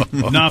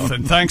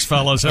 Nothing. Thanks,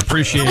 fellas. I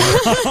appreciate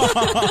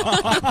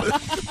it.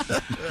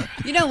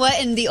 You know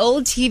what? In the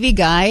old TV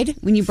guide,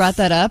 when you brought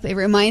that up, it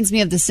reminds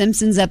me of the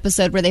Simpsons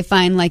episode where they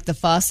find like the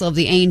fossil of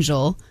the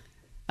angel.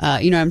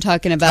 You know what I'm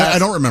talking about? I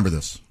don't remember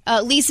this.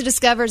 Lisa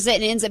discovers it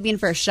and it ends up being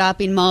for a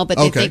shopping mall, but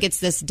they think it's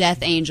this death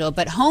angel.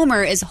 But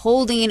Homer is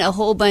holding a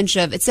whole bunch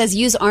of, it says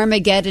use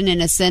Armageddon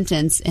in a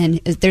sentence, and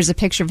there's a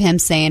picture of him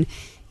saying,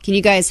 can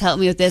you guys help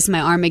me with this?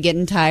 My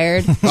Armageddon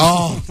tired.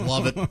 Oh,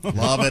 love it.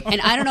 Love it. And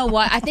I don't know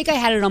why. I think I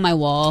had it on my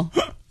wall.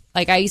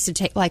 Like, I used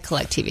to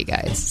collect TV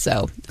guides.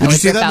 So did you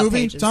see that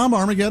movie, Tom,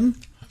 Armageddon?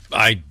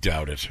 I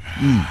doubt it.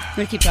 You want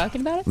to keep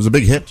talking about it? It was a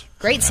big hit.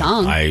 Great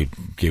song. I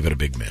gave it a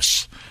big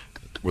miss.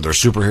 Were there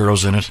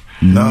superheroes in it?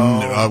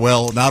 No.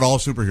 Well, not all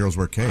superheroes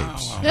wear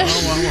capes.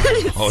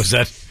 Oh, is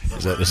that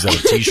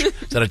a t-shirt?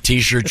 Is that a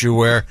t-shirt you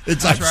wear?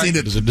 I've seen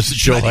it. Does it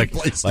show like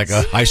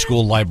a high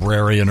school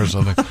librarian or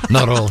something?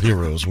 Not all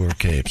heroes wear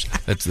capes.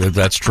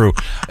 That's true.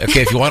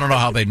 Okay, if you want to know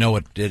how they know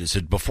it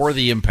said before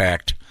the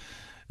impact,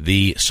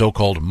 the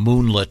so-called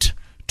moonlet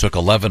took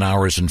 11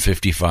 hours and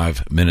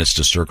 55 minutes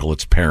to circle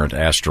its parent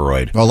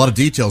asteroid. Well, a lot of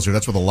details here.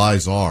 That's where the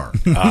lies are.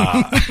 When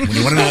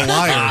you want to know a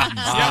liar,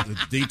 the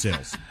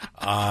details.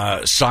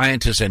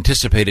 Scientists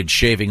anticipated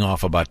shaving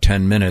off about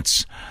 10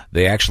 minutes.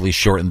 They actually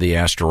shortened the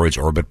asteroid's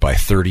orbit by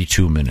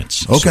 32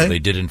 minutes. Okay. So they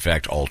did, in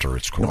fact, alter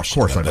its course. Of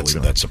course, I believe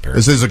it. That's apparent.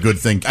 This is a good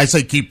thing. I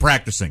say keep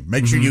practicing.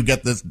 Make sure you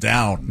get this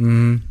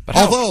down. But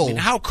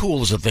how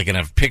cool is it they can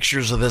have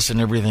pictures of this and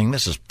everything?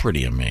 This is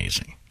pretty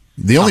amazing.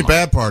 The only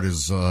bad part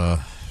is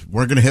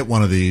we're going to hit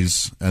one of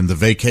these, and the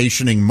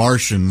vacationing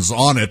Martians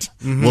on it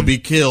will be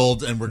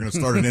killed, and we're going to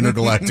start an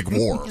intergalactic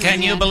war.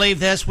 Can you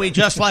believe this? We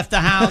just left the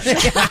house.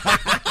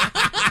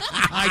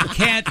 I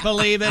can't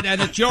believe it,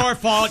 and it's your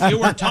fault. You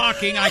were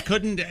talking. I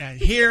couldn't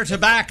hear to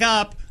back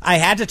up. I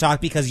had to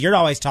talk because you're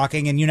always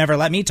talking and you never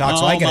let me talk,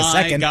 so I get a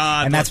second.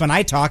 God. And that's when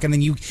I talk, and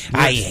then you...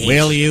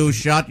 Will you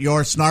shut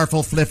your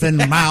snarfle fliffin'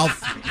 mouth?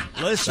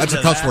 That's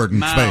a cuss word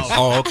in space.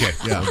 Oh, okay.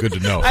 Yeah, good to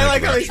know. I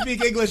like how they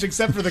speak English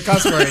except for the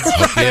cuss words. The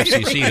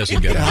FCC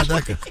doesn't get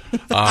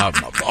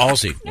it.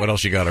 Halsey, what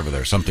else you got over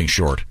there? Something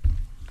short.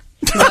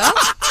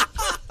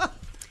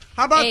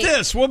 How about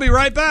this? We'll be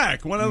right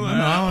back.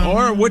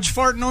 Or which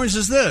fart noise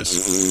is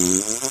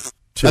this?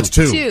 That's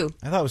two.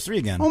 I thought it was three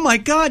again. Oh, my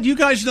God. You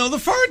guys know the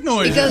fart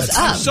noise. It goes up.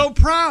 I'm so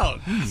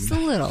proud. Just a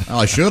little. Oh,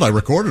 I should. I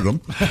recorded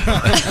them.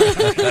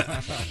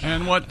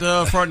 And what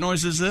fart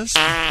noise is this?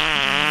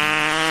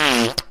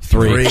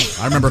 Three.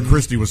 I remember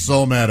Christy was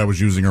so mad I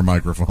was using her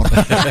microphone.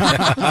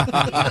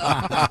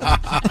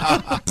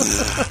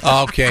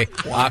 Okay.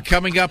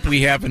 Coming up,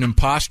 we have an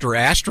imposter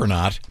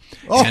astronaut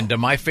and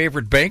my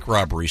favorite bank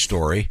robbery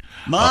story.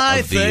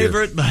 My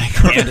favorite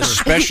bank robbery. And a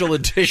special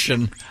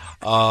edition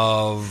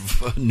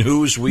of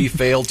news we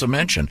failed to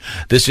mention.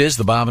 This is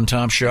the Bob and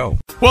Tom Show.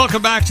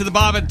 Welcome back to the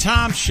Bob and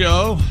Tom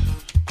Show.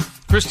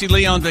 Christy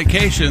Lee on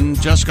vacation.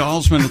 Jessica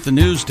Alsman at the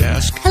news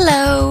desk.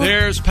 Hello.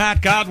 There's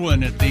Pat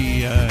Godwin at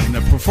the in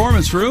the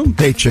performance room.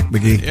 Hey, Chick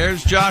McGee.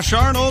 There's Josh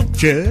Arnold.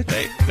 Chick.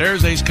 Hey,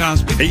 there's Ace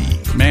Cosby.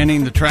 Hey.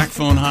 Manning the track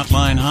phone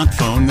hotline hot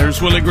phone. There's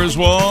Willie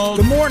Griswold.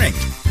 Good morning.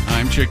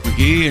 I'm Chick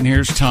McGee, and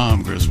here's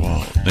Tom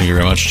Griswold. Thank you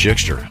very much,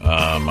 Chickster.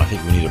 I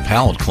think we need a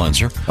palate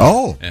cleanser.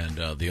 Oh. And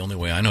the only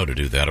way I know to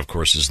do that, of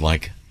course, is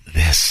like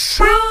this.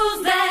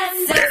 Who's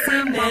that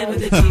sexy man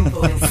with the deep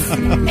voice?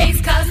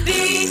 Ace Cosby,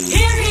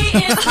 here he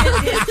is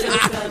with his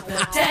joke of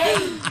the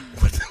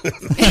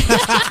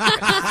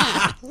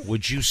day.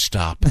 Would you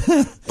stop?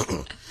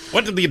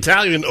 What did the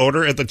Italian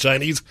order at the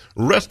Chinese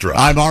restaurant?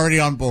 I'm already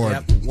on board.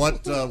 Yep.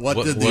 What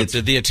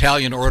did the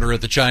Italian order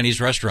at the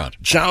Chinese restaurant?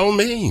 Chow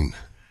mein.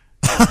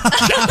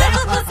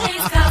 That was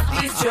Ace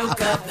Cosby's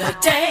joke of the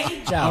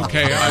day.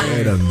 Okay,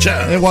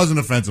 it wasn't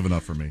offensive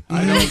enough for me.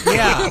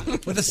 Yeah,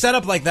 with a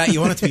setup like that, you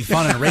want it to be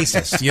fun and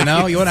racist, you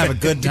know? You want to have a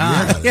good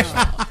time.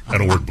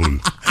 That'll work blue.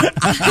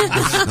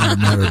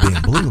 Never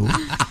being blue.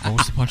 What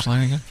was the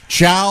punchline again?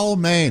 Chow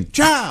mein.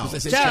 Chow.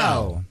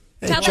 Ciao.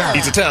 Hey,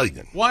 He's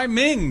Italian. why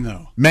Ming,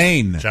 though?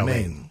 Maine. Chow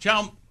mein.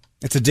 Chow.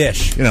 It's a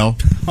dish. You know.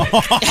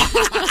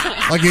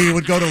 Like you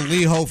would go to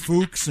Lee Ho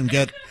Fook's and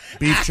get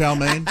beef chow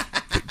mein.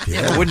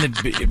 Yeah.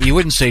 You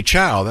wouldn't say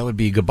ciao. That would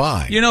be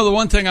goodbye. You know, the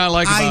one thing I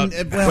like about...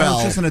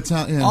 It's just an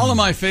Italian... All of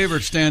my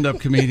favorite stand-up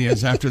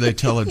comedians, after they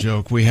tell a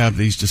joke, we have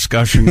these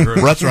discussion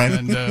groups. That's right.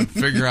 And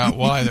figure out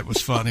why that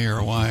was funny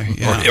or why...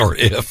 Yeah. Or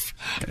if.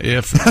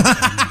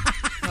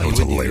 That was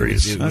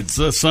hilarious. That's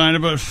a sign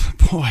of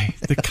boy,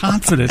 the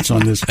confidence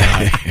on this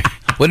guy.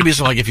 Wouldn't it be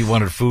something like if he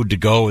wanted food to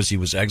go as he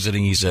was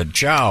exiting, he said,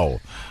 ciao.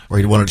 Or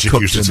he wanted to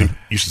cook dinner.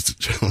 You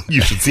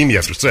should see me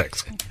after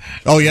sex.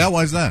 Oh, yeah?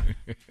 Why is that?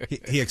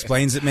 He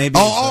explains it, maybe.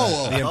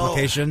 The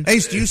implication.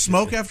 Ace, do you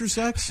smoke after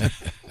sex?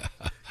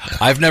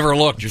 I've never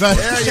looked.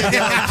 There you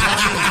go.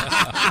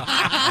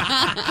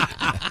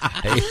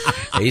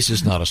 Ace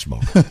is not a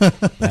smoker.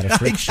 Not a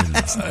friction.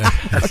 That's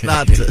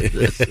not...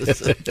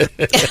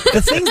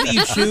 The things that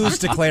you choose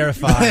to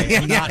clarify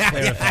and not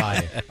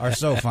clarify are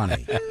so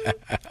funny.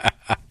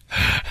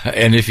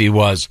 And if he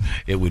was,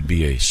 it would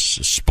be a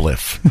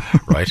spliff,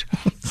 right?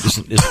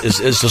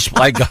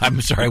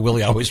 I'm sorry,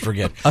 Willie, I always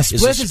forget. A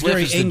spliff is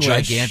very the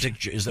English. gigantic.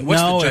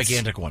 What's the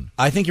gigantic one?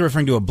 I think you're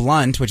referring to a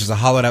blunt, which is a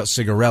hollowed-out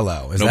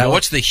cigarillo.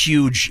 What's the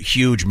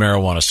huge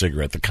marijuana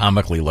cigarette? The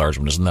comically large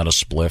one. Isn't that a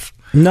spliff?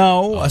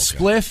 No, a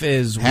spliff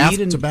is Half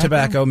weed and tobacco?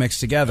 tobacco mixed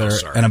together,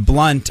 and a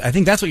blunt. I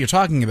think that's what you're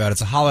talking about.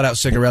 It's a hollowed-out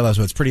cigarillo,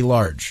 so it's pretty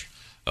large.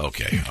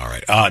 Okay, all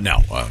right.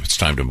 Now it's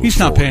time to move. He's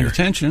not paying here.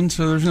 attention,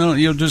 so there's no.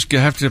 You'll just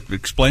have to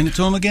explain it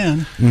to him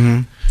again.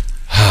 Mm-hmm.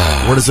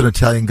 Where does an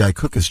Italian guy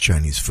cook his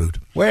Chinese food?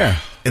 Where?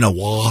 In a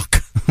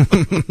wok.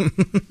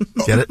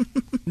 Get it?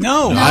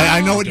 No.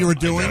 I know what you were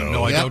doing.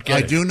 No, I don't get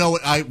it. I do know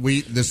what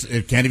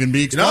it can't even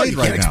be explained you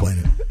right can't now. explain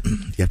it.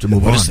 You have to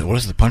move What on.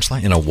 is the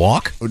punchline? In a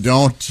walk?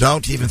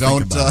 Don't even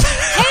think about it.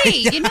 Hey,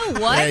 you know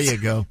what? There you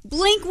go.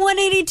 Blink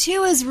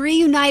 182 is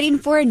reuniting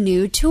for a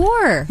new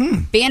tour.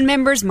 Band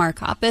members Mark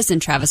Hoppus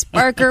and Travis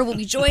Barker will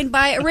be joined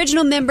by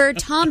original member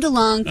Tom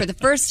DeLonge for the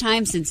first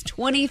time since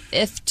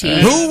 2015.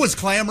 Who was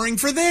clamoring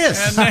for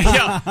this? In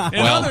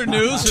other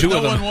news, that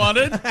no one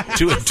wanted.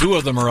 Two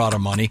of them are out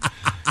of money.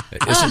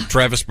 Isn't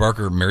Travis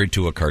Barker married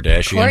to a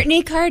Kardashian?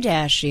 Kourtney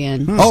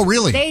Kardashian. Oh,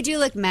 really? They do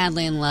look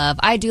madly in love.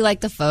 I do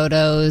like the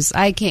photos.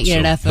 I can't get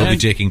enough of They'll be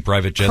taking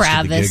private jets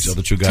to the gigs. The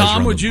other two guys Tom, are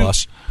on would the you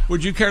bus.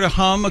 would you care to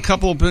hum a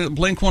couple of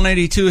Blink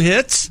 182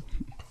 hits?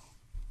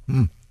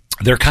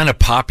 They're kind of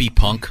poppy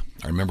punk.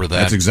 I remember that.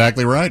 That's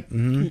exactly right.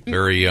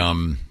 Very.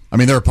 I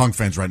mean, there are punk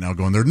fans right now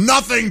going, "They're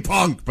nothing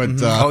punk," but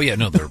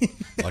they're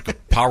like a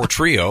power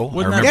trio.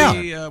 Wouldn't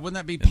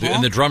that be punk?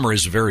 And the drummer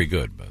is very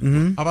good. But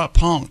How about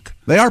punk?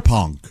 They are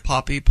punk.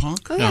 Poppy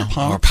punk? Oh, yeah.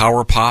 Punk. or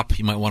power pop,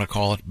 you might want to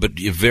call it, but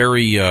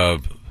very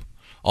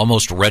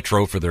almost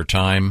retro for their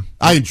time.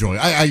 I enjoy.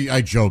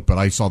 I joke, but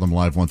I saw them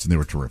live once and they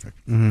were terrific.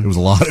 It was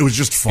a lot. It was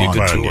just fun.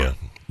 Good tour.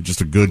 Just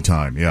a good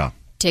time. Yeah.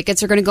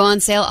 Tickets are going to go on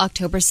sale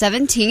October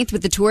 17th,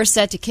 with the tour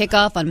set to kick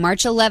off on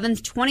March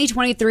 11th,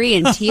 2023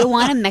 in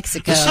Tijuana,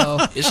 Mexico.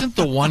 Isn't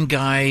the one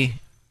guy?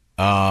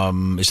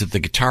 Is it the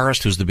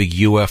guitarist who's the big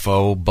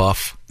UFO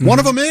buff? One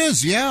of them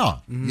is. Yeah.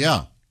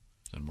 Yeah.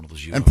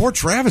 And poor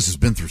Travis has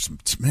been through some.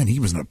 Man, he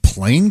was in a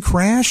plane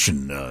crash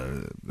and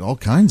all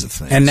kinds of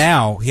things. And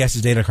now he has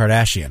to date a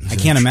Kardashian. I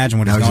can't imagine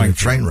what he's now he's in going a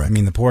train through. wreck. I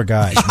mean, the poor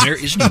guy.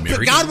 Isn't he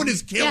married? Godwin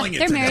is killing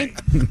they're married.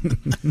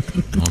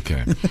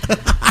 Okay.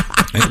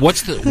 And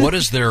what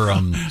is their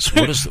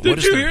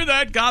Did you hear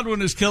that?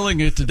 Godwin is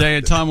killing it today,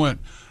 and Tom went,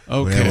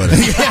 okay.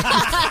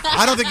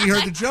 I don't think he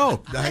heard the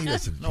joke.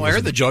 No, I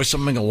heard the joke.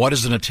 Something. What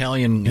is an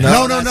Italian?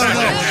 No.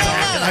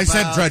 I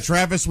said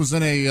Travis was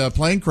in a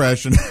plane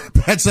crash, and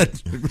Pat said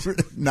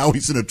now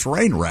he's in a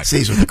train wreck. See,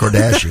 he's with the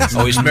Kardashians.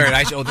 Oh, he's married.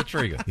 That's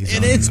very good.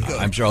 It is good.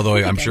 I'm sure. Although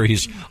I'm sure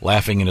he's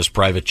laughing in his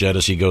private jet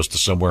as he goes to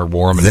somewhere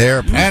warm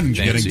and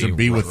getting to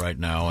be with right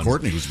now. And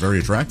Kourtney was very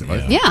attractive.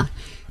 Yeah.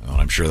 Well,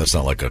 I'm sure that's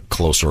not like a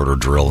close order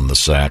drill in the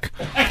sack.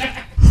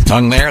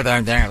 Tongue there.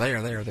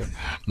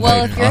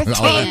 Well, if you're a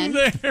fan,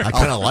 I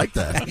kind of like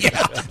that.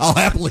 Yeah, I'll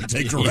happily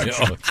take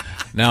direction.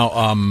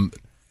 Now,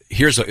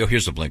 here's a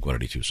Blink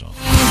 182 song. Say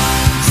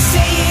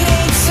it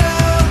ain't so.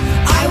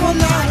 I will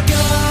not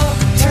go.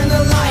 Turn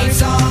the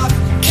lights off.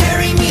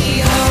 Carry me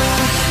home.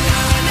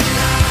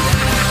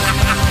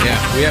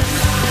 Yeah, we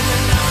have.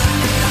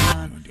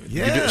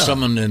 You do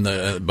someone in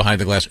the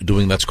behind the glass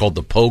doing that's called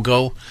the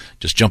pogo,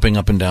 just jumping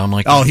up and down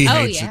like. Oh, that. he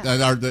hates it.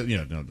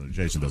 No,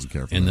 Jason doesn't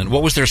care for And that. then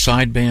what was their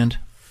side band?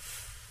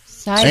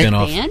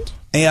 band?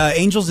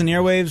 Angels and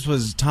Airwaves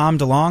was Tom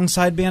DeLonge's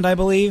side band, I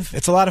believe.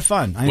 It's a lot of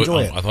fun. I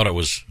enjoy it. I thought it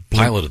was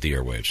Pilot of the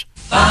Airwaves.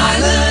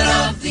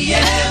 Pilot of the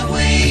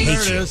airwaves.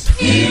 There it is.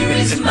 Here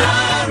is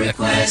my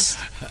request.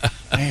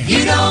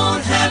 You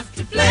don't have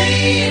to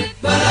play it,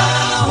 but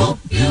I hope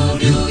you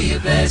do your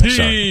best.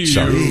 Sorry.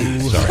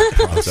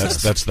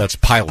 That's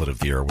Pilot of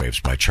the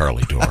Airwaves by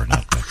Charlie Dorr,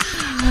 not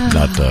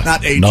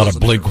a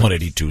Blink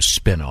 182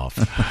 spinoff.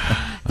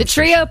 The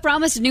trio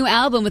promised a new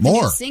album with a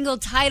new single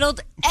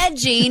titled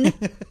 "Edging."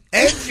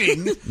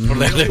 Edging?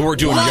 They were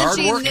doing yard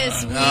Launching work.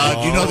 this week.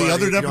 Do you know the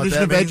other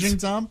definition of edging,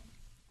 Tom?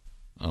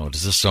 Oh,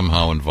 does this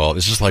somehow involve?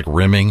 Is this like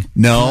rimming?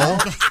 No.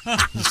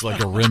 It's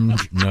like a rim.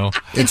 No.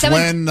 It's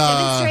when.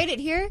 Demonstrate it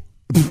here.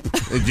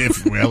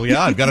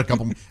 I've got a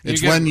couple.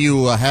 It's when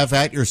you have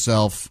at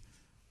yourself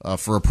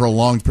for a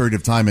prolonged period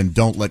of time and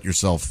don't let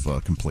yourself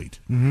complete.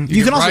 Mm-hmm.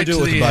 You can also do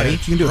it with a buddy. You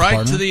can do it with a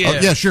partner. to the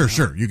edge. Yeah,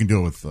 sure. You can do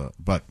it with,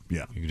 but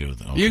yeah. You can do it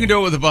with. You can do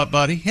it with a butt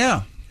buddy.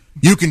 Yeah.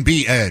 You can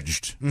be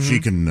edged. She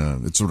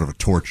can. It's sort of a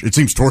torture. It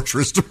seems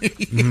torturous to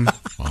me.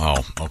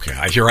 Wow. Okay.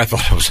 I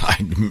thought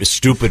it was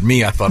stupid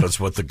me. I thought it's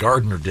what the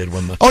gardener did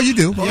when the. Oh, you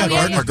do. Yeah,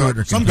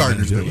 gardener. Some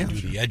gardeners do. Do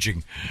the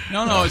edging.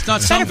 No, it's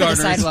not some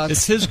gardener.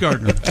 It's his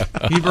gardener.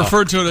 He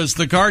referred to it as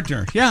the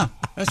gardener. Yeah,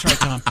 that's right,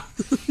 Tom.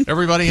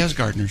 Everybody has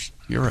gardeners.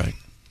 You're right.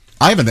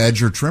 I have an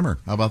edger trimmer.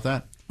 How about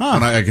that?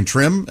 And I can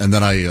trim, and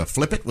then I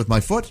flip it with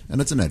my foot,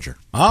 and it's an edger.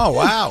 Oh,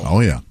 wow. Oh,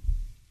 yeah.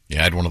 Yeah,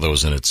 I had one of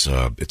those, and it's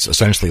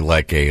essentially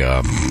like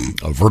a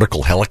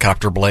vertical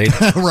helicopter blade.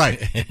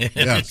 Right.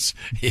 It's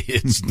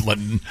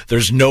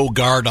there's no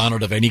guard on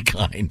it of any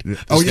kind.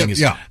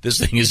 This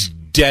thing is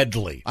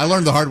deadly. I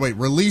learned the hard way.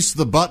 Release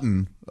the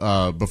button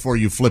before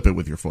you flip it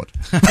with your foot.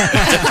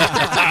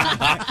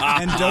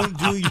 And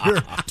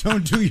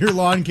don't do your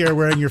lawn care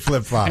wearing your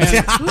flip flops.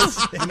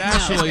 And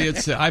actually,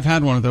 I've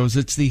had one of those.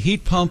 It's the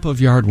heat pump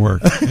of yard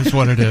work. Is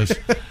what it is.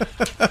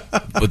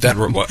 But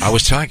I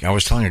was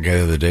telling a guy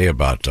the other day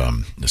about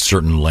a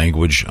certain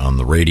language on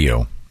the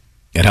radio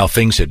and how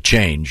things had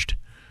changed.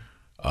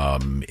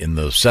 In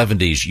the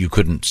 70s, you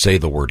couldn't say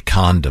the word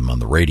condom on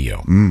the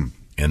radio.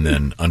 And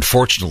then,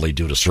 unfortunately,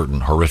 due to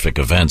certain horrific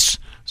events,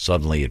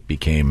 suddenly it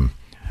became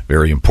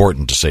very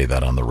important to say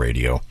that on the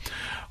radio.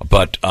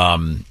 But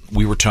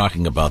we were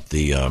talking about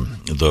the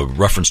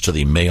reference to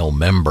the male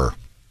member.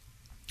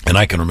 And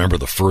I can remember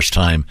the first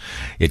time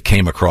it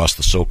came across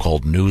the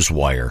so-called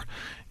newswire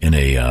in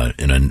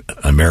an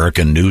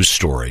American news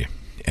story.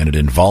 And it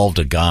involved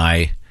a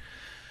guy...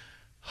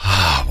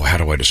 how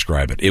do I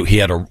describe it? He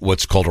had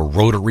what's called a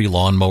rotary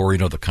lawnmower,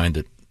 the kind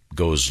that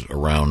goes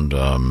around.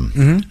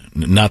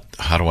 Not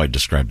how do I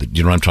describe it? Do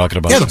you know what I'm talking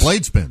about? Yeah, the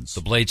blade spins.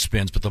 The blade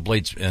spins, but the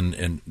blades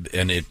and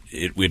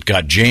it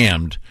got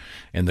jammed,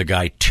 and the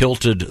guy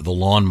tilted the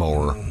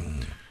lawnmower.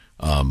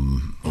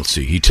 Let's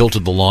see, he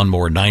tilted the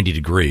lawnmower 90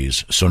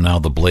 degrees, so now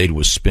the blade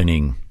was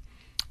spinning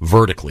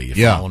vertically.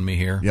 You following me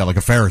here? Yeah, like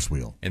a Ferris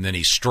wheel. And then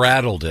he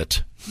straddled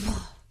it,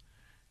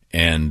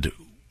 and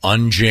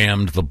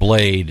unjammed the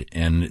blade,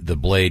 and the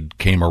blade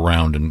came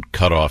around and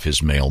cut off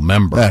his male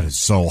member. That is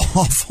so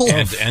awful.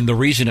 And the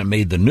reason it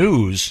made the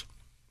news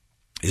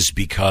is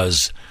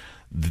because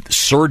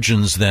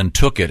surgeons then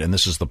took it, and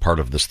this is the part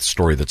of this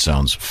story that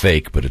sounds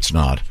fake, but it's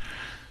not.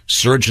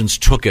 Surgeons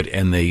took it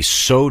and they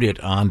sewed it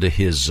onto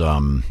his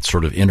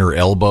sort of inner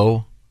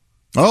elbow.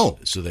 Oh,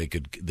 so they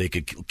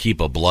could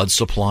keep a blood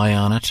supply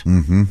on it.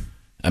 Mm-hmm.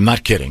 I'm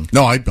not kidding.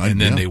 No, and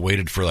then they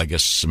waited for, I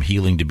guess, some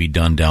healing to be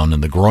done down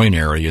in the groin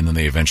area, and then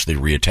they eventually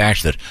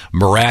reattached it.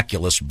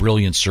 Miraculous,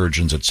 brilliant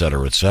surgeons, et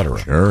cetera, et cetera.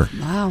 Sure.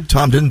 Wow.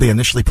 Tom, didn't they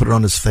initially put it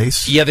on his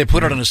face? Yeah, they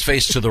put it on his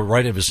face to the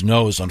right of his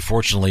nose.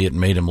 Unfortunately, it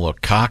made him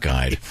look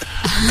cockeyed.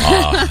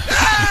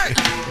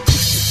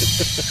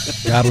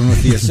 Godwin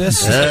with the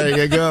assist. There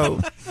you go.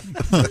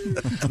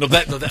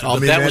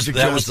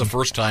 That was the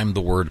first time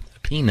the word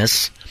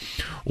penis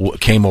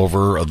came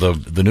over the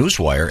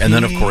newswire, and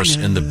then of course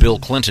in the Bill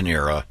Clinton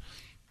era,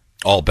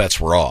 all bets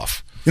were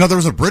off. There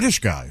was a British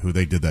guy who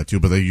they did that to,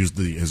 but they used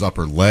his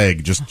upper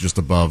leg just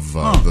above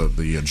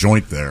the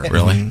joint there.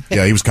 Really?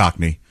 Yeah, he was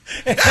Cockney.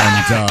 And,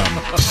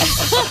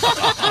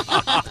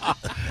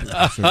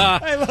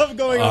 I love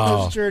going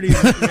on those journeys.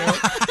 I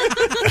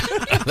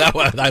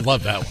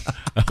love that one.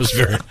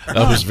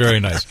 That was very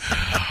nice.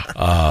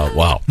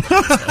 Wow.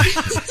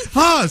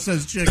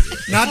 Says Chick.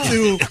 Not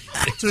to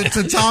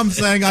Tom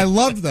saying I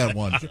loved that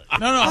one. No.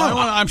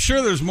 I'm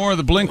sure there's more of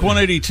the Blink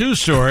 182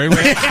 story. We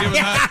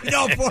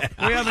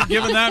haven't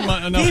given that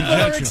enough People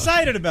attention. are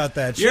excited about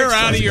that. You're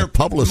out of your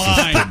publicist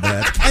mind. did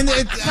that. And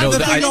the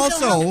thing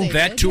also,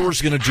 that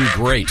tour's going to do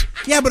great.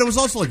 Yeah, but it was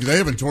also like they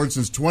haven't toured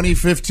since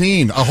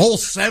 2015, a whole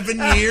 7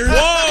 years.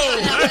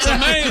 Whoa, that's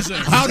amazing.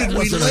 How did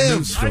we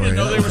live? I didn't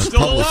know they were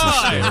still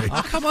alive.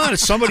 Oh, come on,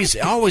 it's somebody's.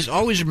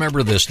 Always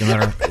remember this. No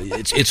matter,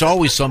 it's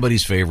always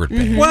somebody's favorite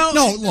band. Well,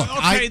 no, look,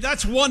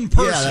 that's one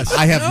person.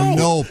 I have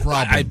no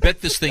problem. I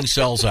bet this thing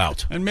sells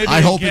out. And maybe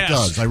I hope it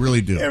does. I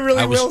really do. It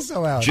really will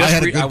sell out. I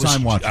had a good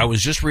time watching. I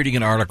was just reading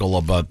an article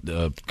about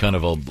kind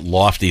of a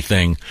lofty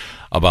thing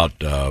about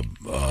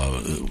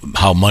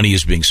how money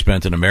is being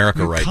spent in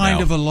America right now.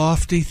 Kind of a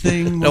lofty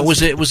thing. No,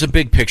 it was a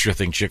big picture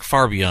thing, Chick,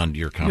 far beyond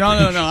your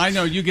comprehension. No. I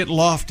know you get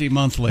lofty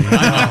monthly. I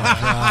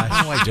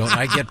know. No, I don't.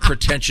 I get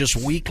pretentious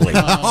weekly.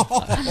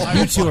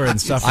 You two are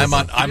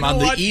insufferable. I'm on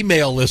the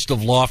email list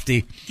of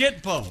lofty.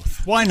 Get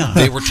both. Why not?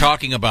 They were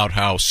talking about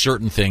how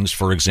certain things,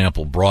 for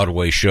example,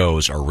 Broadway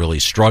shows are really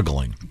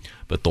struggling.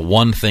 But the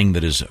one thing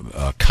that is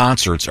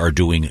concerts are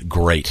doing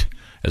great,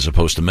 as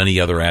opposed to many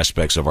other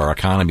aspects of our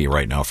economy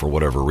right now for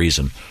whatever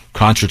reason.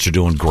 Concerts are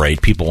doing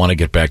great. People want to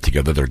get back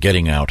together. They're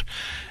getting out.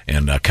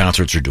 And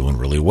concerts are doing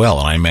really well.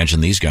 And I imagine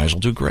these guys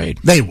will do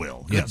great. They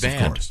will, Good yes,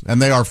 band. of course. And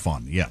they are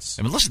fun, yes.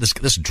 I mean, listen,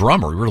 this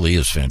drummer really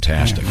is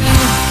fantastic. Say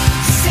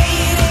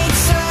it ain't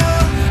so,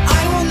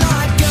 I will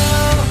not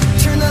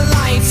go. Turn the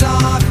lights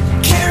off,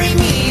 carry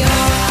me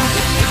on.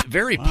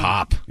 Very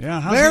pop.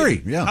 Yeah,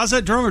 How's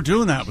that drummer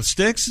doing that with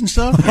sticks and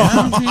stuff?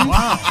 Yeah.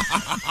 Wow,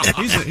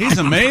 he's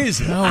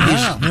amazing.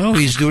 No,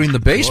 he's doing the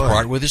bass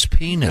part with his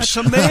penis.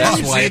 That's amazing.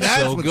 That's why it's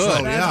so what's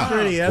good.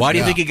 Why do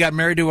you think he got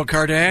married to a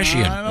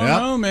Kardashian? I don't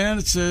know, man.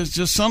 It's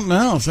just something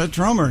else. That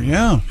drummer,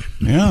 yeah.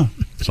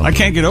 I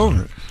can't get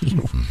over it.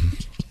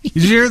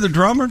 Did you hear the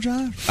drummer,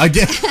 John? I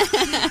did.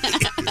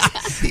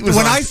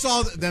 When I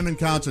saw them in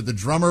concert, the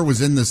drummer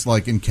was in this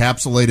like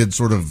encapsulated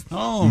sort of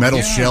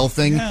metal shell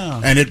thing,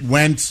 and it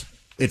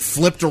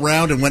flipped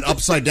around and went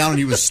upside down, and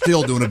he was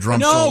still doing a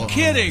drum solo. No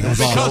kidding,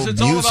 because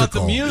it's all about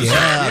the music.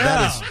 Yeah,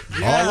 that is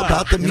all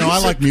about the music. I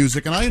like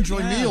music, and I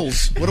enjoy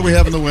meals. What do we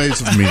have in the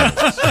ways of meals?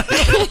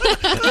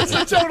 That's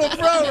a total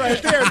pro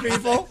right there,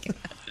 people.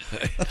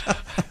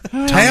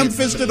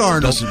 Ham-fisted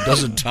Arnold.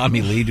 Doesn't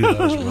Tommy Lee do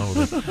that as well?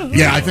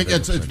 Yeah, I think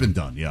it's been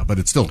done. Yeah, but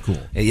it's still cool.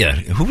 Yeah,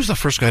 who was the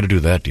first guy to do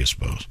that? Do you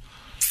suppose?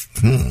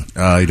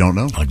 I don't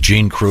know.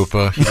 Gene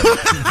Krupa.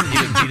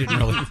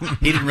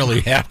 He didn't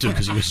really have to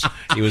because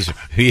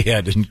he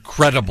had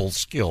incredible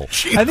skill.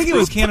 I think it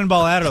was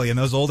Cannonball Adderley in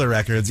those older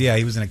records. Yeah,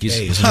 he was in a case.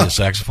 Isn't he a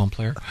saxophone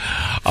player?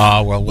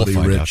 Well, we'll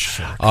find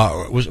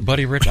out. Was it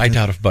Buddy Rich? I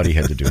doubt if Buddy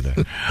had to do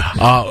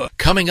that.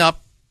 Coming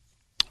up,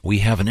 we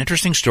have an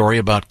interesting story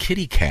about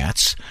kitty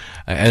cats,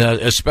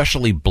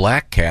 especially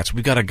black cats.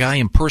 We've got a guy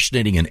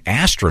impersonating an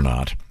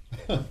astronaut,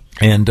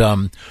 and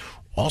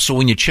also,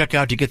 when you check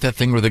out, you get that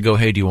thing where they go,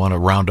 hey, do you want to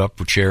round up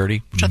for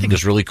charity? Which I think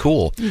is really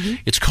cool. Mm-hmm.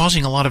 It's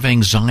causing a lot of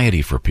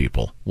anxiety for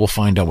people. We'll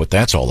find out what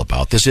that's all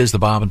about. This is the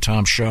Bob and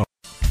Tom Show.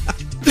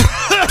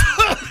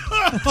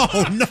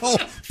 Oh, no.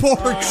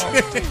 Poor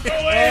kid.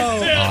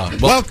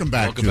 Welcome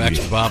back to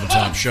the Bob and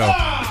Tom Show.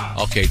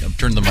 Okay,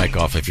 turn the mic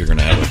off if you're going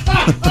to have it.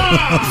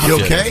 You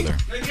okay?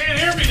 They can't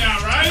hear me now,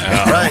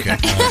 right? Okay.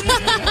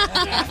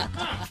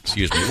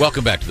 Excuse me.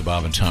 Welcome back to the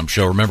Bob and Tom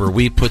Show. Remember,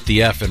 we put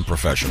the F in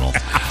professional.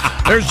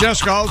 There's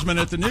Jessica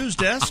Alsman at the news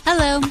desk.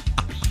 Hello.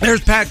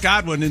 There's Pat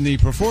Godwin in the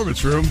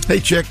performance room. Hey,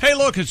 Chick. Hey,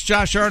 look, it's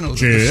Josh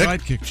Arnold in the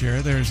sidekick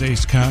chair. There's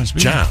Ace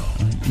Cosby. Ciao.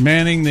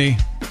 Manning the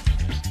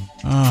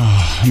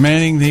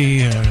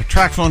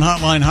track phone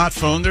hotline hot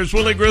phone. There's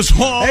Willie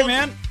Griswold. Hey,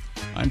 man.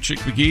 I'm Chick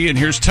McGee, and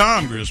here's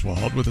Tom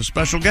Griswold with a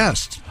special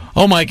guest.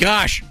 Oh my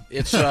gosh,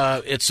 it's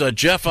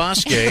Jeff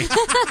Oskey,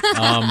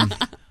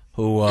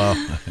 who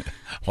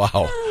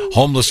wow,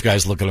 homeless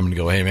guys look at him and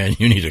go, "Hey man,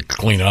 you need to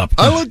clean up."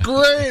 I look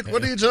great.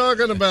 What are you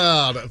talking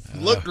about? I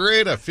look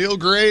great. I feel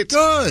great.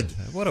 Good.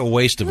 What a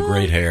waste of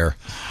great hair.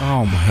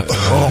 Oh my!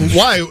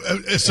 Why?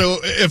 So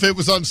if it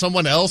was on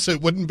someone else,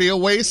 it wouldn't be a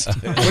waste.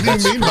 What do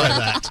you mean by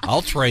that?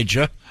 I'll trade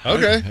you.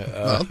 Okay,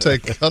 I'll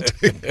take.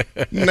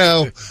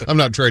 No, I'm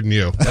not trading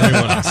you.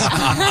 Anyone else?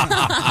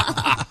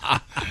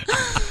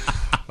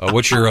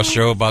 What's your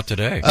show about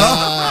today?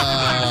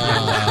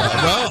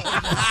 Well,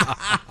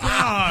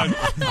 God,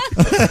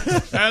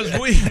 as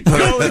we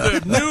go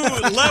into new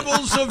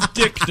levels of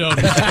dictum.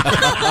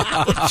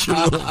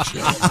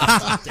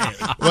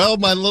 well,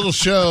 my little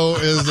show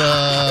is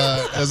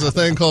a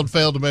thing called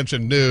Fail to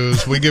Mention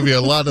News. We give you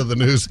a lot of the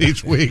news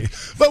each week,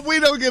 but we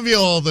don't give you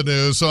all the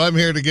news. So I'm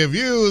here to give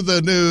you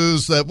the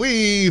news that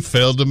we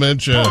failed to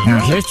mention.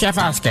 Here's Jeff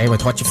Oskey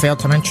with what you failed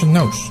to mention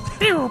news.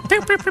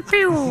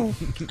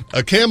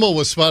 A camel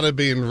was spotted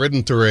being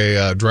ridden through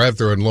a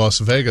drive-thru in Las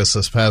Vegas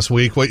this past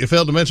week. What you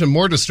failed to mention,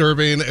 more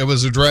disturbing, it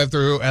was a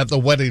drive-thru at the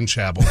wedding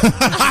chapel.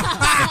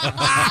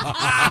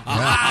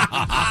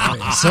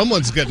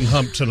 Someone's getting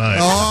humped tonight.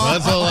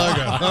 That's all I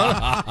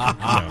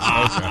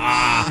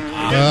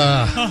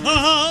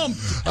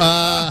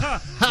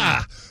got.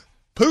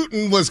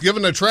 Putin was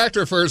given a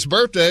tractor for his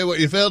birthday. What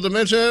you failed to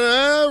mention,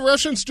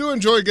 Russians do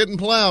enjoy getting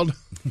plowed.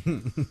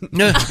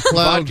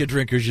 Vodka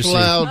drinkers, you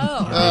plowed. See.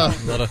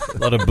 A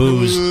lot of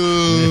booze.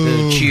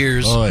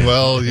 Cheers.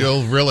 Well,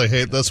 you'll really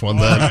hate this one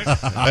then.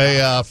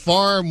 A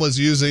farm was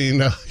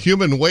using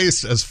human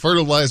waste as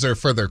fertilizer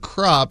for their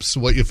crops.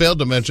 What you failed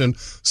to mention,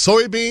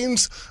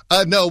 soybeans?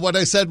 No, what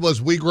I said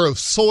was we grow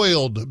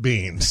soiled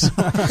beans.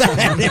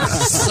 That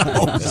is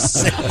so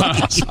sick.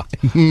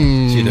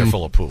 See, they're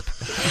full of poop.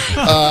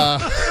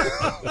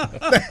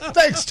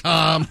 Thanks,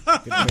 Tom,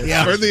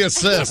 for the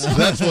assist.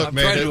 That's what I'm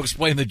made trying it. to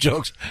explain the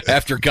jokes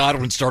after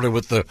Godwin started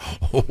with the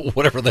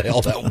whatever the hell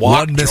that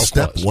walk One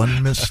misstep, was.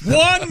 one misstep.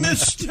 One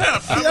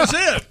misstep. That was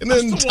it. An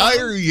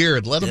entire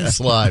year. Let them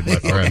slide, my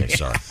friend. Okay,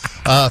 sorry.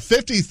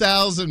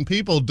 50,000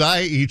 people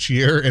die each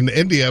year in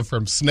India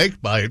from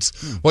snake bites.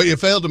 What you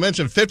failed to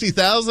mention,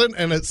 50,000,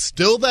 and it's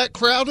still that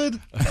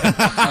crowded?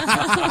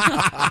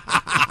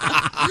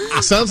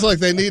 Sounds like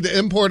they need to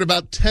import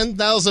about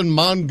 10,000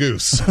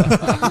 mongoose.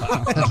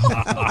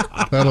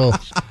 That'll...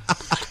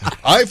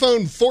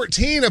 iPhone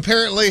 14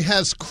 apparently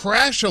has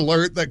crash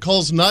alert that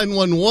calls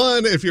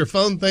 911 if your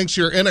phone thinks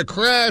you're in a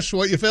crash.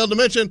 What you failed to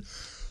mention,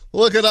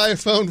 look at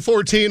iPhone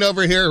 14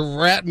 over here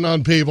ratting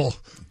on people.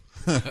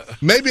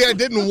 Maybe I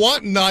didn't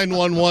want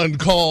 911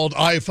 called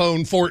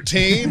iPhone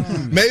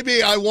 14.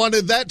 Maybe I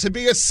wanted that to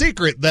be a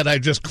secret that I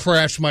just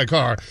crashed my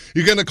car.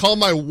 You're going to call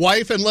my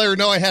wife and let her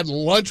know I had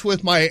lunch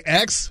with my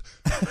ex?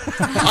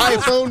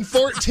 iPhone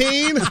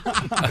 14?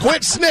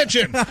 Quit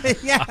snitching.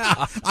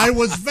 Yeah, I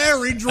was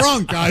very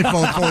drunk,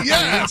 iPhone 14.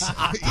 Yes,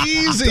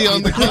 easy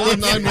on the call of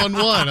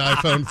 911,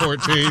 iPhone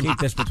 14. Keep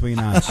this between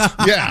us.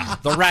 Yeah.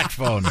 The rat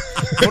phone.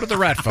 Go to the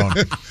rat phone.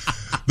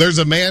 There's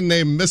a man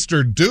named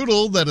Mr.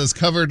 Doodle that has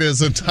covered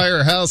his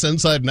entire house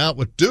inside and out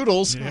with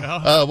doodles.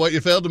 Yeah. What you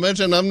failed to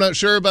mention, I'm not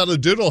sure about a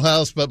doodle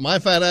house, but my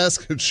fat ass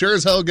could sure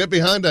as hell get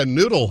behind a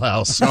noodle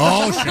house.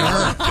 Oh,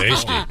 sure.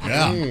 Tasty.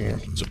 Yeah.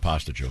 It's a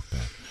pasta joke,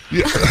 man.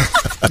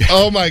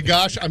 Oh my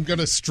gosh, I'm going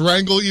to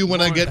strangle you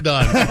when I get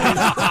done.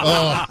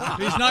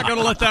 He's not going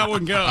to let that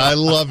one go. I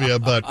love you,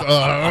 but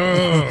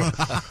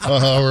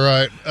all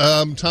right.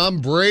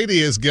 Tom Brady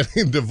is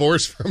getting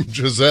divorced from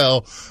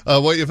Giselle.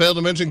 What you failed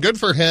to mention, good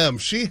for him.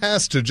 She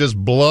has to just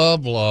blah,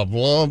 blah,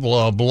 blah,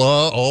 blah,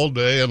 blah all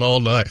day and all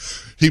night.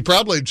 He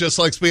probably just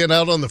likes being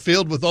out on the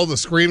field with all the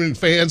screaming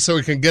fans so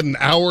he can get an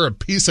hour of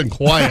peace and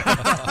quiet.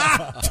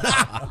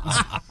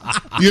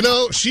 You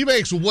know, she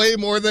makes way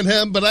more than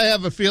him, but I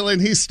have a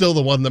feeling he's still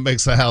the one that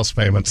makes the house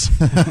payments.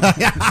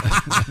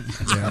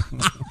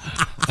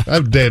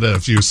 I've dated a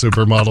few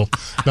supermodel.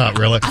 Not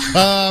really.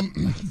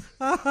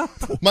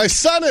 My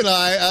son and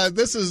I,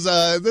 this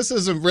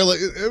isn't really,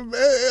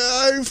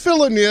 I'm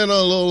filling you in on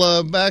a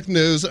little back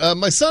news.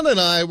 My son and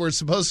I were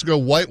supposed to go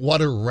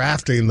whitewater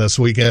rafting this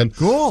weekend.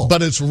 Cool.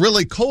 But it's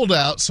really cold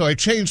out, so I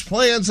changed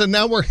plans, and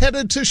now we're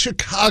headed to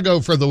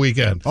Chicago for the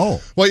weekend.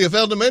 Oh. What you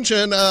failed to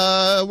mention,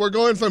 we're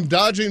going from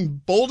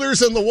dodging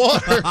boulders in the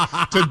water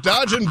to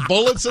dodging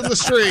bullets in the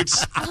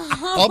streets.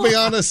 I'll be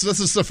honest, this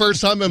is the first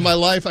time in my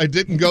life I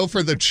didn't go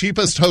for the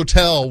cheapest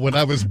hotel when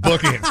I was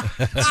booking.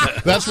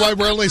 That's why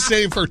we're only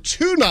staying for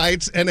 2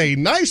 nights in a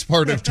nice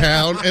part of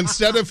town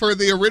instead of for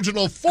the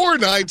original 4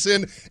 nights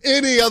in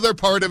any other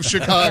part of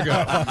Chicago.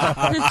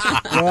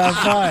 Well,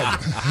 fun.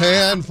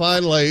 And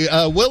finally,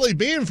 Willie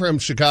being from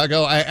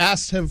Chicago, I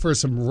asked him for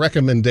some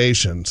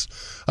recommendations.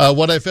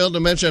 What I failed to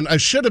mention, I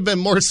should have been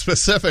more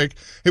specific.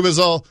 He was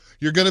all,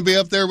 you're going to be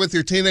up there with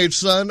your teenage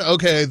son?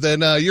 Okay, then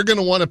you're going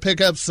to want to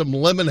pick up some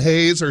Lemon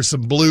Haze or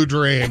some Blue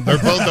Dream. They're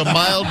both a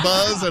mild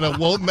buzz, and it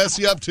won't mess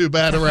you up too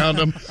bad around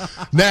them.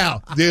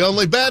 Now, the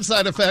only bad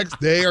side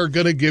effect, they are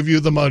going to give you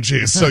the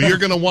munchies. So you're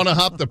going to want to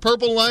hop the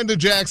Purple Line to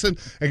Jackson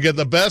and get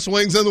the best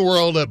wings in the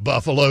world at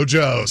Buffalo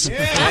Joe's.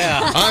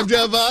 Yeah. I'm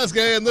Jeff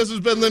Voske, and this has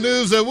been the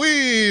news that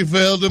we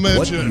failed to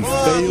mention.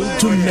 Failed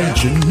to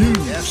mention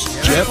news.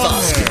 Jeff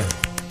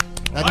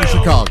Voske. Back in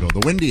Chicago,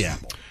 the Windy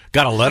Apple.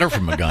 Got a letter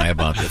from a guy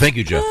about that. Thank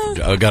you, Jeff.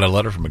 I got a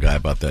letter from a guy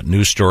about that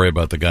news story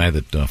about the guy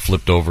that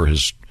flipped over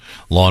his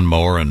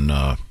lawnmower and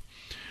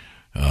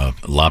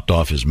lopped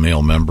off his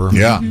male member.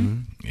 Yeah.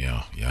 Mm-hmm.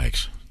 Yeah,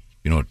 yikes.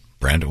 You know what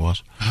brand it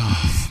was?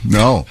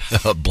 No.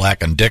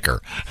 Black and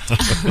Dicker.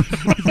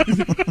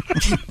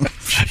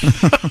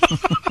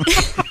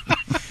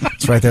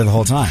 It's right there the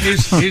whole time.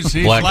 He's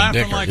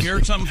laughing like he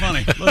heard something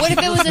funny. What if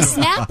it was a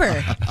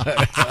snapper?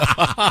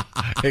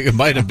 It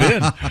might have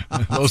been.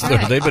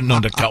 They've been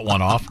known to cut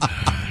one off.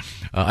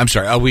 I'm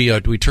sorry.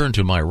 We turn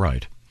to my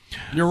right.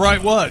 You're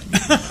right. What?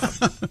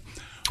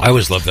 I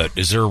always love that.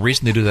 Is there a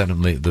reason they do that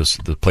in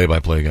the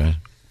play-by-play guy?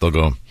 They'll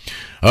go,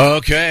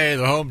 okay,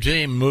 the home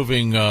team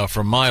moving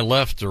from my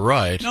left to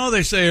right. No,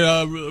 they say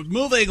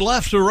moving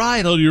left to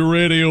right on your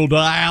radio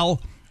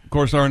dial. Of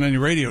course, there aren't any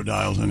radio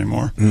dials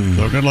anymore,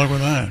 so good luck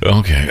with that.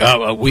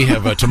 Okay. We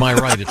have, to my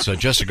right, it's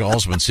Jessica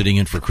Alsman sitting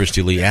in for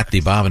Christy Lee at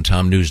the Bob and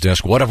Tom News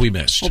Desk. What have we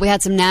missed? Well, we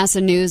had some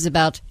NASA news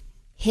about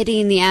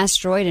hitting the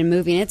asteroid and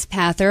moving its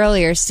path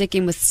earlier.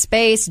 Sticking with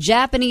space,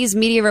 Japanese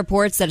media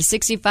reports that a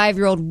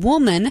 65-year-old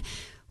woman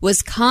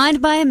was conned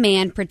by a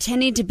man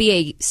pretending to be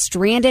a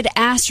stranded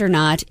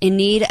astronaut in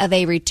need of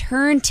a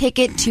return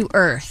ticket to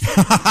Earth.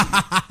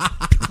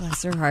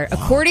 Bless her heart. Wow.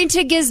 According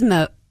to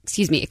Gizmodo.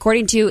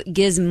 Gizmodo.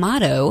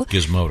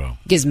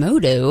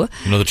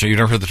 You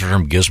never heard the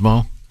term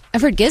gizmo?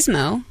 I've heard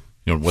gizmo.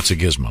 You know, what's a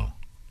gizmo?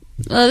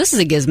 This is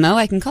a gizmo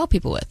I can call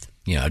people with.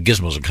 Yeah, a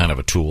gizmo's a kind of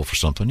a tool for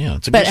something. Yeah,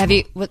 it's a but gizmo. Have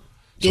you what?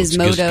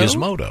 Gizmodo. So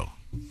Gizmodo.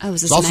 Oh,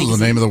 is this it's also magazine?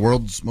 the name of the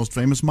world's most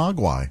famous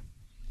mogwai.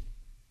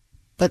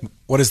 But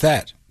what is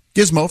that?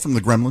 Gizmo from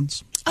the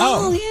Gremlins.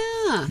 Oh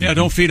yeah. Yeah,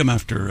 don't feed them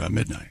after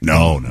midnight.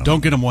 No.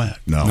 Don't get them wet.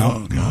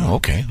 No.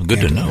 Okay,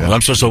 good to know. Yeah.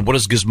 So what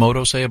does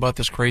Gizmodo say about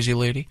this crazy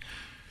lady?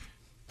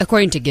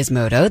 According to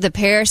Gizmodo, the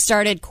pair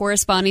started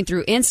corresponding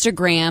through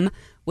Instagram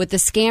with the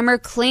scammer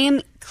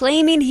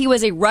claiming he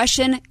was a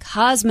Russian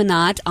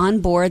cosmonaut on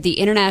board the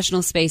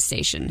International Space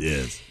Station.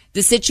 Yes.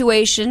 The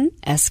situation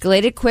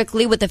escalated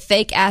quickly with the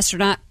fake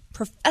astronaut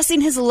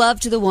professing his love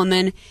to the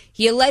woman.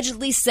 He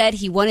allegedly said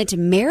he wanted to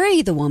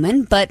marry the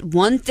woman, but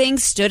one thing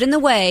stood in the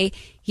way.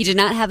 He did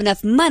not have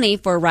enough money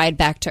for a ride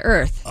back to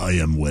Earth. I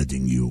am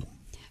wedding you.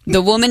 The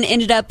woman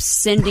ended up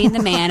sending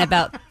the man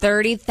about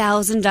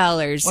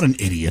 $30,000. What an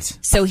idiot.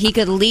 So he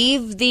could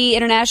leave the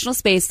International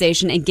Space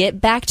Station and get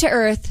back to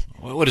Earth.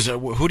 What is it?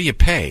 Who do you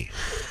pay?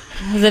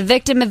 The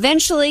victim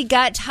eventually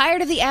got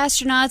tired of the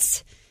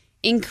astronauts'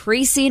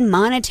 increasing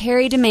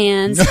monetary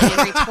demands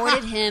and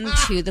reported him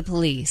to the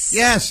police.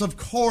 Yes, of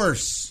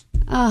course.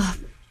 Oh.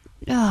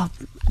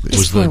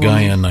 Was the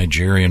guy a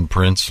Nigerian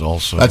prince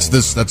also? That's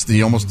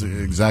the almost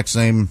exact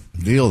same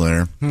deal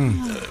there.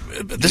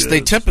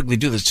 They typically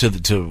do this to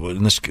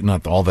and this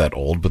not all that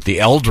old, but the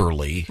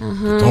elderly.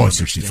 Oh,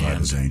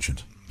 65 is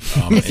ancient.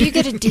 If you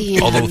get a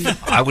DM, although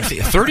I would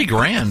think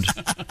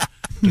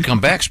 $30,000 to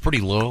come back's pretty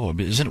low,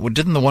 isn't it?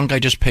 Didn't the one guy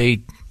just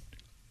pay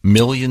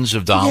millions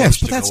of dollars? Yes,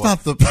 but that's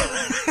not the.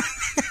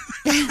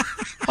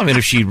 I mean,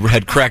 if she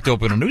had cracked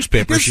open a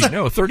newspaper, she'd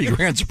know 30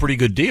 grand's a pretty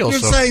good deal. You're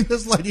so. saying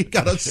this lady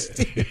got a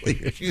steal.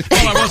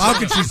 How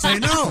could she say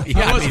no?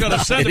 I was going to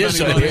send him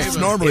anybody. It's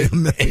normally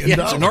 $1 million.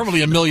 It's normally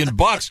 $1 million.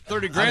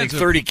 30 grand. I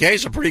think 30K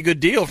is a pretty good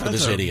deal for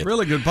this a idiot.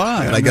 Really good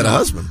buy. And I got a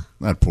husband.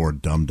 That poor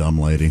dumb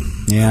lady.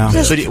 Yeah.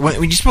 So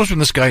when you suppose when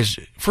this guy's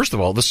first of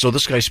all,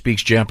 this guy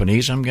speaks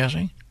Japanese, I'm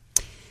guessing.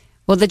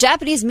 Well, the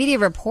Japanese media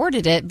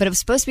reported it, but it was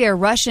supposed to be a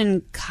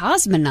Russian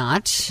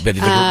cosmonaut. But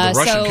the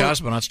Russian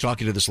cosmonaut's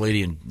talking to this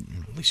lady, and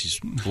at least he's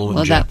fluent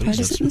well, Japanese.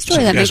 That part isn't the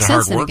story. That makes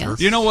sense then, I guess.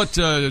 Do you know what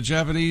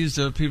Japanese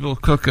people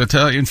cook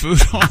Italian food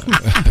on?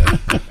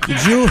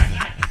 Did you?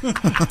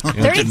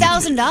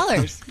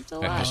 $30,000.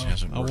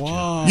 That's a lot.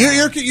 Wow.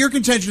 Your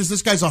contention is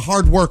this guy's a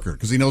hard worker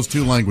because he knows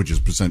 2 languages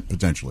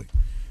potentially.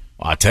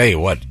 Well, I'll tell you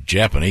what,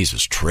 Japanese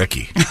is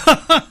tricky.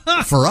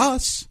 For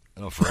us.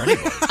 No, for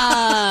anybody.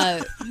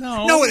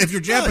 No, if you're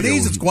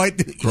Japanese, it's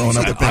quite growing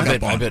up.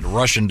 I bet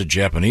Russian to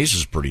Japanese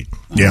is pretty.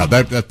 Yeah,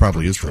 that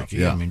probably is tricky.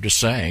 Yeah, I mean, just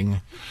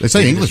saying. They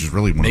say English is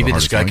really one of the maybe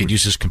hardest this guy could languages.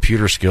 use his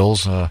computer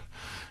skills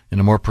in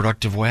a more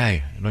productive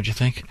way. Don't you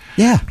think?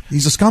 Yeah,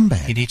 he's a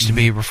scumbag. He needs to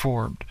be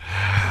reformed.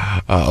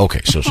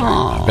 Okay, so sorry.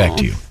 Aww. Back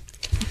to you.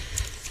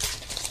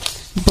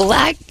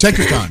 Take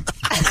your time.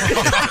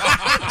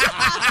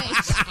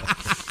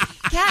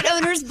 Cat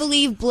owners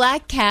believe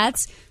black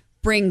cats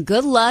bring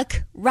good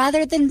luck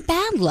rather than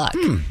bad luck.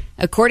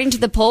 According to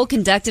the poll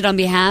conducted on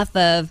behalf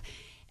of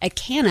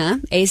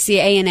Acana,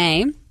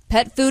 A-C-A-N-A,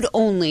 pet food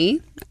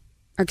only,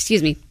 or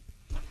excuse me,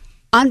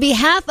 on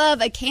behalf of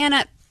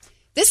Acana,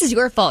 this is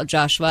your fault,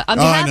 Joshua. On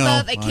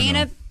behalf of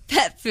Acana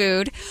Pet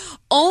Food,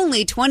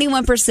 only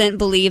 21%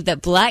 believe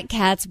that black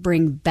cats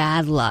bring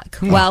bad luck,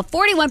 while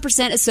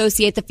 41%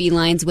 associate the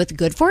felines with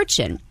good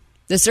fortune.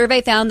 The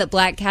survey found that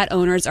black cat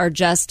owners are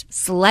just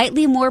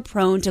slightly more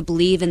prone to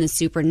believe in the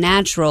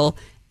supernatural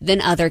than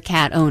other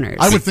cat owners.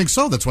 I would think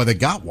so. That's why they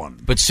got one.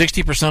 But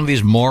 60% of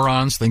these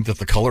morons think that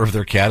the color of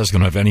their cat is going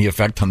to have any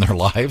effect on their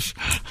lives,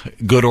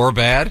 good or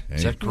bad.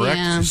 Is that correct?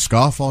 Yeah.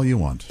 Scoff all you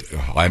want.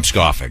 I'm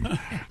scoffing.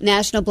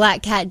 National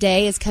Black Cat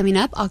Day is coming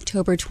up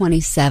October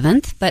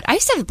 27th, but I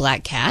used to have a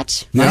black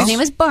cat. Yes? His name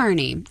was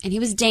Barney, and he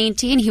was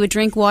dainty, and he would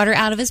drink water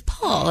out of his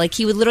paw. Like,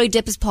 he would literally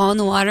dip his paw in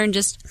the water and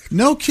just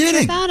no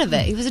kidding drip out of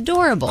it. He was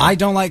adorable. I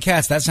don't like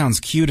cats. That sounds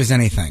cute as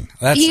anything.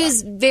 He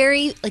was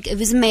very, like, it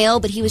was a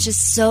male, but he was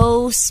just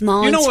so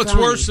small. You know and what's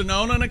scrawny. worse than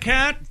owning a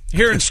cat?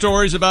 Hearing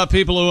stories about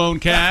people who own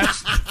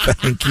cats.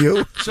 Thank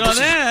you. So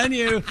then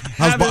you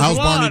How's have his Barney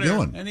water,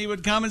 doing? and he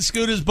would come and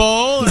scoot his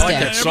bowl I like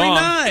every that song.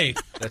 night.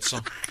 That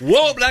song.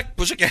 Whoa, black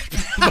pussycat.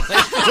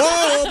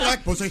 Whoa,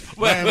 black pussy.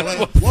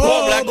 Whoa,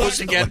 black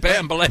pussycat.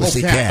 Bam,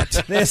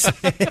 Pussycat. This.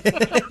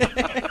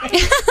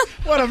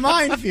 What a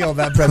minefield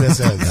that premise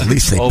is. At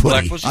least they Oh, put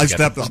black it. pussycat. I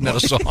stepped on Isn't that a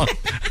song?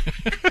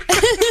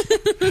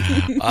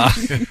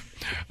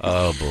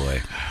 Oh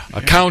boy.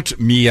 Count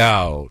me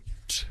out.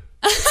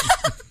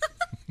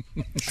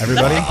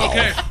 Everybody?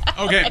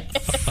 Okay.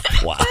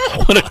 Wow.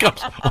 When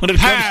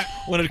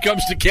it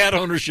comes to cat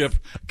ownership,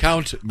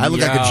 count me I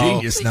look like a out.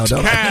 genius now,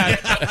 don't I?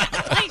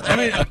 I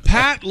mean,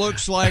 Pat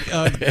looks like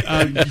a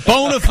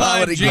bona fide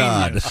Quality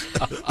God. genius.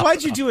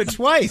 Why'd you do it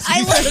twice?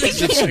 I like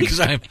it. Because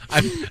I'm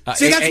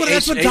See,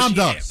 that's what Tom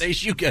does.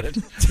 Ace, you get it.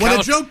 When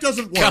a joke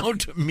doesn't work.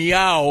 Count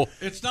meow.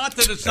 It's not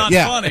that it's not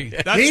Yeah. funny.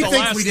 That's He the thinks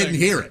last we didn't thing.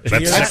 hear it.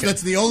 That's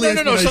That's the only No, it's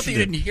not that explanation. you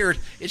didn't hear it.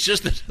 It's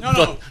just that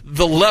No.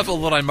 the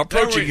level that I'm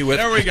approaching you with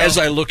there we go. as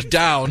I look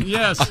down,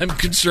 Yes. I'm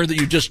concerned that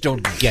you just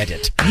don't get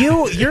it.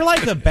 You're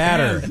like the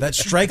batter that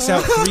strikes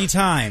out 3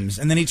 times,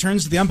 and then he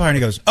turns to the umpire and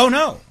he goes, "Oh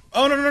no!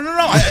 Oh no!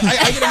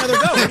 I get another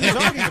go. What are you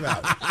talking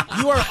about?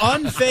 You are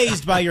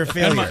unfazed by your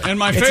failure." And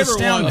my It's favorite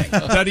astounding.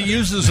 one that he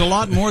uses a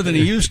lot more than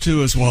he used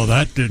to is, well,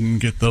 that didn't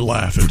get the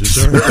laugh it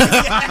deserved.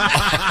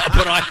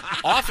 But I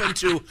often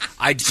too.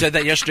 I said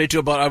that yesterday too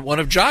about one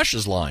of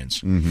Josh's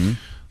lines. Mm-hmm.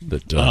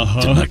 That did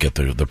not get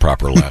the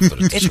proper laugh that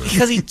it It's deserved.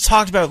 because he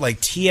talked about like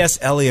T.S.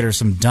 Eliot or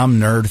some dumb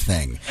nerd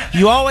thing.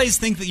 You always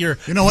think that you're.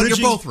 You know what? You're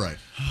bridging- both right.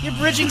 You're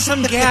bridging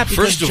some gap.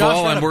 because First of Josh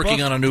all, read I'm a working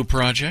book. on a new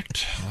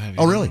project.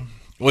 Oh, really?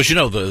 Well, you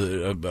know,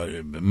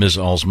 Ms.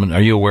 Alsman,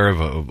 are you aware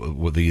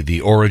of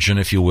the origin,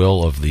 if you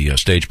will, of the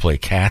stage play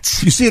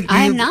Cats? You see it?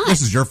 I am not.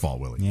 This is your fault,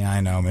 Willie. Yeah,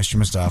 I know, Mr.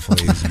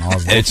 Mistopheles and all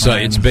his.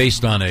 It's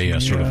based on a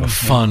sort of a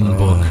fun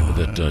book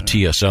that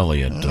T.S.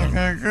 Eliot,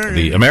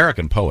 the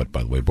American poet,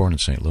 by the way, born in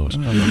St. Louis,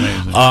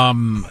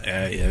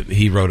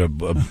 he wrote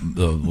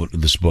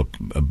this book,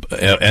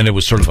 and it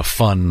was sort of a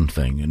fun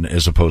thing,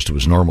 as opposed to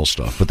his normal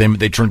stuff. But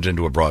they turned it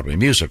into a Broadway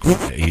musical.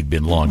 He'd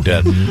been long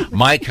dead.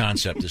 My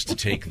concept is to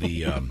take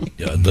the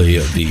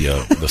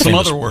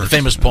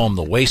famous poem,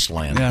 "The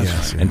Wasteland,"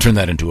 and turn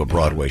that into a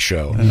Broadway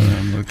show.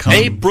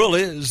 April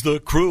is the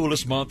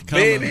cruelest month,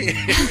 baby.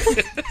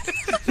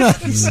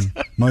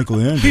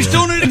 Michelangelo. He's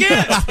doing it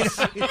again.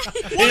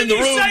 What In did the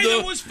you room, say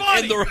that was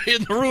funny? in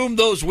the room,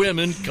 those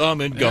women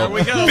come and go. There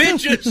we go.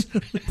 Bitches,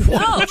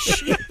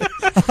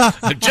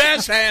 Oh,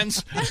 jazz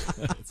hands.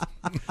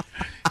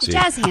 See,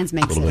 jazz hands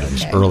makes a little bit of it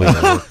this okay. earlier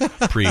work,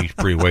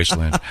 pre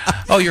Wasteland.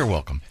 Oh, you're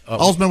welcome.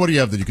 Alsman, what do you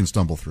have that you can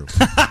stumble through?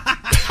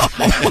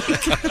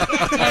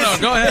 No,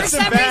 go ahead. For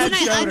some reason,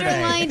 I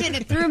underlined it and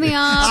it threw me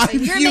off.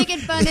 And you're making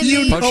fun of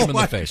me. Punch him in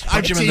the face.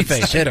 Punch him in the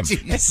face. Hit him.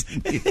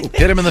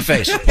 Hit him in the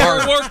face.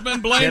 Poor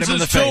workman blames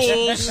his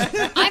tools.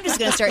 I'm just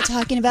going to start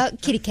talking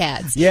about kitty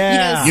cats.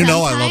 Yeah. You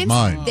know I love sometimes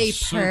mine. They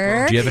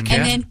purr. Do you have a cat?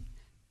 And then,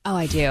 oh,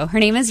 I do. Her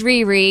name is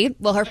Riri.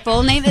 Well, her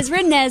full name is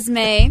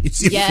Renesmee.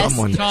 Yes.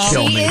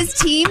 She is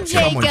Team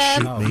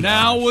Jacob.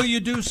 Now will you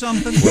do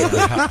something?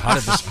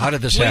 How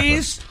did this happen?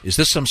 Is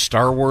this some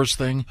Star Wars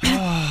thing?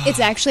 It's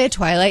actually a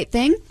Twilight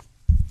thing.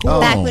 Cool.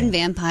 Back when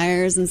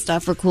vampires and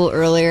stuff were cool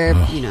earlier,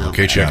 you know.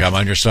 Okay, Chuck, I'm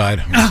on your side.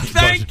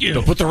 Thank you.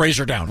 Don't put the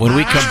razor down. When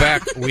we come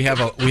back, we have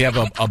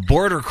a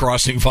border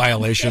crossing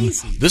violation.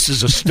 This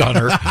is a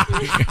stunner.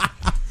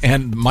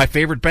 And my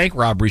favorite bank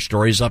robbery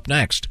story is up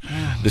next.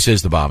 This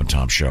is the Bob and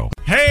Tom Show.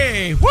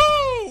 Hey,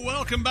 woo!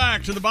 Welcome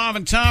back to the Bob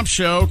and Tom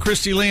Show.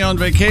 Christy Lee on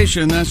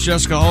vacation. That's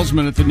Jessica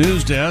Halsman at the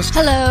news desk.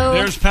 Hello.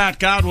 There's Pat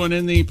Godwin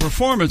in the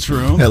performance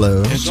room.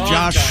 Hello. It's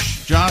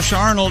Josh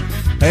Arnold.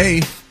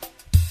 Hey.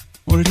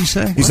 What did he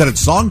say? He said it's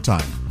song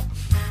time.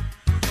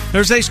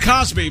 There's Ace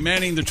Cosby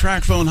manning the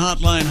track phone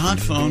hotline hot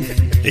phone.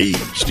 Hey,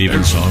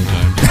 Steven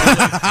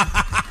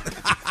Songtime.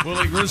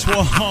 Willie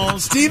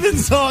Griswold. Steven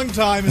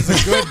Songtime is a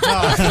good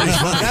time.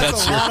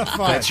 That's a lot of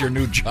fun. That's your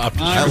new job.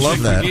 I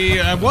love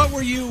that.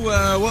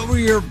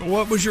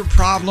 What was your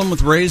problem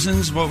with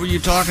raisins? What were you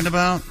talking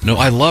about? No,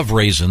 I love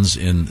raisins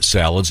in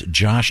salads.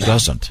 Josh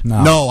doesn't.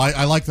 No,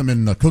 I like them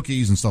in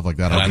cookies and stuff like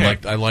that. And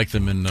Okay. I like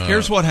them in.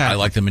 Here's what happened. I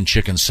like them in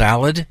chicken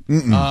salad.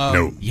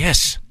 No.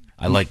 Yes,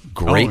 I like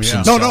grapes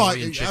and No,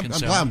 celery in chicken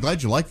salad. I'm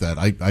glad you like that.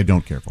 I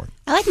don't care for it.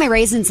 I like my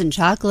raisins in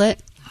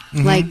chocolate.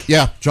 Like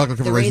Yeah, chocolate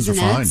covered raisins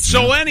are fine.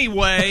 So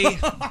anyway,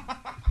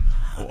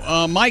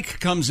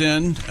 Mike comes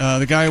in,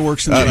 the guy who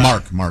works in the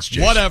Mark,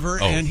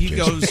 whatever, and he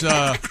goes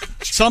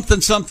something,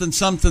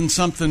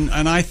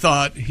 and I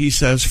thought he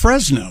says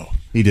Fresno.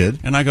 He did.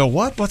 And I go,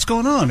 what? What's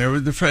going on?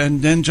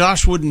 And then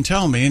Josh wouldn't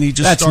tell me, and he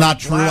just That's started not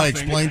true. laughing. I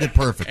explained it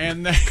perfectly.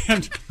 And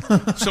then,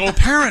 so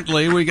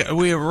apparently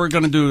we're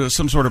going to do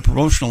some sort of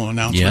promotional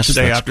announcement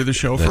today after the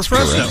show for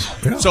Fresno.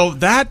 Yeah. So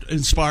that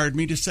inspired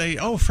me to say,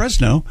 oh,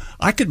 Fresno,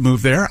 I could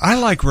move there. I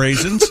like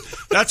raisins.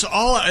 That's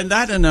all, and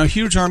that in a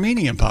huge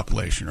Armenian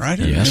population, right?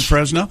 In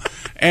Fresno.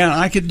 And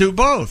I could do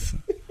both.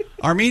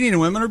 Armenian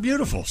women are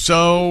beautiful.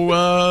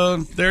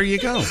 So there you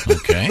go.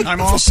 Okay. I'm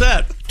all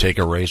set. Take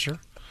a razor.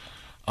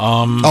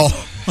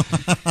 Nothing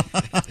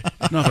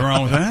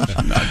wrong with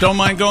that. Don't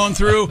mind going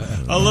through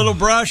a little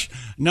brush,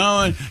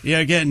 knowing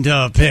you're getting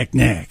to a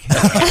picnic.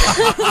 I'm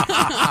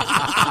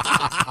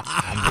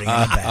bringing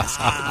a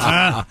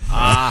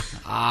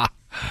basket.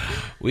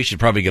 We should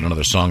probably get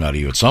another song out of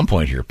you at some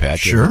point here, Pat.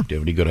 Sure. Do you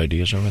have any good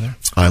ideas over there?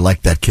 I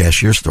like that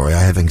cashier story. I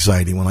have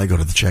anxiety when I go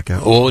to the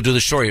checkout. Well, we'll do the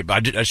story.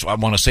 I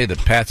want to say that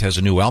Pat has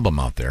a new album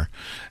out there.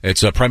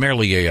 It's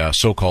primarily a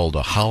so-called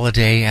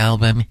holiday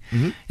album.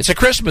 Mm-hmm. It's a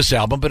Christmas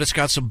album, but it's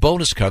got some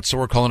bonus cuts, so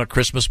we're calling it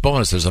Christmas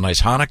Bonus. There's a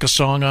nice Hanukkah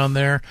song on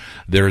there.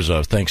 There's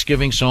a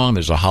Thanksgiving song.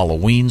 There's a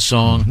Halloween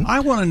song. Mm-hmm.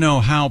 I want to know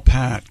how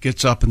Pat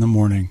gets up in the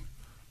morning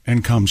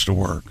and comes to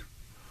work.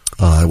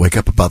 I wake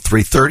up about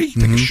 3:30,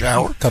 take a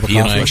shower, cup of He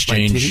and coffee,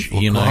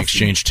 I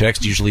exchange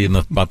text usually in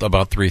about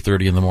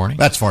 3:30 in the morning.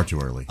 That's far too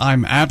early.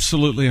 I'm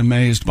absolutely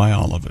amazed by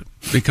all of it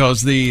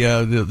because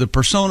the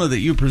persona that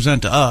you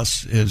present to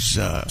us is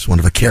it's one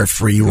of a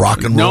carefree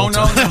rock and roll.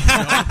 No.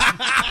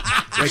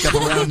 Wake up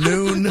around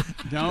noon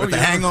with the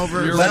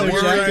hangover. You're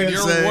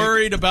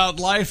worried about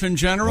life in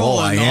general,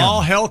 I and am.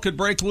 all hell could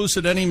break loose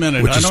at any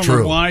minute. Which I is don't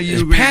true. know why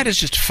you. Pat is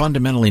just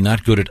fundamentally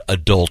not good at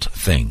adult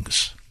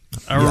things.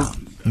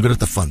 I'm good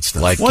at the fun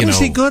stuff. Like, what is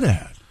he good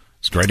at?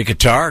 He's great at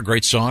guitar,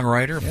 great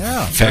songwriter,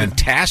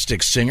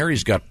 fantastic singer.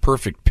 He's got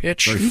perfect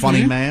pitch. Very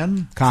funny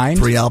man. Kind.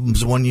 3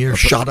 albums 1 year,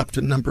 shot up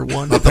to number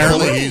 1.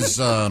 Apparently he's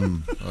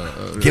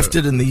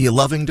gifted in the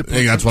loving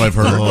department. That's what I've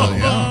heard.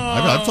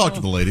 I've talked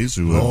to the ladies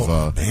who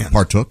have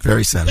partook.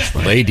 Very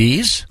satisfying.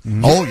 Ladies?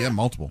 Mm-hmm. Oh, yeah,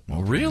 multiple.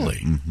 Oh, really?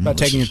 Mm-hmm. About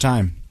taking your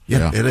time.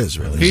 Yeah, it is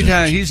really.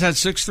 He's had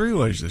 6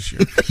 3-ways this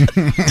year,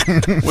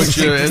 which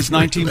is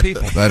 19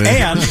 people. That is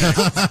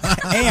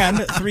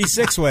and 3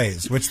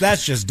 6-ways, which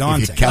that's just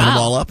daunting. If you count them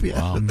all up, You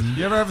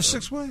ever have a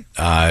 6-way?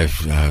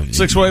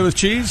 6-way with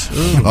cheese?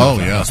 Oh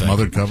yeah,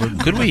 smothered covered.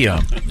 Could we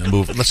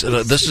move?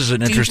 This is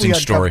an interesting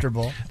story.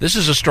 This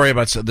is a story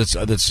about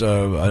that's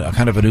a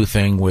kind of a new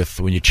thing. With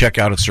when you check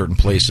out at certain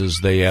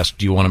places, they ask,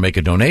 "Do you want to make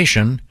a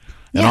donation?"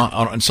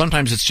 And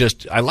sometimes it's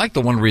just. I like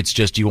the one where it's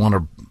just, "Do you want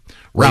to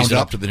round it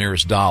up to the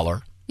nearest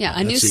dollar?" Yeah,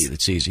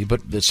 it's easy.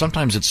 But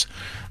sometimes it's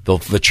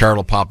the chart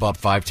will pop up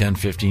 5, 10,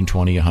 15,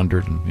 20,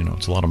 100, and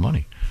it's a lot of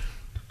money.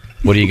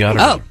 What do you got?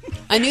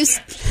 I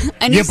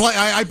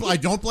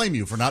don't blame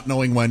you for not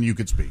knowing when you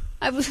could speak.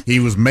 was He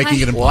was making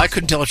it impossible. Well, I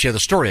couldn't tell if she had the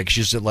story because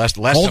she said last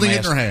Holding time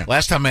it in her hand.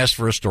 Last time I asked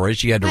for a story,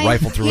 she had to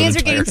rifle through an hands are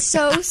entire. getting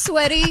so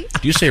sweaty.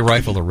 Do you say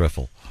rifle or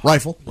riffle?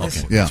 Rifle.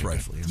 Okay, Yeah. it's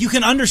rifle. Yeah. You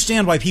can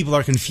understand why people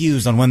are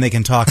confused on when they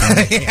can talk. And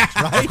when they can't,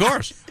 right? Of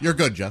course. You're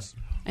good, Jess.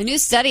 A new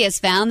study has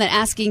found that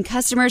asking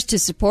customers to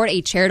support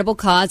a charitable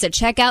cause at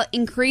checkout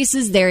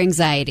increases their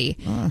anxiety.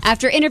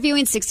 After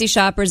interviewing 60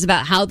 shoppers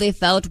about how they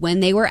felt when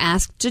they were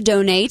asked to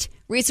donate,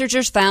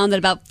 researchers found that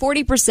about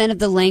 40% of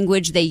the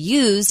language they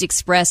used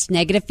expressed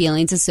negative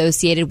feelings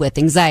associated with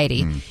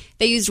anxiety.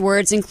 They used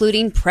words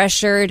including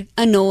pressured,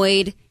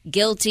 annoyed,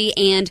 guilty,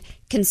 and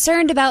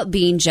concerned about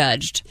being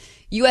judged.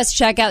 U.S.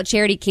 checkout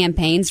charity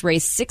campaigns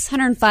raised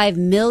 $605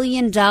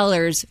 million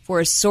for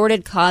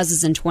assorted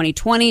causes in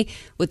 2020,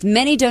 with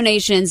many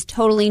donations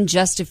totaling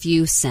just a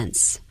few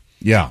cents.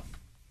 Yeah.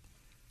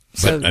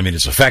 But, I mean,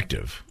 it's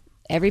effective.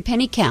 Every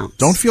penny counts.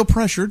 Don't feel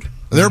pressured.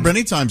 There are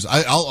many times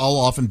I'll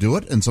often do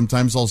it, and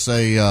sometimes I'll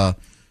say,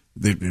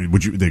 They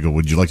go,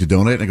 would you like to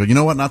donate? And I go, you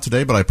know what? Not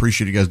today, but I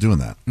appreciate you guys doing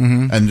that.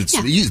 And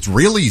it's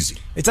real easy.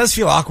 It does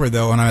feel awkward,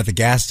 though, when I'm at the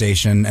gas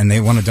station and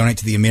they want to donate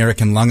to the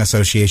American Lung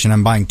Association.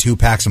 I'm buying 2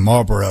 packs of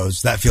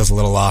Marlboros. That feels a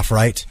little off,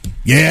 right?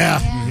 Yeah.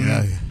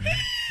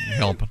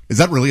 Help. Is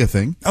that really a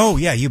thing? Oh,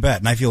 yeah, you bet.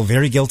 And I feel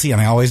very guilty,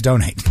 and I always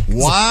donate.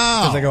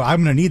 Wow. Because I go,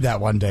 I'm going to need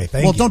that one day.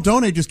 Thank you. Don't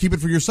donate. Just keep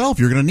it for yourself.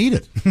 You're going to need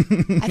it.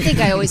 I think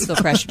I always feel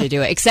pressure to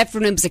do it, except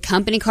when it was a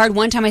company card.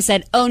 One time I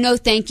said, oh, no,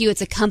 thank you.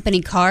 It's a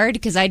company card,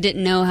 because I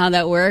didn't know how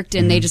that worked.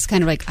 And they just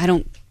kind of like,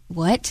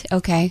 what?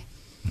 Okay.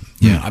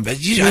 Yeah. Do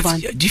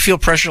you feel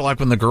pressure like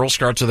when the Girl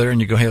Scouts are there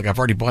and you go, hey, look, I've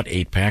already bought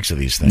 8 packs of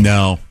these things?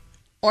 No.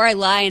 Or I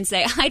lie and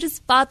say, I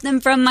just bought them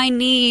from my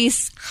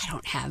niece. I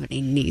don't have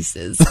any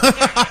nieces.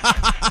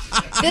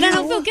 Then I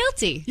don't feel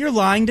guilty. You're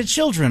lying to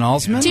children,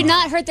 Alsman. Do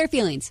not hurt their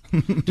feelings.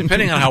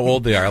 Depending on how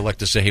old they are, I like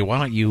to say, hey, why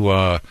don't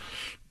you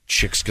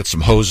chicks get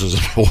some hoses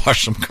and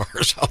wash some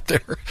cars out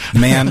there?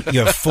 Man, you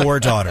have 4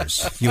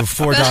 daughters. You have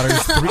 4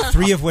 daughters,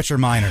 3 of which are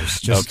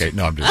minors. Okay,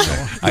 no, I'm just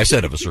saying. I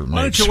said of a certain age.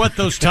 Why don't you wet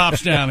those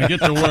tops down and get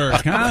to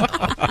work, huh?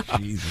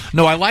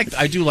 No,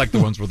 I do like the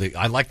ones where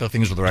I like the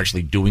things where they're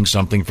actually doing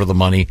something for the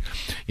money.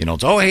 You know,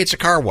 it's a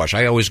car wash.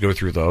 I always go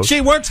through those.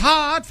 She works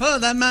hard for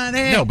the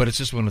money. No, but it's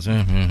just when it's,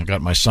 I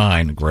got my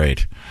sign.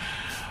 Great.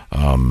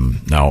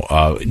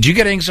 Now, do you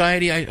get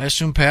anxiety, I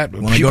assume, Pat?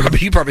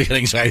 You probably get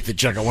anxiety at the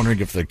check. I'm wondering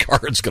if the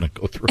card's going to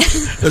go through.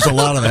 There's a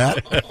lot of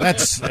that.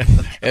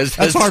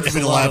 That's hard for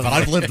me to laugh at.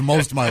 I've lived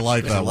most of my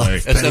life that way.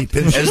 As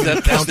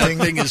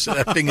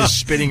that thing is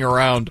spinning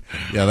around.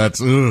 Yeah, that's...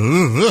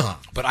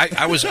 But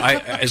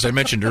as I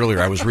mentioned earlier,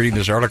 I was reading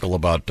this article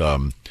about a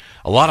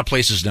lot of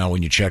places now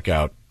when you check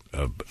out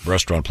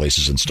restaurant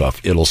places and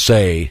stuff, it'll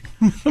say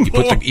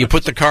you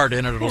put the card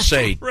in and it'll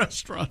say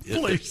restaurant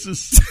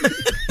places.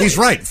 He's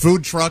right.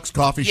 Food trucks,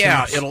 coffee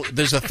shops. Yeah,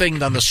 there's a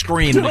thing on the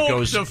screen that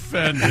goes,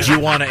 do you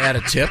want to add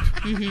a tip?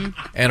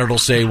 And it'll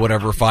say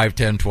whatever, 5,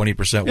 10, 20%,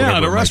 whatever. Yeah,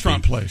 at a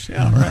restaurant place.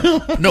 Yeah,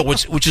 right. No,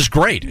 which is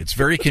great. It's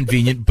very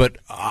convenient. But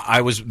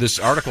this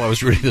article I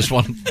was reading,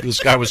 this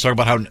guy was talking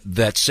about how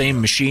that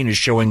same machine is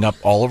showing up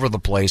all over the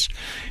place.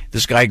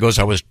 This guy goes,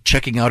 I was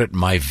checking out at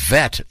my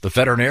the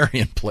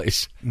veterinarian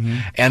place,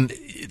 and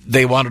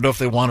they wanted to know if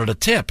they wanted a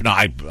tip.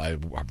 Now,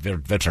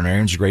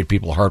 veterinarians are great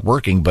people,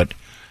 hardworking, but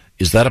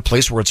is that a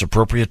place where it's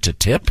appropriate to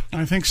tip?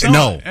 I think so.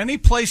 No. Any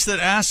place that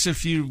asks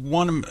if you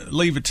want to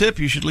leave a tip,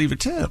 you should leave a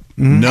tip.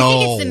 No. I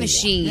think it's the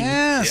machine.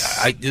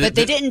 Yes. But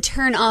they didn't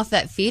turn off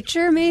that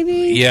feature,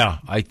 maybe? Yeah,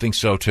 I think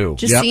so, too.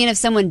 Just seeing if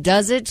someone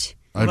does it.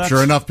 I'm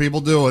sure enough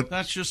people do it.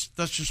 That's just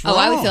wrong. Oh,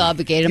 I would feel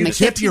obligated. You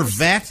tip your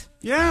vet?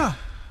 Yeah.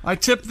 I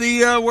tip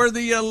the where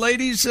the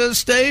ladies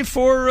stay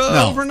for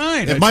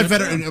overnight.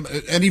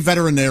 If any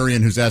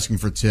veterinarian who's asking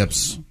for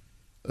tips,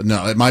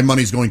 no, my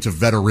money's going to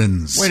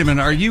veterans. Wait a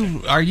minute,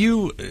 are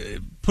you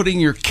putting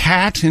your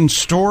cat in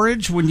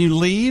storage when you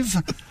leave?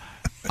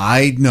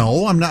 I'm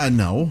not.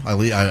 No,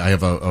 I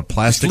have a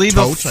plastic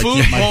tote. I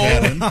keep my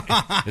cat in.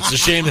 It's a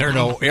shame there are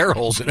no air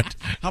holes in it.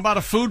 How about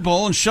a food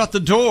bowl and shut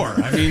the door?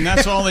 I mean,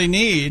 that's all they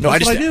need. No,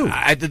 that's what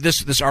I do.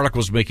 This article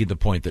was making the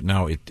point that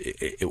now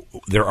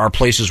there are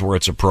places where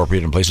it's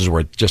appropriate and places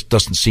where it just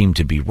doesn't seem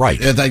to be right.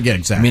 Yeah,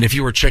 exactly. I mean, if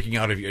you were checking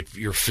out of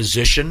your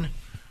physician,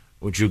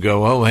 would you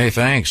go, oh, hey,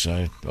 thanks.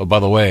 By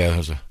the way,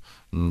 there's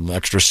an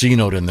extra C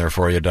note in there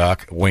for you,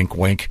 Doc. Wink,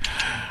 wink.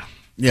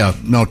 Yeah,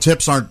 no,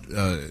 tips aren't,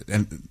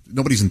 and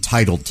nobody's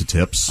entitled to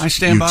tips. I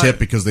stand by. You tip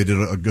because they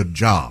did a good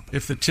job.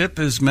 If the tip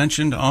is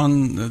mentioned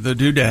on the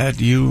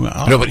doodad,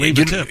 leave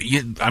a tip.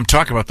 I'm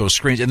talking about those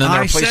screens, and then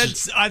there are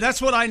places.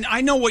 That's what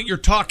I know what you're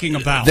talking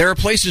about. There are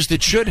places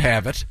that should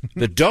have it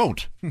that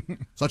don't,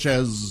 such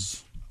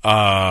as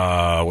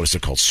what is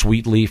it called?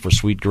 Sweet Leaf or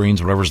Sweet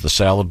Greens, whatever's the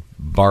salad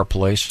bar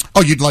place.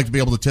 Oh, you'd like to be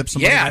able to tip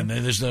somebody? Yeah,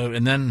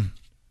 and then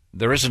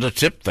there isn't a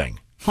tip thing.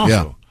 Huh.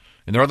 Yeah.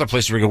 And there are other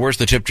places where you go, where's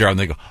the tip jar? And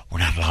they go, we're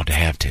not allowed to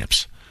have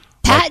tips.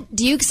 Pat,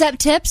 do you accept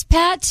tips,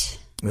 Pat?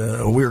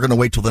 We're going to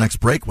wait till the next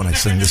break when I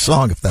sing the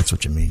song, if that's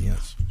what you mean,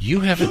 yes.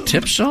 You have a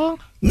tip song?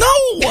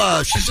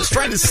 No, she's just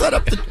trying to set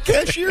up the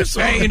cashier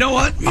song. Hey, you know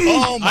what?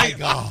 Oh, my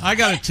God. I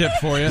got a tip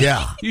for you.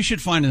 Yeah. You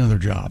should find another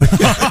job.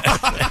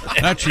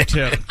 That's your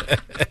tip.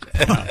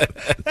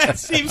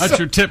 That's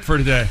your tip for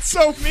today.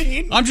 So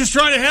mean. I'm just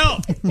trying to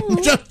help.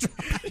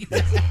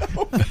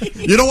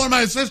 You don't want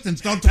my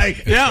assistance, don't take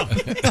it. Yeah.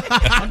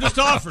 I'm just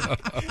offering.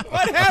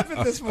 What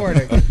happened this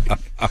morning?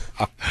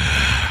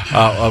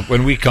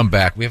 When we come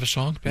back, we have a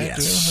song back.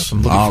 Yes.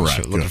 I'm All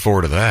looking right,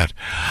 forward to that.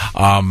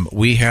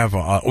 We have.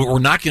 We're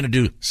not going to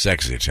do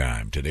Sexy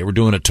Time today. We're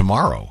doing it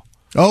tomorrow.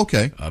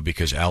 Okay.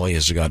 Because Allie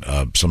has got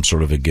some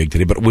sort of a gig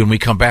today. But when we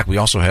come back, we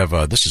also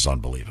have. This is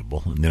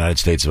unbelievable. In the United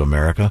States of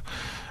America,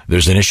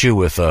 there's an issue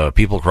with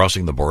people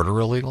crossing the border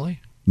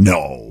illegally.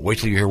 No. Wait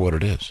till you hear what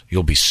it is.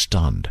 You'll be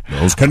stunned.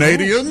 Those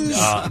Canadians.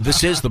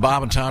 This is the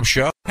Bob and Tom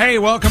Show. Hey,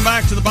 welcome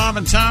back to the Bob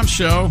and Tom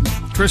Show.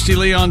 Christy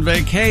Lee on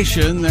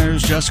vacation.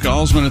 There's Jessica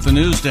Alsman at the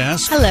news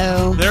desk.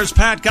 Hello. There's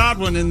Pat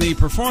Godwin in the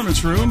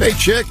performance room. Hey,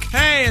 Chick.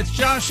 Hey, it's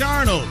Josh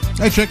Arnold.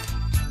 Hey, Chick.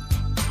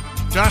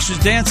 Josh is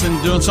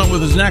dancing, doing something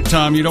with his neck,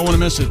 Tom. You don't want to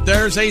miss it.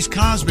 There's Ace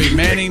Cosby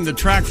manning the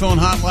track phone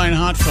hotline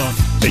hot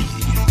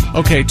phone.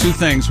 Okay, two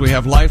things. We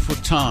have Life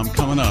with Tom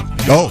coming up.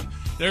 Oh.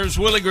 There's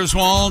Willie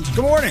Griswold.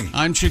 Good morning.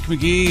 I'm Chick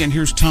McGee, and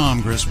here's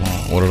Tom Griswold.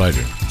 What did I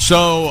do?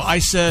 So I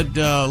said,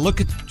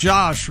 look at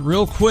Josh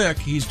real quick.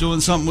 He's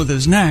doing something with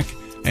his neck.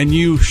 And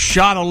you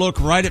shot a look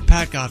right at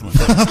Pat Godwin.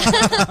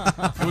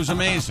 It was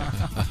amazing.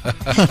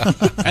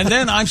 And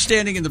then I'm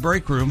standing in the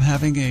break room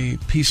having a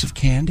piece of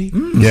candy.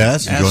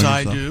 Yes. As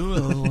I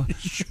do.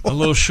 A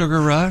little sugar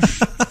rush.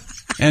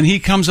 And he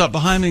comes up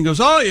behind me and goes,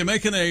 "Oh, you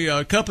making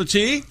a cup of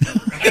tea?"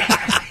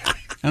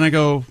 And I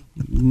go,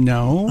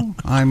 "No,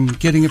 I'm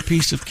getting a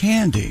piece of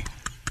candy."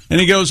 And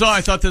he goes, "Oh,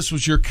 I thought this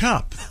was your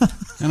cup."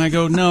 And I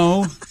go,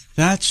 "No,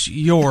 that's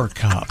your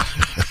cup."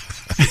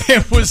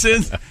 It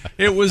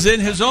was in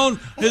his own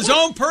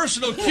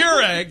personal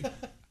Keurig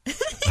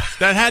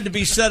that had to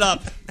be set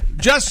up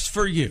just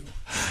for you.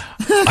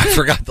 I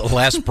forgot the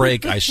last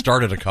break. I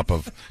started a cup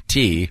of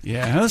tea.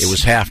 Yes. It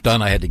was half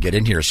done. I had to get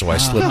in here, so I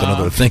slipped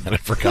another thing, and I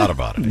forgot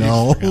about it.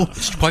 No.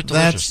 It's quite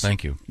delicious. That's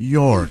Thank you.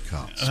 Your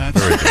cups.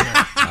 Very good.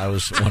 I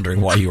was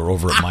wondering why you were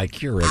over at my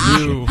Keurig.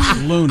 You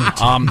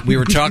lunatic. We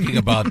were talking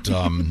about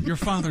your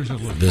father's a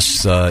lunatic.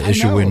 This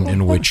issue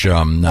in which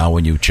now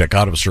when you check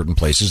out of certain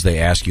places, they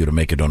ask you to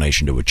make a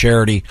donation to a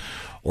charity.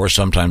 Or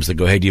sometimes they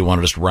go, "Hey, do you want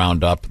to just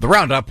round up?" The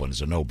round up one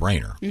is a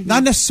no-brainer. Mm-hmm.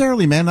 Not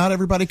necessarily, man. Not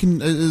everybody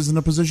is in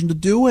a position to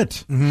do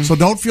it. Mm-hmm. So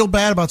don't feel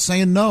bad about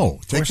saying no.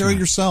 Take care of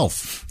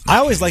yourself. I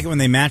always like it when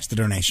they match the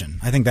donation.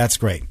 I think that's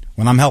great.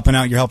 When I'm helping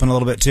out, you're helping a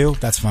little bit too.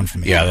 That's fun for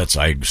me. Yeah,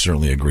 I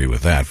certainly agree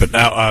with that. But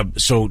now,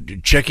 so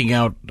checking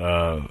out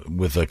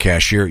with a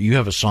cashier, you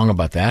have a song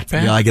about that,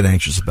 Pat? Yeah, I get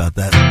anxious about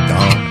that.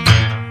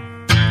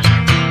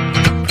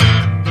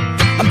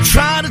 I'm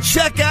trying to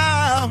check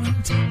out,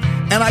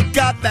 and I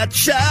got that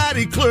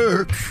chatty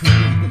clerk.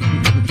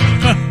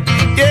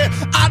 Yeah,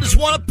 I just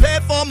want to pay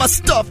for my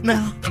stuff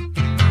now,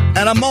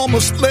 and I'm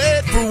almost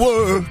late for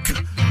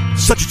work.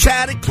 Such a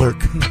chatty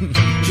clerk.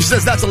 She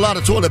says that's a lot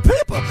of toilet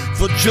paper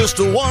for just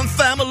one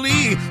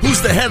family.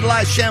 Who's the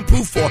headlight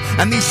shampoo for?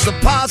 And these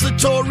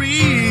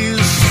suppositories.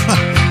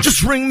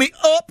 Just ring me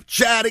up,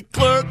 chatty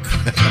clerk.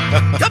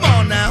 Come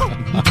on now.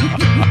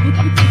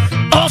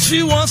 All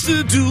she wants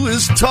to do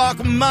is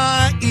talk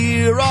my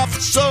ear off.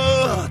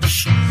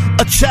 Such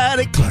a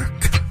chatty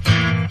clerk.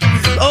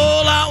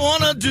 All I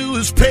want to do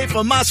is pay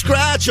for my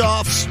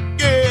scratch-offs.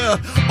 Yeah.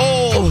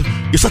 Oh,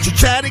 you're such a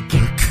chatty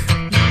clerk.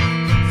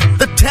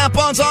 The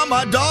tampons on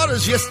my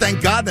daughters, yes,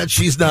 thank God that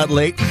she's not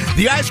late.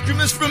 The ice cream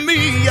is for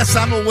me, yes,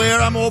 I'm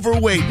aware I'm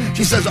overweight.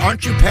 She says,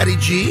 "Aren't you Patty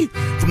G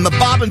from the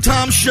Bob and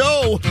Tom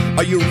Show?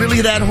 Are you really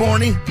that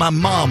horny?" My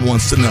mom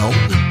wants to know.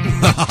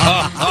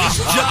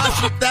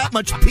 Josh, with that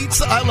much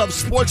pizza, I love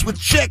sports with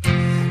Chick.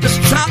 Does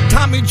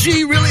Tommy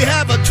G really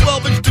have a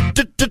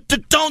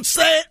 12-inch? Don't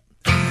say it.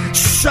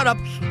 Shut up,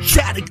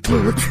 chatty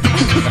clerk.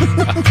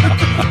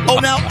 Oh,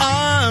 now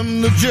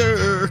I'm the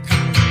jerk.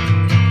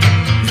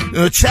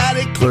 A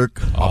chatty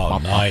clerk. Oh,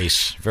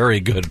 nice. Very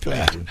good,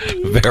 Pat.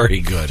 Very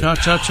good.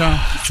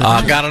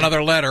 Cha-cha-cha. Got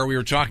another letter. We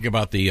were talking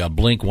about the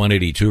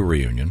Blink-182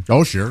 reunion.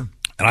 Oh, sure.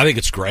 And I think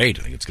it's great.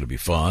 I think it's going to be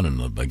fun,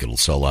 and I think it'll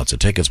sell lots of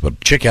tickets.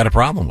 But Chick had a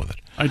problem with it.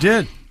 I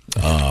did.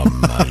 I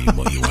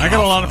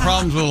got a lot of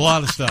problems with a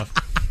lot of stuff.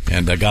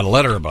 And I got a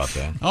letter about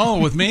that. Oh,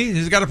 with me?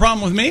 He's got a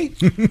problem with me?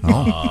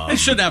 He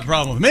shouldn't have a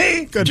problem with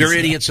me. Dear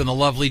Idiots and the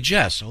lovely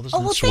Jess. Oh, this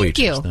is sweet. Thank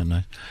you. Isn't that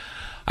nice?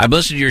 I've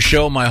listened to your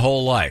show my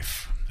whole life.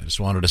 I just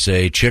wanted to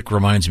say, Chick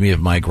reminds me of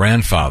my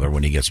grandfather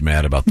when he gets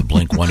mad about the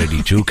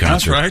Blink-182 concert.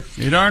 That's right.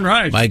 You're darn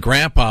right. My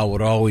grandpa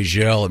would always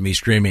yell at me,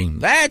 screaming,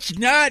 "That's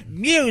not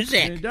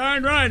music." You're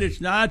darn right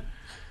it's not.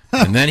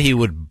 And then he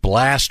would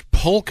blast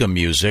polka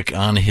music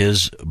on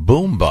his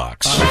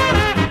boombox.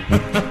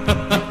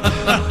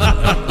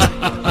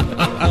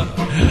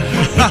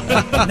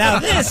 Now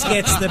this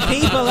gets the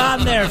people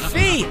on their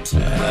feet.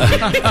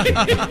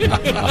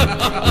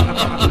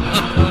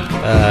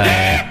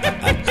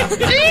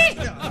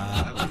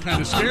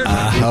 Kind of scared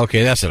me.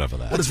 Okay, that's enough of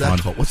that. What is that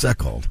called? What's that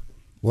called?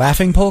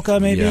 Laughing polka,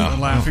 maybe? Yeah.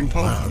 The laughing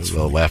polka.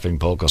 A laughing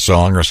polka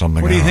song or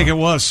something. What do you think it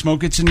was?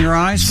 Smoke Gets in Your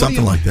Eyes?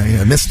 Something like that.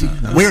 Yeah, Misty.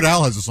 Weird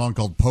Al has a song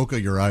called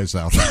 "Polka Your Eyes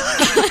Out."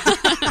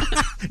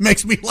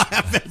 Makes me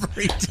laugh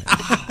every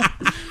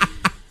time.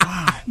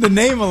 Wow. The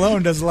name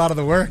alone does a lot of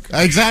the work.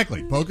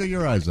 Exactly. Poke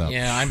your eyes out.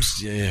 Yeah,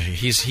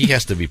 he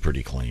has to be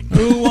pretty clean.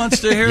 Who wants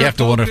to hear? You have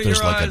to wonder if Poke there's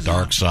your like a eyes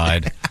dark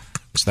side.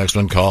 This next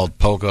one called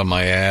Polka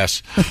My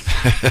Ass.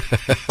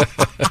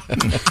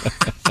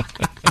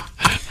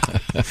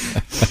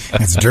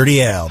 It's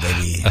Dirty Al,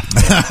 baby.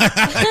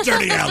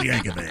 Dirty Al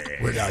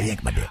Yankovic. We're Al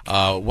Yank my dick.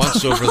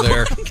 Once over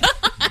there,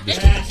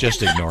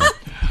 just ignore it.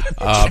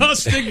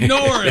 Just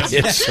ignore it.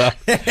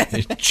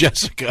 It's,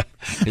 Jessica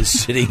is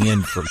sitting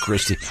in for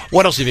Christy.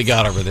 What else have you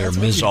got over there,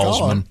 Ms.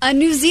 Alsman?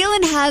 New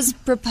Zealand has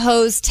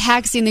proposed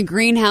taxing the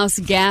greenhouse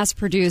gas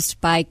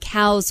produced by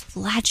cows'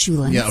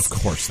 flatulence. Yeah, of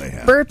course they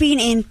have. Burping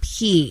and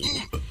peeing.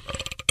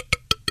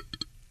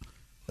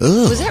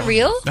 Ugh. Was that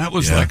real? That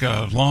was like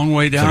a long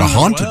way down. Like a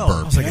haunted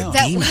well. burp.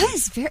 That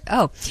was very.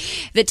 Oh,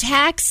 the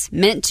tax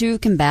meant to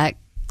combat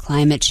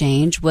climate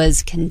change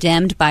was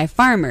condemned by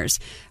farmers.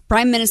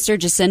 Prime Minister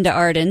Jacinda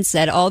Ardern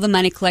said all the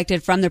money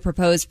collected from the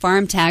proposed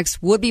farm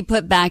tax would be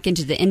put back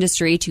into the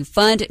industry to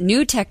fund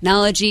new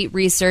technology,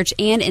 research,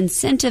 and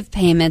incentive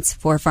payments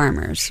for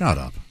farmers. Shut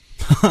up.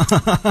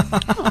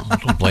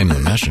 Don't blame the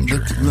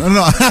messenger. No,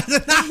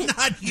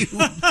 not you.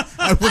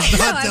 I was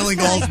not telling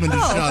Alsman to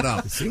shut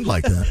up. It seemed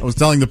like that. I was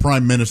telling the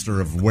Prime Minister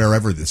of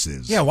wherever this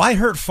is. Yeah, why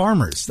hurt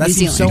farmers? That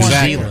seems so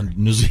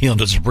New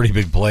Zealand is a pretty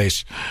big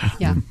place.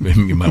 Yeah.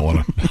 You might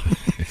want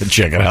to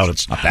check it out.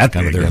 It's not that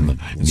kind of there in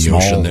the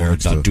ocean there.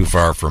 It's not too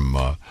far from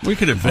we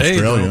could invade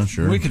Australia,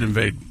 sure. We could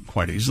invade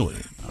quite easily.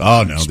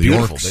 Oh, no, it's the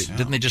beautiful. orcs.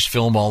 Didn't they just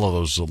film all of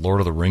those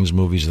Lord of the Rings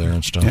movies there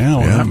and stuff? Yeah,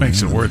 well, that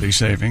makes it worthy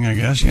saving, I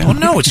guess. Yeah. Well,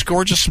 no, it's a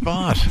gorgeous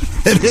spot.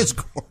 It is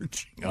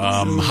gorgeous.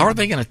 How are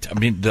they going to? I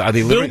mean, are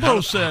they literally?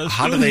 Bilbo says,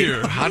 how do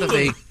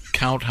they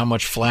count how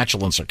much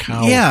flatulence a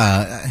cow?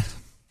 Yeah,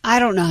 I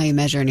don't know how you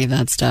measure any of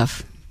that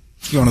stuff.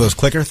 You one of those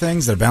clicker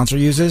things that a bouncer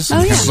uses? Oh,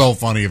 yeah. It's so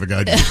funny if a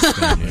guy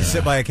You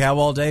sit by a cow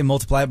all day,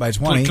 multiply it by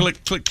 20.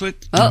 Click, click, click.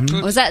 Oh,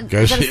 was that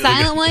a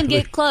silent one?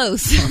 Get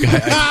close.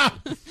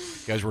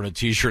 Guys wearing a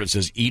T-shirt that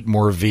says "Eat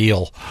more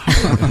veal."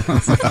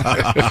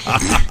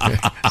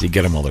 You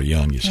get them while they're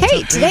young. You see.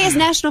 Hey, today is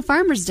National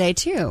Farmers Day,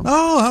 too.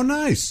 Oh, how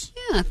nice.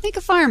 Yeah, think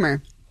a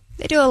farmer.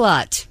 They do a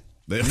lot.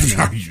 They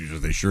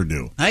sure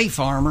do. Hey,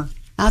 farmer.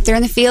 Out there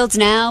in the fields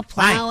now,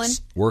 plowing.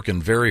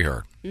 Working very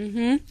hard.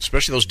 Mm-hmm.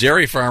 Especially those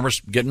dairy farmers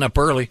getting up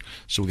early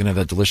so we can have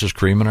that delicious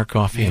cream in our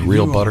coffee and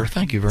real butter.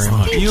 Thank you very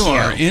much. You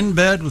are in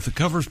bed with the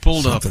covers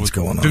pulled up. What's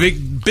going on?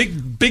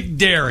 Big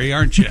dairy,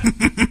 aren't you?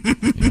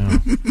 Yeah.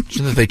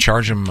 Isn't that they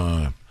charge them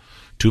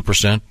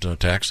 2%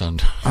 tax on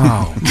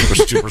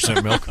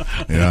 2% milk?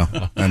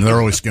 Yeah, and they're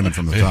always skimming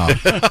from the top.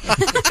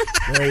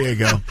 There you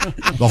go.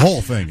 The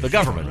whole thing. The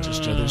government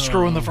just they're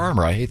screwing the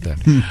farmer. I hate that.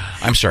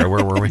 I'm sorry,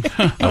 where were we?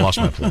 I lost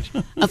my place.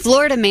 A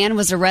Florida man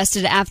was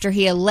arrested after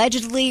he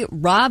allegedly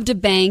robbed a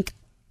bank,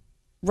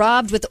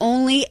 robbed with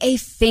only a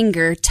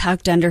finger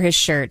tucked under his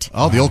shirt.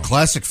 Oh, the old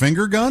classic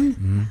finger gun?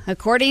 Mm-hmm.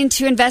 According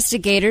to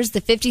investigators,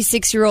 the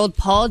 56-year-old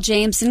Paul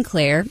James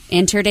Sinclair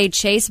entered a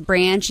Chase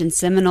branch in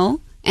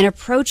Seminole and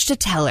approached a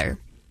teller.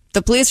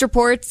 The police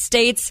report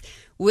states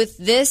with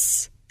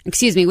his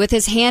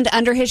hand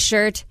under his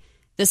shirt,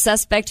 the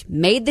suspect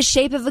made the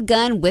shape of a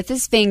gun with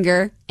his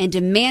finger and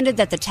demanded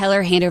that the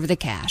teller hand over the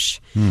cash.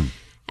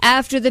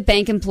 After the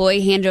bank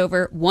employee handed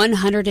over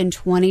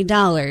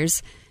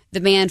 $120, the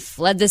man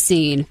fled the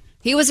scene.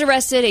 He was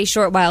arrested a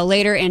short while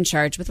later and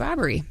charged with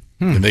robbery.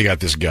 And they got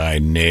this guy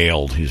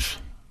nailed. His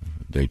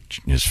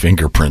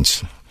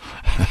fingerprints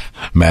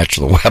match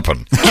the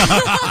weapon.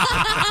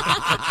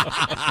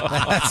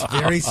 That's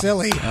very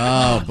silly.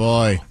 Oh,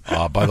 boy.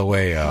 By the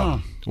way,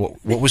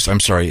 what was, I'm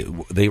sorry,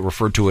 they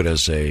referred to it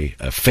as a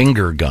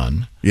finger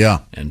gun. Yeah.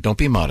 And don't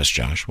be modest,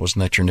 Josh. Wasn't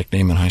that your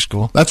nickname in high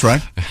school? That's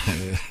right.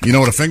 You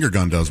know what a finger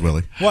gun does,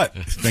 Willie? What?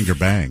 Finger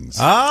bangs.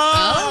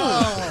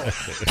 Oh!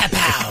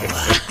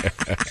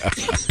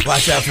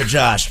 Watch out for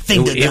Josh.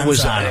 Finger guns it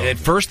was on him. at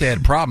first they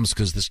had problems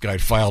because this guy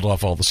filed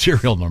off all the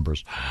serial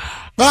numbers.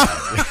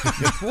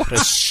 What a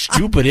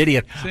stupid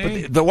idiot.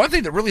 But the one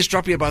thing that really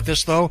struck me about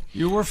this, though,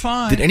 you were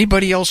fine. Did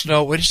anybody else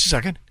know? Wait just a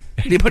second.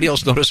 Anybody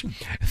else notice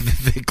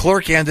the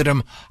clerk handed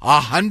him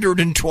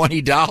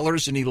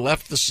 $120 and he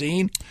left the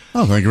scene?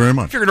 Oh, thank you very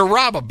much. If you're going to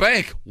rob a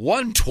bank,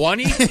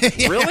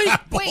 $120? Really?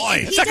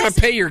 Wait, it's not going to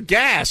pay your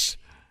gas.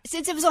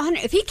 Since it was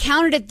 100, if he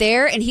counted it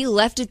there and he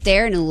left it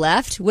there and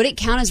left, would it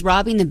count as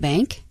robbing the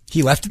bank?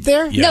 He left it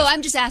there? No,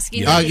 I'm just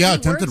asking. Yeah,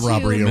 attempted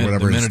robbery or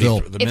whatever.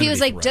 If he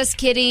was like, just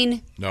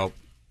kidding. Nope.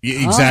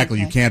 Exactly.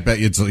 okay. You can't bet.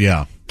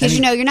 Yeah. Because,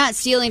 you're not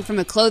stealing from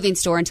a clothing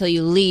store until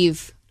you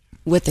leave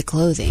with the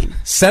clothing.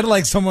 Said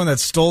like someone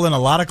that's stolen a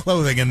lot of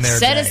clothing in their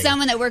Said day. as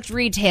someone that worked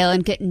retail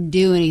and couldn't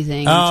do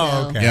anything.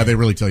 Okay. Yeah, they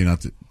really tell you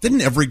not to.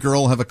 Didn't every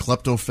girl have a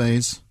klepto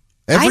phase?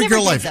 Every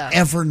girl I've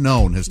ever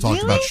known has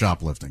talked about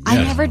shoplifting.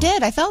 I never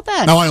did. I felt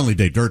bad. No, I only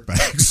date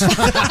dirtbags.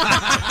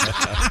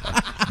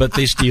 But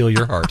they steal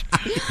your heart.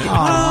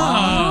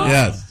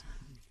 Yes.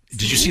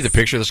 Did you see the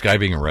picture of this guy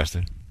being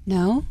arrested?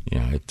 No.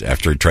 Yeah,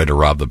 after he tried to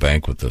rob the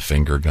bank with the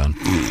finger gun.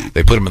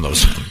 They put him in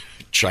those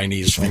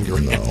Chinese finger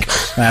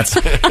guns. That's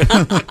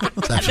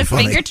a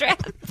finger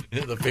trap.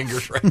 The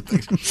fingers right.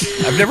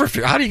 I've never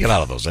figured. How do you get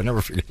out of those? I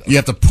never figured that out. You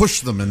have to push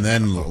them and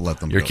then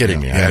let them You're go.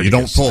 kidding me. Yeah, you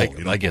don't pull.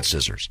 I get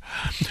scissors.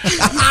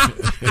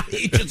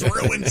 He just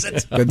ruins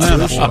it.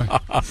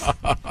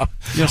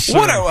 Yes, sir.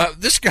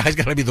 What this guy's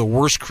got to be the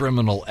worst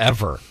criminal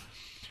ever.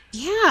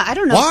 Yeah, I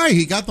don't know. Why?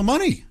 He got the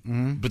money.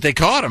 But they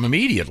caught him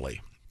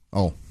immediately.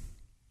 Oh.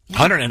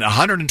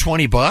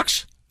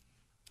 $120?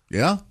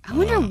 Yeah. I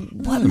wonder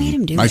what made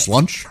him do Nice it.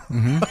 lunch.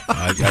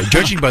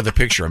 Judging by the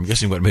picture, I'm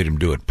guessing what made him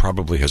do it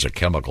probably has a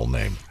chemical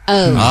name.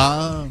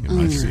 Oh. You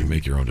might see,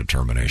 make your own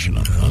determination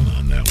on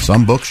that one.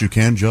 Some books you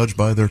can judge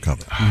by their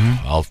cover.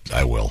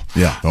 I will.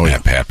 Yeah. Oh, yeah.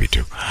 I'm happy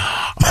to.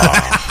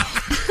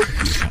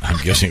 I'm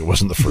guessing it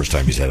wasn't the first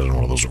time he's had it on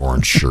one of those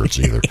orange shirts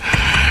either.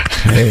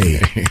 Hey,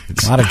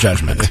 a lot of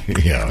judgment.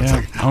 Yeah. It's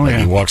like, yeah.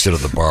 He walks into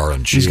the bar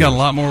and He's got a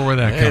lot more where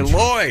that Hey, comes from.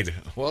 Lloyd,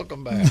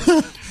 welcome back.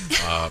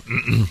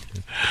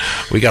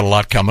 We got a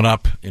lot coming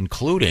up,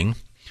 including,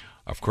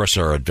 of course,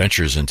 our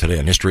adventures in Today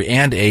in History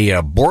and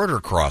a border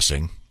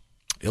crossing,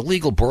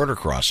 illegal border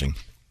crossing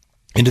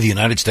into the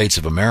United States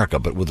of America,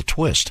 but with a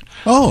twist.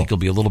 I think you'll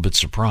be a little bit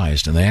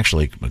surprised, and they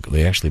actually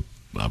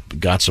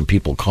got some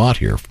people caught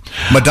here.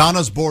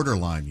 Madonna's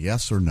Borderline,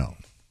 yes or no?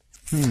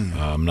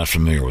 I'm not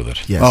familiar with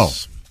it.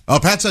 Yes. Oh,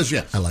 Pat says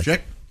yes. I like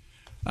it.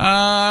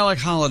 I like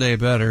Holiday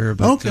better,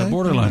 but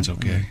Borderline's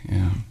okay.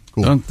 Yeah.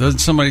 Cool. Doesn't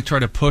somebody try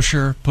to push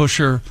her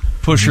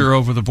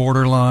over the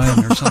borderline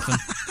or something?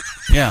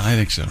 Yeah, I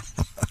think so.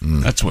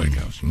 That's the way it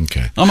goes.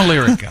 Okay. I'm a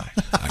lyric guy.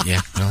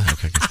 Yeah.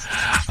 Okay.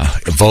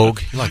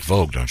 Vogue. You like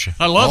Vogue, don't you?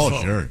 I love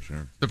Vogue.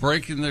 Sure. The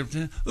break in there.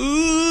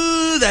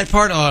 Ooh, that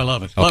part. Oh, I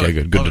love it. Love Okay, it.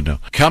 good. Good to know.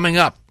 Coming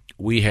up,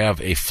 we have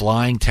a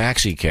flying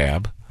taxi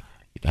cab.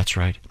 That's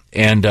right.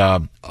 And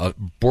a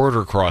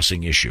border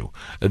crossing issue.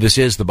 This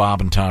is the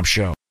Bob and Tom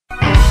Show.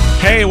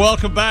 Hey,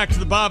 welcome back to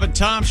the Bob and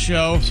Tom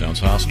Show. Sounds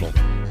hostile.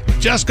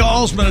 Jessica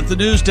Alsman at the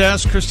news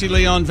desk. Christy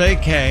Lee on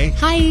vacay.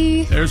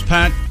 Hi. There's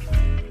Pat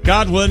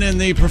Godwin in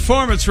the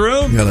performance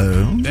room.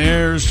 Hello.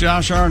 There's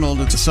Josh Arnold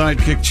at the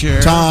sidekick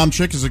chair. Tom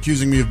Chick is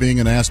accusing me of being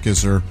an ass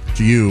kisser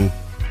to you.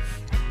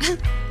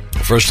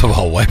 First of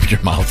all, wipe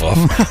your mouth off.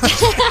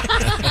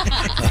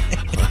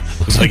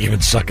 Looks like you've been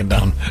sucking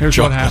down. Here's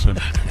what happened.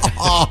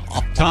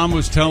 Tom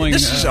was telling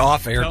This is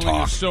off-air telling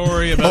talk. a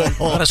story about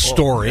Not a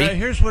story.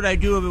 Here's what I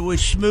do with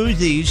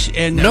smoothies.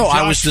 And No, Josh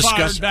I was fired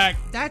discussing- back.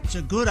 That's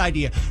a good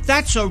idea.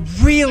 That's a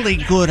really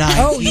good idea.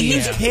 Oh, you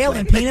use kale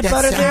and peanut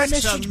butter there,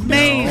 That's Mr.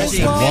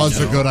 amazing. It was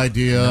a good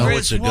idea. No,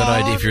 it's a good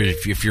idea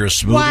if you're a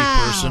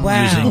smoothie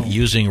person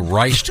using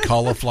riced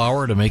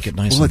cauliflower to make it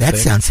nice and thick.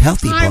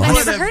 healthy, I've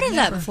never heard of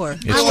that before.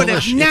 It's I would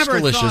have delicious. never It's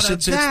delicious. thought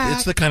of that.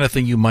 It's the kind of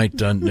thing you might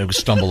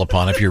stumble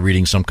upon if you're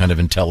reading some kind of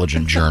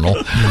intelligent journal,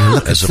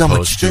 as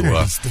opposed to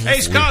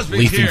Ace Cosby's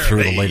leafing here.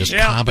 through the latest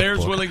Yeah, comic there's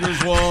book. Willie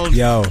Griswold.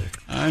 Yo.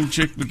 I'm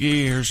Chick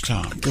McGee. Here's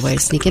Tom. Good way to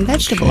sneak in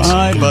vegetables.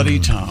 My buddy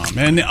Tom.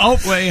 And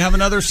we have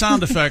another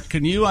sound effect.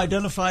 Can you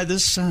identify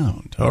this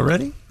sound? Oh,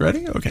 ready?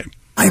 Ready? Okay.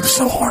 I'm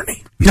so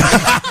horny. It's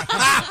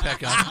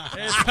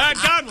Pat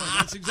Godwin.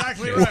 That's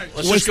exactly right.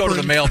 Let's just go to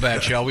the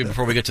mailbag, shall we,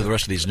 before we get to the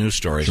rest of these news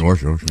stories? Sure.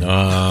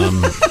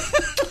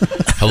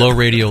 Hello,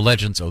 radio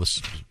legends. Oh, this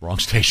is the wrong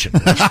station.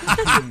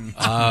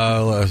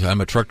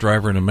 I'm a truck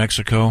driver in New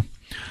Mexico,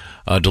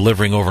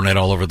 delivering overnight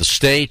all over the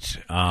state.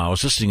 I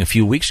was listening a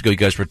few weeks ago. You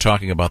guys were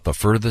talking about the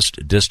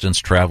furthest distance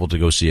traveled to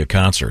go see a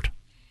concert.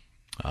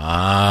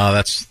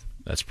 That's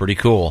pretty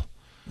cool.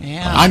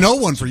 Yeah. I know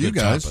one for you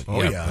guys.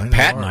 Topic.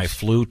 Pat and I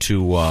flew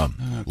to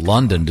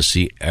London to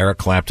see Eric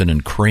Clapton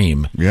and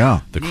Cream.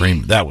 Yeah. The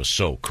Cream. That was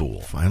so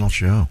cool. Final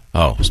show.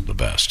 Oh, it was the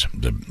best.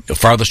 The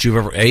farthest you've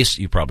ever... Ace,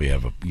 you've probably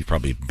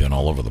been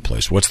all over the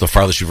place. What's the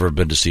farthest you've ever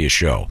been to see a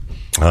show?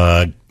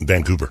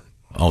 Vancouver.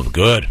 Oh,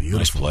 good. Beautiful.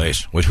 Nice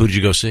place. Who did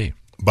you go see?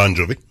 Bon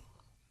Jovi.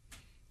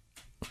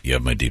 You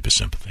have my deepest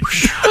sympathy.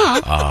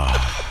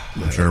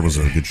 I'm sure it was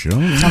a good show.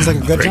 Sounds like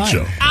a good Great time.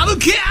 show. I'm a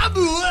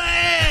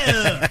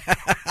cowboy.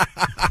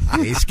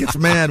 Ace gets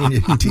mad when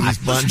you tease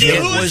Bon Jovi.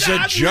 It was a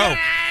joke.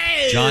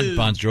 John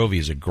Bon Jovi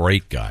is a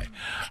great guy.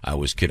 I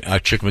was kidding.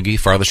 Chick McGee,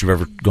 farthest you've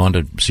ever gone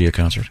to see a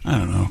concert? I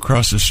don't know.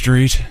 Across the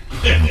street.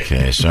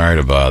 Okay, sorry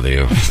to bother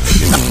you.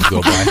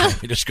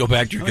 Just go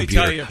back to your Let me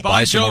computer. tell you, buy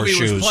Bon some more Jovi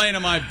was shoes. playing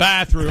in my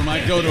bathroom.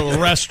 I'd go to a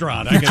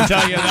restaurant. I can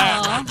tell you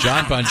that.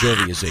 John Bon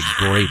Jovi is a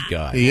great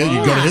guy. Yeah,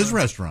 you go to his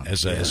restaurant.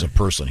 As a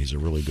person, he's a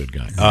really good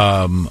guy.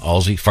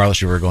 Halsey,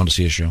 farthest you've ever gone to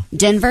see a show?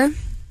 Denver.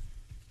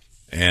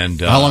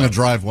 And how long a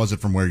drive was it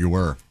from where you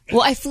were?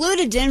 Well, I flew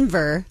to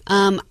Denver, so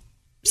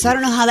I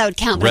don't know how that would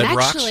count. But Red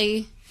Rocks?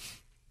 actually,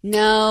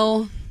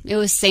 no, it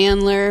was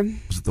Sandler.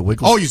 Was it the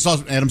Wiggles? Oh, you saw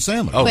Adam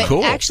Sandler. Oh, but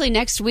cool. actually,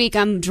 next week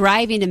I'm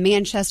driving to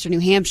Manchester, New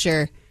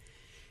Hampshire,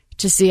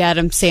 to see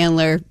Adam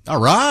Sandler. All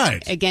right.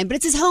 Again, but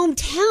it's his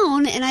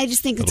hometown, and I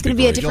just think it's It'll going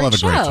be to be a great.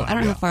 different You'll have a show. great time, I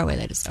don't know yeah. how far away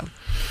that is, though.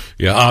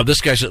 Yeah, this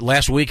guy said,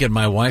 last weekend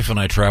my wife and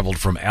I traveled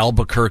from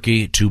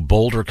Albuquerque to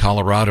Boulder,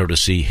 Colorado to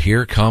see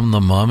Here Come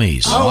the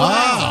Mummies. Oh,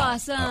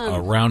 that's awesome.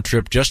 A round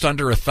trip just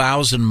under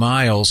 1,000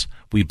 miles.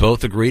 We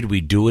both agreed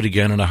we'd do it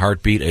again in a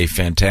heartbeat. A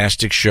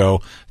fantastic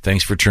show.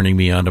 Thanks for turning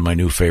me on to my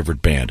new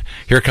favorite band.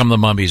 Here come the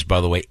Mummies, by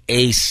the way,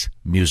 ace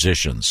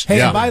musicians. Hey,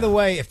 and by the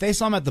way, if they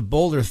saw them at the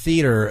Boulder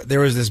Theater,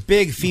 there was this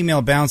big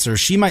female bouncer.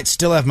 She might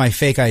still have my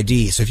fake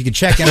ID, so if you could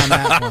check in on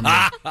that for me,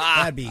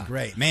 that'd be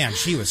great. Man,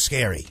 she was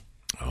scary.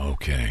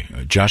 Okay.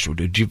 Joshua,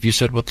 you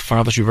said what the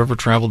farthest you've ever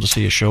traveled to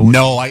see a show?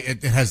 No,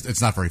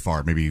 it's not very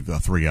far, maybe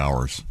 3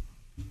 hours.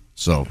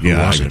 So, Who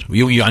was it?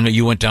 I know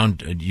you went down,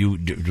 you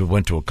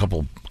went to a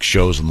couple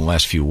shows in the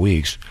last few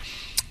weeks.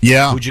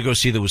 Yeah. Who'd you go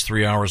see that was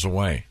 3 hours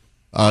away?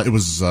 It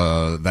was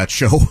that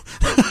show.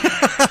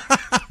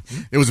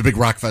 It was a big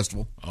rock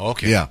festival.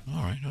 Okay. Yeah.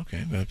 All right.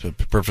 Okay. That's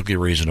perfectly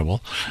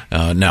reasonable.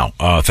 Now,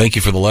 thank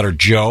you for the letter,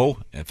 Joe,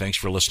 and thanks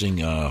for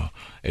listening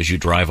as you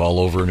drive all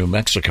over New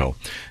Mexico.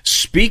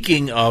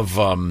 Speaking of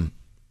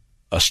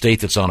a state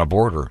that's on a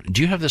border,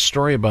 do you have this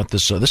story about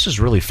this? This is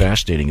really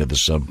fascinating, of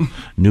this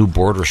new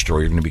border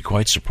story. You're going to be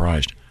quite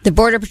surprised. The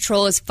Border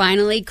Patrol is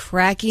finally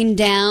cracking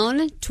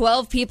down.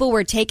 12 people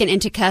were taken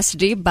into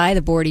custody by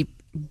the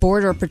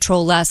Border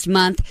Patrol last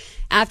month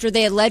after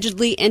they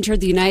allegedly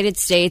entered the United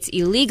States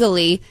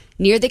illegally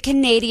near the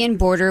Canadian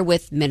border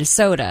with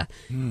Minnesota.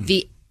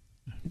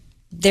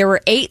 There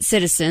were 8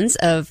 citizens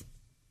of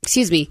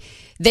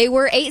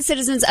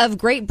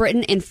Great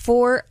Britain and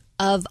 4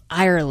 of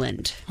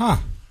Ireland. Huh.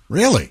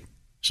 Really?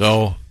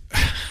 So,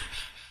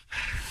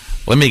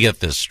 let me get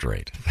this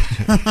straight.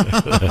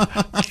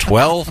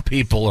 12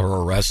 people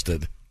are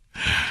arrested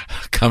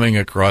coming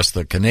across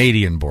the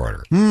Canadian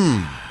border.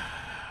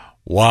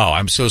 Wow,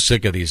 I'm so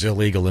sick of these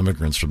illegal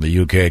immigrants from the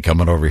UK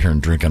coming over here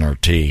and drinking our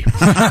tea.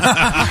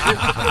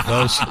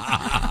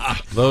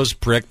 those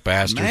prick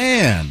bastards.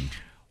 Man.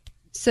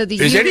 So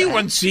does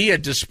anyone see a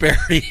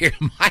disparity here?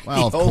 Am I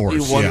the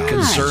only one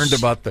concerned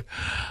about the...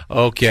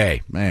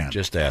 Okay, man,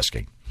 just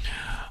asking.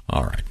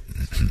 All right.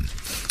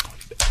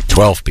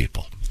 12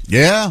 people.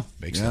 Yeah.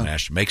 Makes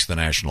the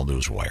national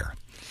news wire.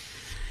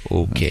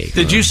 Okay.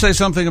 Did you say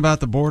something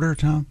about the border,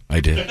 Tom? I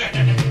did.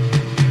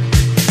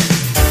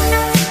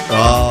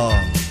 Oh.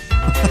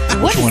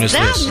 Which one is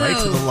this? Right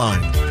to the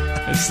line.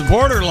 It's the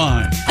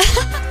borderline.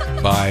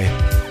 By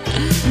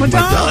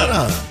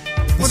Madonna.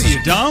 What are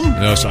you, dumb?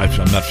 No, so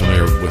I'm not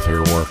familiar with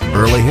her work.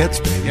 Early hits,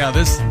 baby. Yeah,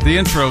 the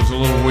intro's a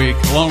little weak,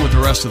 along with the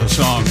rest of the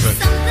song. But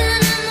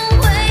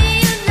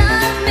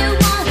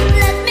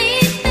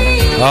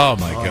oh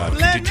my God!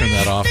 Could you turn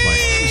that off?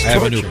 I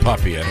have a new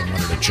puppy. I don't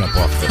want her to jump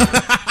off the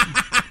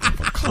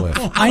cliff.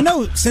 I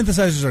know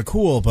synthesizers are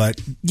cool,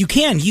 but you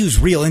can use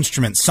real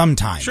instruments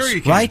sometimes. Sure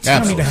you can. Right? You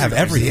don't need to have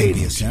everything.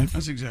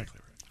 That's exactly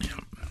right.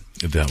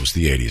 That was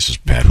the 80s, as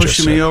Pat Pushing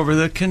just said. me over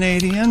the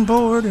Canadian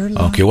border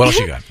line. Okay, what else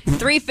you got?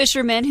 3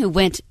 fishermen who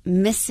went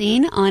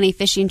missing on a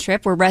fishing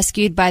trip were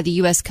rescued by the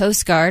U.S.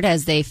 Coast Guard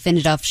as they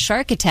fended off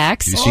shark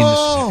attacks.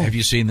 Have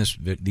you seen this?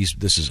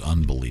 This is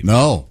unbelievable.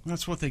 No.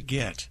 That's what they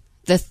get.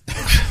 The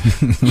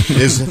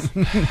Is it?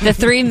 The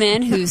 3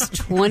 men whose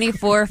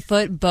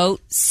 24-foot boat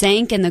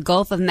sank in the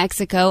Gulf of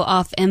Mexico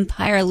off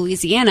Empire,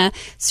 Louisiana,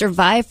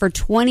 survived for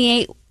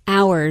 28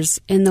 hours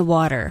in the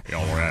water.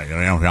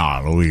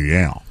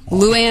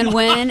 Luann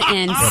Wen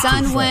and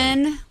Sun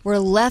Wen were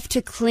left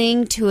to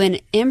cling to an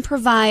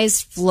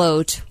improvised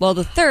float, while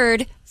the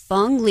third,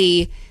 Fong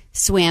Li,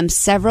 swam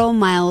several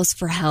miles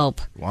for help.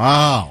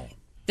 Wow.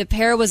 The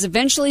pair was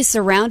eventually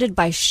surrounded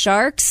by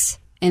sharks,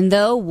 and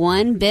though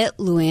one bit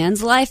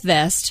Luann's life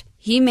vest,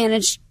 he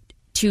managed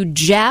to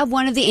jab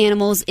one of the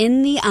animals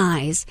in the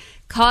eyes,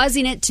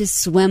 causing it to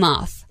swim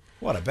off.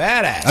 What a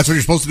badass. That's what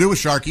you're supposed to do with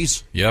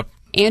sharkies. Yep.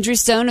 Andrew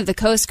Stone of the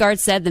Coast Guard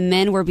said the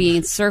men were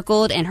being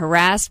circled and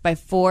harassed by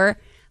 4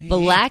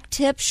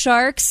 black-tip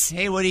sharks.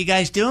 Hey, what are you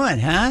guys doing,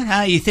 huh?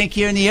 How you think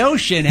you're in the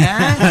ocean,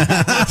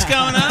 huh? What's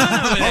going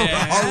on over there?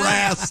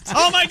 Harassed.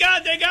 Oh, my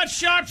God, they got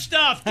sharp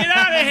stuff. Get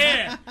out of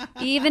here.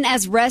 Even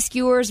as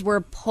rescuers were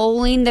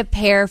pulling the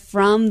pair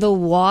from the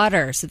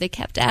water, so they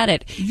kept at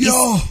it.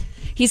 Yo.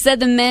 He said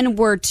the men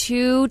were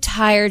too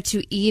tired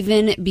to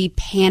even be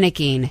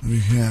panicking.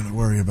 We can't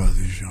worry about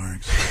these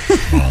sharks.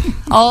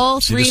 All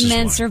See, 3 this is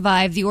men why.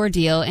 survived the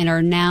ordeal and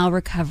are now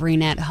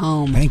recovering at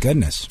home. Thank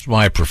goodness. That's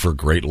why I prefer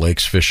Great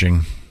Lakes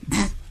fishing.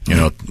 You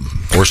know,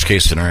 worst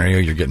case scenario,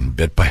 you're getting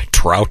bit by a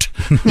trout.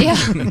 Yeah.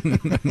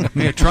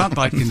 Hey, a trout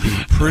bite can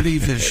be pretty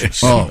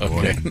vicious. Oh,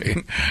 boy.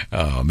 Okay.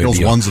 Kills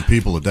ones of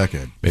people a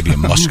decade. Maybe a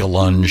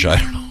muskellunge. I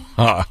don't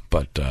know.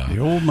 But The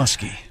old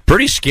muskie.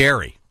 pretty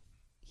scary.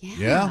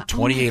 Yeah.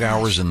 28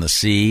 hours in the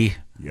sea.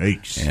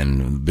 Yikes.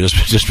 And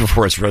just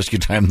before it's rescue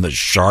time, the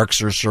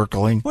sharks are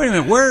circling. Wait a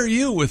minute, where are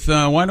you with,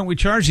 why don't we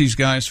charge these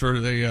guys for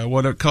the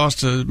what it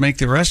costs to make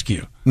the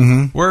rescue?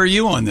 Mm-hmm. Where are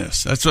you on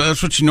this? That's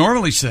what you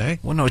normally say.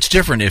 Well, no, it's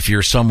different if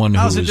you're someone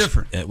How's who's... it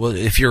different? Well,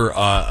 if you're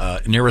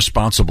an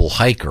irresponsible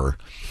hiker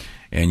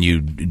and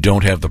you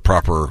don't have the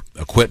proper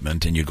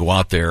equipment and you go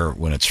out there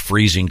when it's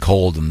freezing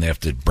cold and they have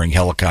to bring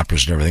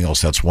helicopters and everything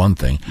else, that's one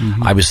thing.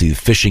 Mm-hmm. Obviously,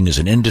 fishing is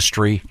an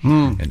industry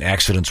and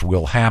accidents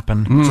will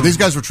happen. So these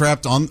guys were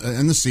trapped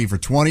in the sea for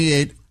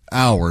 28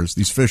 hours,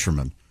 these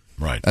fishermen.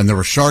 Right. And there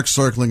were sharks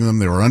circling them.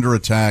 They were under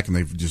attack, and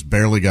they just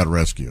barely got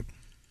rescued.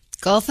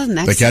 Gulf of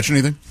Mexico. They catch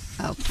anything?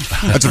 Oh.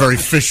 That's a very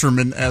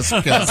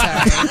fisherman-esque.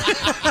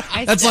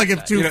 That's like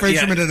if two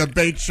fishermen in a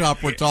bait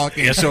shop were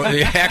talking. Yeah, so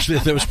actually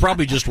there was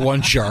probably just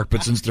one shark,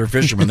 but since they're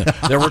fishermen,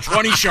 there were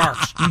 20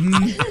 sharks.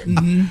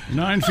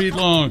 9 feet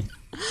long.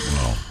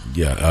 Oh,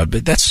 yeah,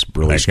 but that's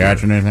really They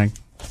catching anything?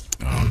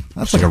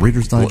 That's like a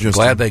Reader's Digest.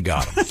 Glad they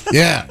got him.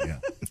 Yeah.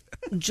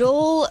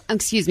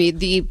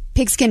 The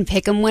Pigskin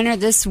Pick'em winner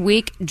this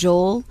week,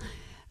 Joel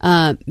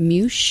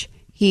Mush.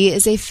 He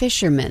is a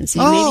fisherman, so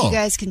maybe you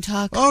guys can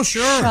talk. Oh,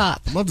 sure.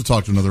 Shop. I'd love to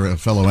talk to another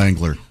fellow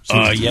angler.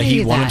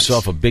 He won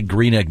himself a big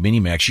Green Egg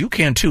Minimax. You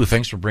can too.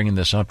 Thanks for bringing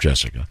this up,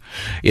 Jessica.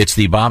 It's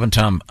the Bob and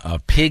Tom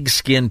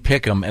Pigskin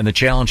Pick'em, and the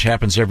challenge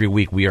happens every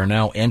week. We are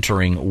now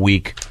entering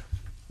week.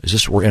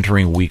 We're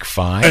entering week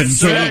 5?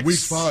 Enter week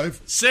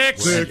 5.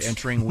 6. We're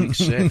entering week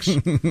 6.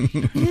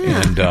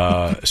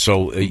 And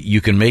so you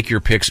can make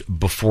your picks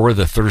before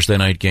the Thursday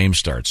night game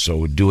starts.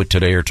 So do it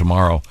today or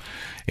tomorrow.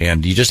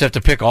 And you just have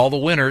to pick all the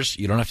winners.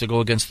 You don't have to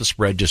go against the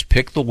spread. Just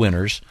pick the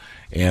winners.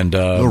 And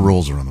the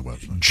rules are on the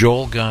website.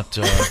 Joel got...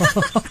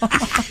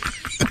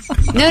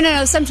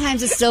 No.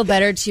 Sometimes it's still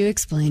better to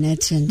explain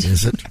it. And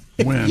Is it?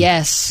 When?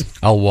 Yes.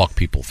 I'll walk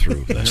people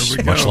through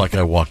this, much like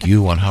I walk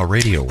you on how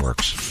radio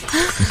works.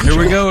 Here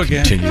we go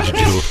again. Continue to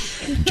do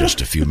in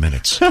just a few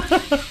minutes.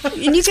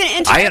 And you can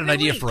enter I had an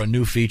idea for a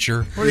new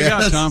feature. What do you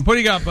got, Tom? What do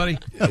you got, buddy?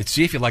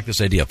 See if you like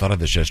this idea. I thought of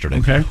this yesterday.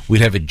 Okay.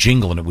 We'd have a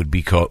jingle, and it would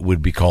be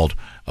called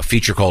a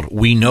feature called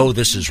 "We Know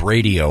This Is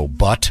Radio,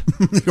 But,"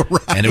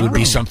 and it would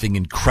be something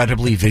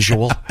incredibly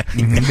visual.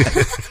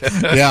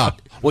 Yeah.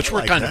 Which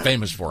we're kind of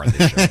famous for on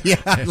this show.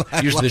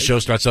 Usually the show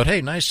starts out,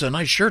 "Hey, nice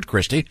shirt,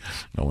 Christy."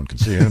 No one can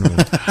see it.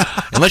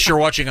 Unless you're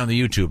watching on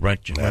the YouTube, right?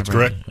 That's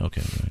correct.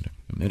 Okay.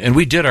 And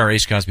we did our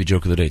Ace Cosby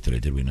joke of the day today,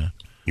 did we not?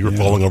 You were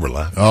falling over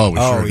laughing. Oh, we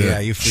sure did. Yeah,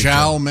 you freaked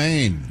Chow out.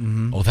 mein.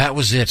 Mm-hmm. Oh, that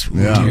was it.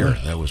 Yeah. Oh, dear.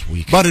 That was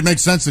weak. But it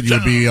makes sense that you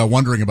would be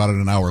wondering about it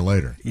an hour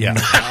later. Yeah.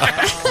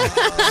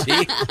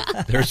 See?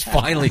 There's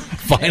finally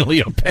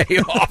a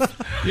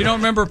payoff. You don't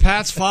remember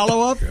Pat's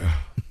follow-up?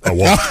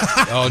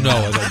 Oh,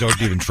 no,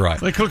 don't even try.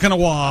 Like cooking a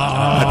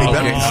wall. That'd be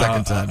better the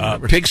second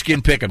time.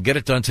 Pigskin Pick'em. Get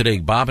it done today.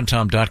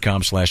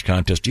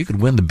 BobandTom.com/contest. You could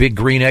win the Big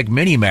Green Egg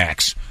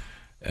Minimax.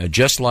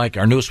 Just like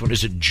our newest one.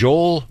 Is it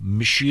Joel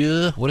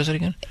Monsieur? What is it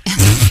again?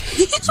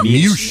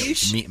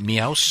 Mush.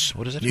 Meows.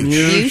 What is it?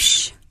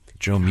 Mush.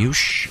 Joe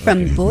Mush.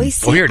 From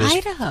Boise, here it is.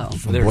 Idaho.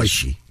 There it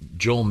is.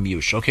 Joel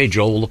Mush. Okay,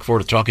 Joel, we'll look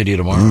forward to talking to you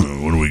tomorrow.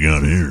 What do we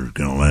got here?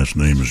 Kind of last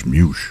name is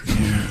Mush.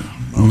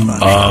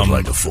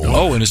 Like a fool.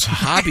 Oh, and his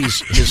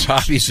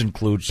hobbies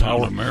include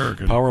power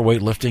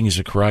weightlifting. He's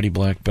a karate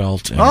black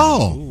belt. And,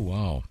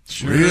 wow.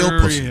 Real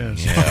pussy.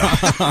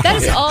 That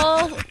is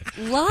all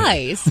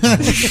lies.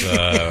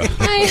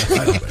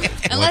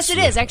 Unless it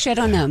is. Actually, I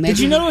don't know. Maybe.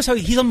 Did you notice how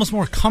he's almost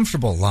more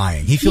comfortable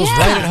lying? He feels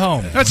right at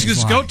home. That's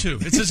his go-to.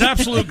 It's his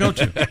absolute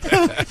go-to.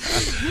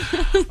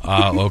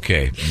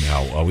 Okay.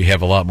 Now, we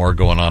have a lot more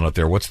going on out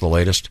there. What's the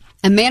latest?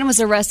 A man was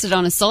arrested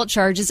on assault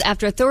charges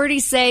after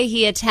authorities say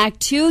he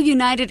attacked 2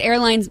 United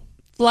Airlines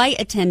flight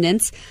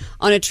attendants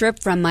on a trip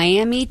from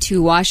Miami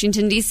to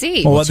Washington,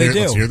 D.C. Well, let's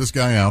hear this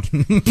guy out.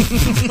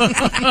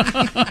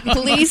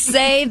 Police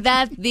say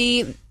that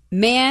the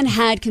man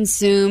had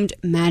consumed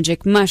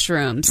magic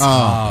mushrooms.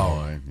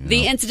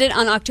 The incident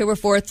on October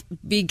 4th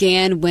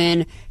began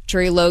when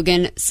Terry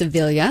Logan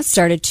Sevilla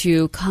started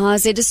to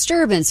cause a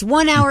disturbance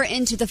 1 hour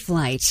into the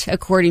flight.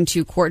 According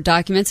to court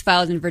documents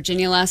filed in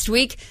Virginia last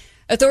week,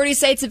 authorities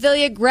say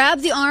Sevilla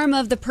grabbed the arm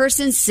of the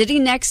person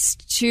sitting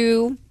next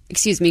to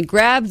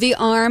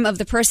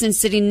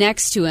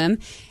him,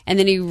 and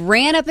then he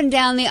ran up and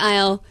down the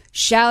aisle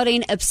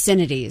shouting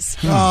obscenities.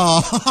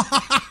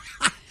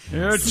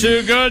 You're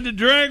too good to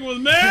drink with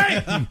me.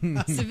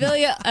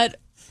 Sevilla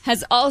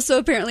has also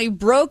apparently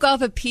broke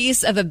off a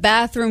piece of a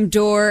bathroom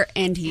door,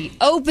 and he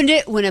opened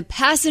it when a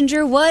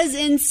passenger was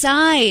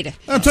inside.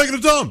 I'm taking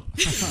it down.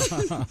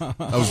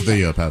 That was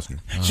the passenger.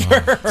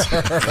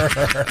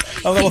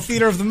 A little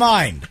theater of the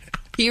mind.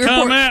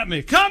 Come at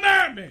me.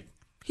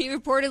 He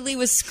reportedly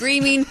was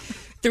screaming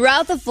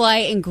throughout the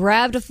flight and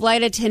grabbed a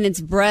flight attendant's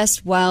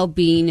breast while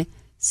being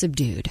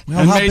subdued.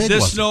 And made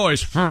this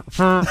noise. It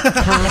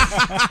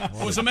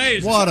was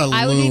amazing. What a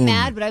I would be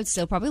mad, but I would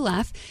still probably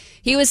laugh.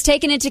 He was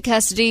taken into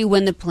custody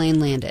when the plane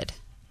landed.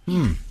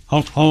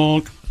 Honk,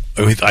 honk.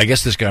 I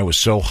guess this guy was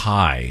so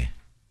high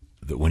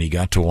that when he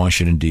got to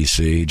Washington,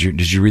 D.C.,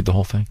 did you read the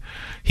whole thing?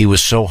 He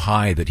was so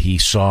high that he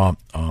saw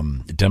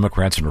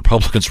Democrats and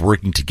Republicans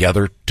working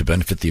together to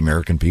benefit the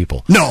American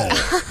people. No,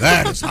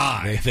 that is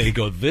high. They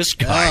go, this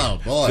guy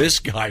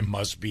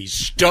must be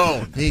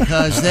stoned.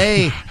 Because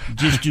they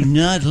just do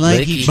not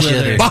like each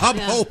other. Bob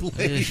Hope,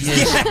 ladies.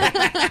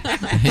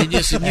 And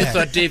you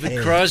thought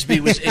David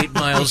Crosby was 8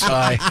 miles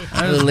high.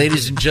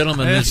 Ladies and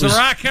gentlemen, It's this was...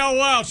 Raquel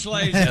Welch,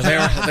 ladies. They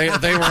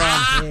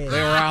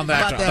were on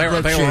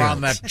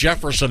that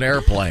Jefferson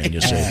airplane, you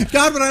see.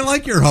 God, but I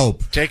like your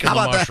hope. Taking the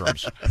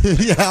mushrooms.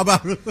 Yeah, how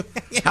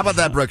about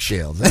that, Brooke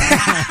Shields? That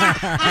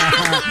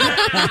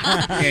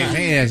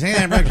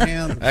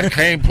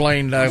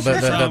plane,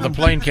 the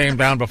plane came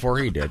down before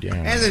he did.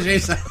 Yeah.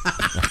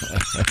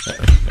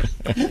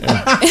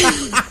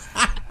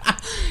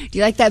 Do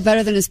you like that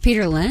better than his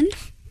Peter Lind?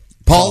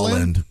 Paul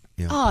Lind.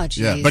 Oh,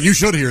 geez. Yeah, but you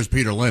should hear his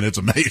Peter Lind. It's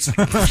amazing.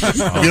 If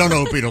you don't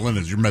know who Peter Lind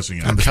is, you're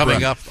messing up.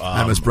 Coming up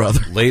I'm his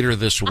brother. later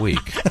this week,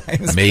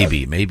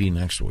 maybe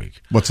next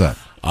week. What's that?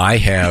 I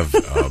have.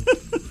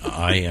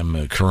 I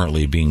am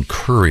currently being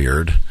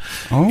couriered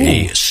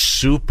a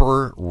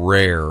super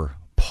rare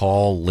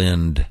Paul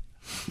Lind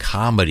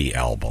comedy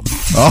album.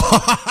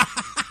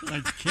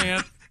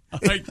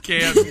 I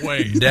can't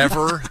wait.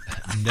 Never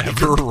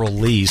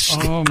released.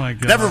 Oh my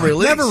God! Never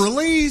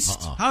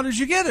released. How did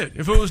you get it?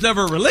 If it was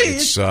never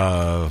released,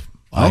 It's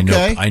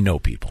Okay. I know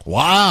people.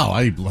 Wow,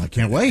 I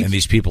can't wait. And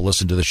these people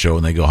listen to the show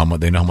and they go,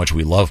 they know how much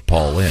we love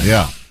Paul Lind.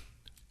 Yeah.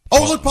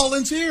 Oh, look, Paul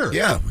Lind's here.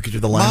 Yeah, we could do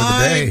the line of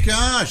the day. My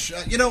gosh,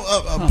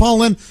 Paul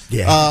Lind.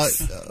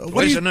 Yes.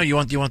 What do you? No, you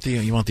want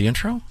the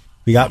intro?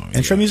 We got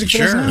intro music for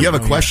this Sure. now? You have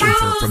a question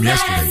from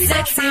yesterday.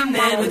 Sexy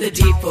man with a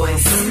deep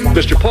voice.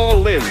 Mr. Paul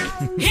Lind.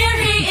 Here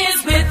he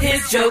is with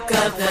his joke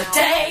of the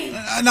day.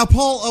 Now,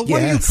 Paul, what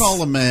do you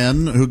call a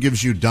man who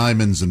gives you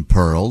diamonds and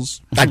pearls?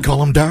 I'd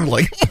call him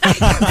darling.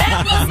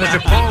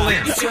 Mr. Paul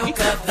Lind. Joke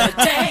of the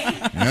day.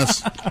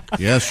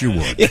 Yes, you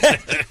would.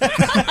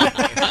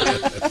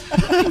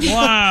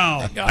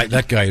 wow.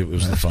 That guy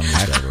was the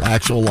funniest ever.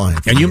 Actual line.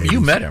 And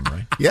you met him,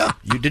 right? Yeah.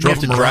 You didn't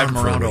have to drive him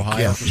around for a week.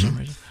 Ohio Yeah. for some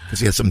reason? Because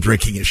he had some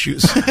drinking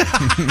issues.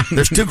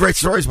 There's two great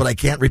stories, but I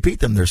can't repeat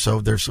them. They're so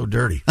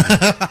dirty.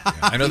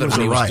 I know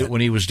that when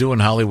he was doing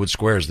Hollywood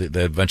Squares,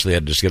 they eventually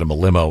had to just get him a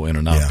limo in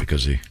and out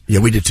because he. Yeah,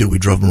 we did too. We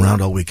drove him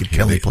around all week at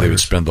Kelly They Players. would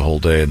spend the whole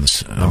day, and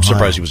I'm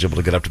surprised he was able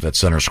to get up to that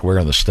center square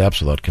on the steps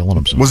without killing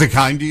himself. Was he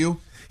kind to you?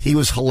 He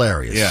was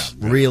hilarious. Yeah.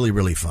 Really,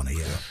 really funny.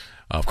 Yeah.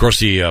 Of course,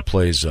 he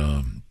plays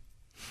the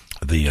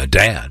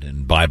dad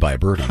in Bye Bye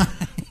Birdie.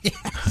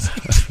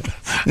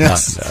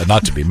 Yes.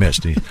 Not to be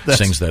missed. He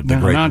sings the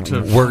great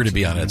 "We're Going to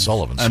Be on Ed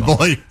Sullivan" song. And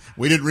boy,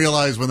 we didn't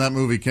realize when that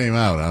movie came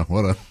out,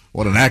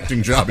 what an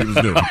acting job he was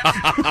doing.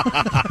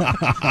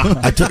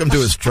 I took him to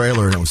his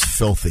trailer and it was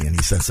filthy, and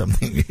he said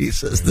something. He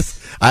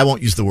says, I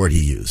won't use the word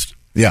he used.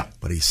 Yeah.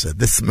 But he said,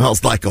 "This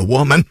smells like a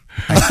woman."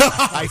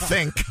 I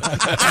think.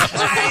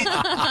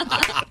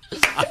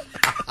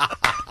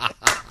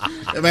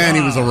 Man,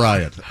 he was a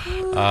riot.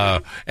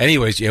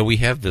 Anyways, we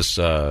have this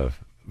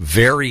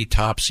very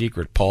top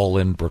secret Paul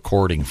Lind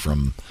recording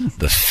from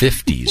the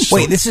 50s.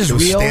 Wait, this is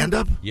real?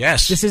 Stand-up?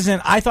 Yes. This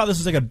isn't. I thought this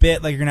was like a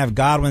bit, like you're gonna have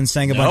Godwin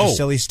saying a bunch of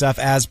silly stuff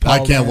as Paul. I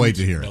can't Lind. wait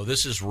to hear it. No,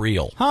 this is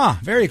real. Huh?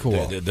 Very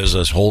cool. There's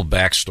this whole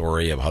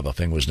backstory of how the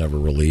thing was never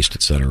released,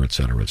 et cetera, et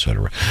cetera, et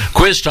cetera.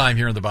 Quiz time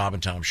here on the Bob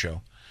and Tom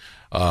Show.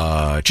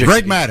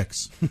 Greg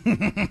Maddox.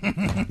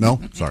 No,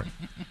 sorry.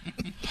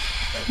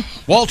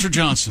 Walter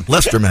Johnson.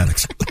 Lester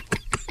Maddox.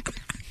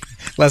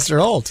 Lester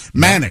Holt.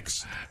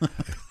 Mannix.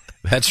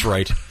 That's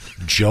right.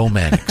 Joe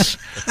Mannix.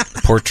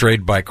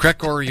 Portrayed by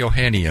Krekor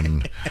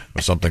Yohannian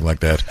or something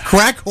like that.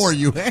 Krekor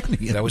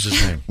Yohannian. That was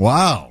his name.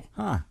 Wow.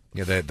 Huh.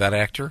 Yeah, that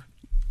actor?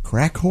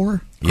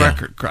 Krekor? Yeah. I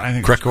think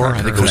Krekor.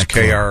 I think it was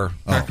K.R.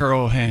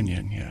 Krekor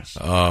Ohanian, yes.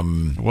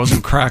 It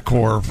wasn't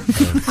Krakor.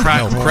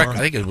 I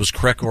think it was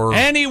Krekor.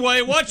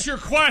 Anyway, what's your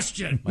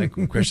question? My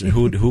question: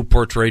 Who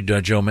portrayed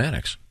Joe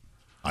Mannix?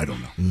 I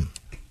don't know.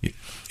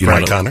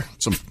 Mike Connor.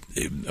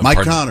 Mike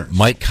Connors.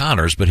 Mike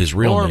Connors, but his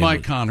real Or name.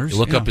 Mike Connors, You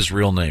look up his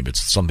real name.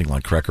 It's something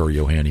like Krekor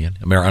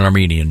Yohannian, an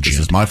Armenian gent.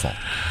 This is my fault.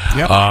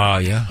 Yep.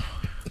 Yeah.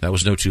 That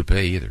was no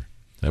toupee either.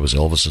 That was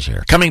Elvis's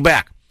hair. Coming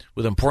back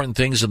with important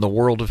things in the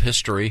world of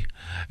history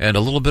and a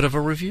little bit of a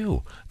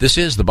review. This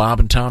is the Bob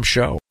and Tom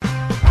Show.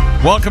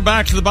 Welcome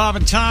back to the Bob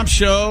and Tom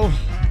Show.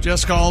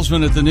 Jessica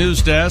Alsman at the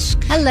news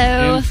desk.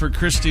 Hello. In for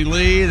Christy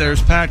Lee.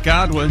 There's Pat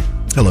Godwin.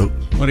 Hello.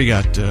 What do you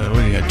got?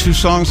 2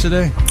 songs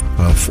today?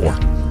 4.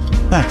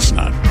 That's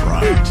not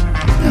right.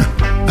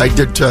 Yeah. I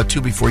did 2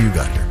 before you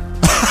got here.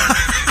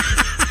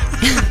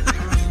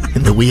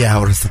 In the wee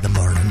hours of the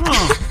morning.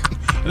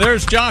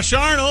 There's Josh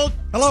Arnold.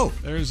 Hello.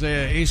 There's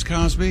Ace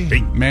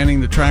Cosby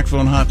manning the track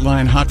phone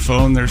hotline, hot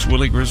phone. There's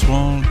Willie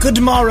Griswold. Good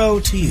tomorrow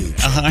to you.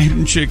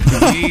 Hiding Chick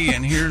McGee.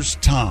 And here's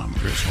Tom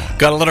Griswold.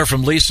 Got a letter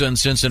from Lisa in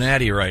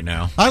Cincinnati right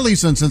now. Hi,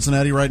 Lisa in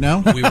Cincinnati right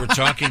now. We were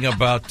talking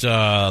about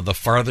the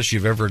farthest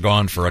you've ever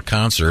gone for a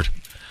concert.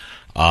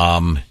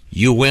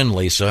 You win,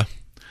 Lisa.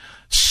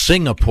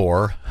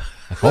 Singapore.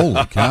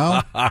 Holy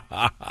cow.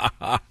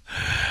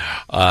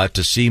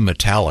 To see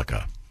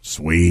Metallica.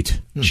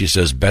 Sweet. She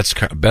says,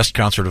 best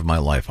concert of my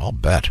life. I'll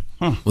bet.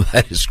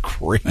 That is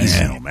crazy.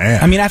 Man, oh,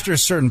 man. I mean, after a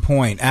certain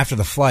point, after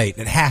the flight,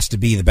 it has to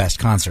be the best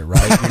concert,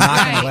 right? You're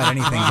not going to let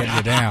anything get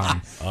you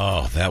down.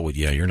 Oh, that would,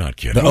 you're not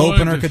kidding. The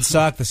opener could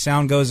suck. The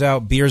sound goes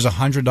out. Beer's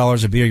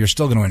 $100 a beer. You're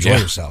still going to enjoy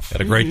yourself.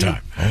 Had a great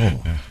time.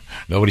 Oh.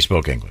 Nobody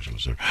spoke English. It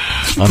was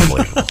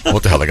unbelievable.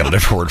 What the hell? They got a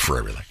different word for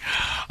everything.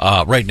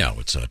 Right now,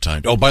 it's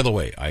time. Oh, by the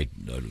way,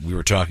 we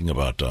were talking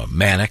about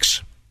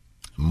Mannix.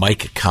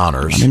 Mike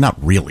Connors. I mean, not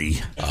really.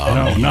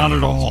 No, not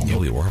at all. Yeah,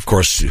 we were. Of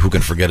course, who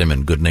can forget him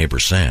in Good Neighbor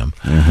Sam?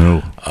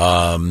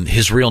 Mm-hmm.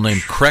 His real name,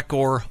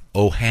 Krekor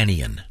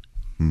Ohanian.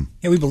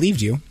 Yeah, we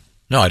believed you.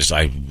 No, I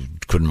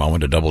couldn't. I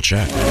wanted to double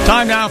check.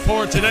 Time now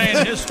for Today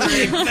in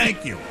History.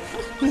 Thank you.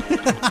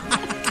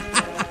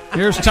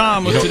 Here's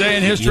Tom with You don't- Today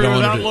in you History don't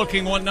wanna without do-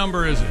 looking. What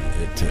number is it?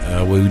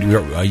 12.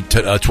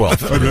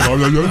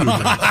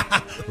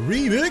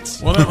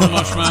 Remix. Whatever,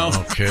 Mushmouth.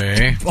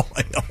 Okay.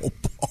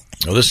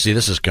 Oh, this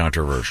is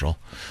controversial.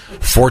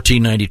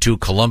 1492,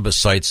 Columbus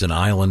sights an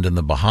island in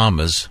the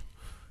Bahamas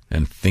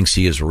and thinks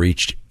he has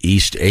reached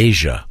East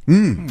Asia.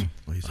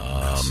 Is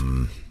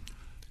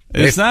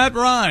that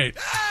right?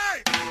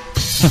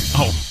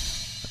 Oh.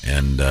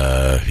 And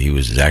he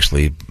was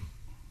actually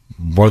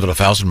more than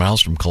 1,000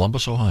 miles from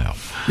Columbus, Ohio.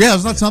 Yeah,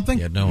 isn't that something?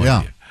 He had no Yeah.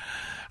 idea.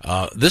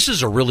 This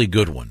is a really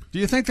good one. Do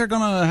you think they're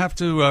going to have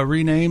to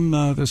rename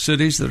the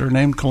cities that are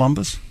named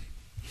Columbus?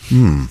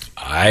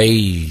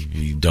 I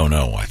don't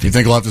know. I Do you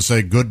think we'll have to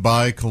say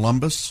goodbye,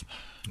 Columbus?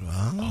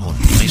 Oh,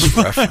 nice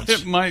reference.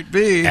 It might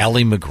be.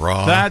 Ally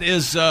McGraw. That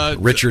is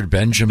Richard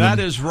Benjamin. That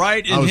is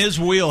right in his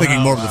wheelhouse.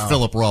 Thinking more of the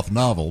Philip Roth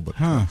novel, but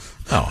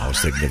Oh, I was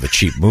thinking of the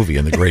cheap movie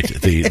and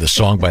the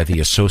song by the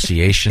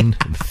Association.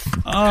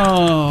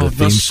 Oh, the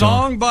theme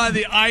song by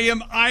the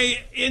I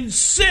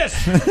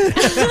insist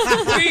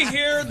we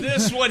hear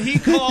this, what he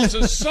calls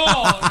a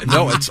song.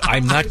 No,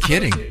 I'm not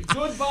kidding.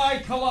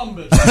 Goodbye,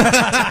 Columbus.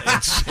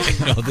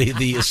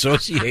 The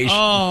Association.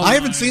 Oh, I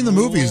haven't seen the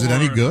movie. Is it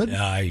any good?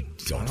 I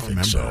don't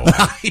think so.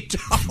 I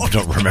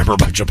don't remember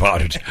much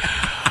about it.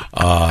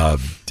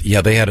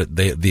 Yeah, they had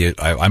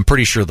I'm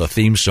pretty sure the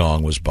theme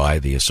song was by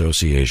the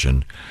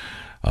Association.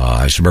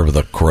 I just remember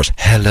the chorus,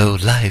 "Hello,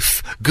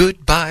 life,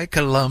 goodbye,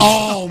 Columbus."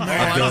 Oh, man.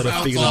 I've got a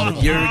feeling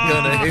you're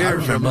gonna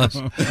hear from us.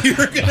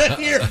 You're gonna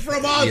hear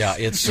from us. Yeah,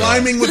 it's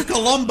Climbing with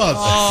Columbus.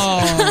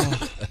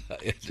 Oh,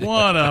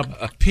 what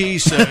a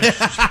piece of...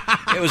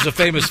 It was a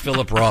famous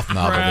Philip Roth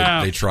novel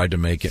that they tried to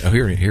make it. Oh,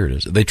 here it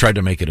is. They tried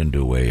to make it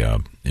into a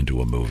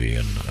movie,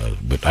 and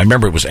but I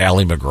remember it was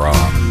Ally McGraw.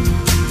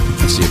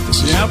 Let's see if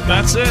this is. Yep,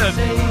 that's it.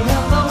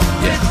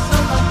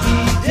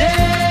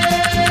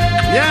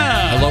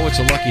 Yeah. Hello, it's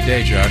a lucky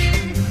day, Josh.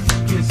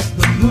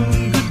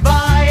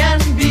 Goodbye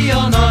and be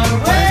on our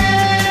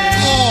way.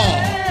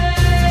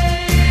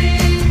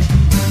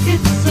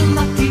 It's a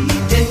lucky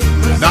day.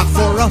 Not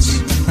for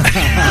us.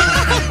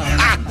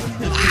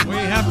 We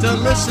have to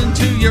listen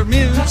to your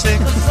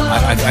music.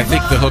 I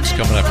think the hook's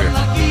coming up here. I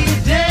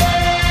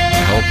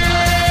hope.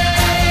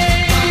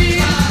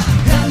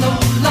 Hello,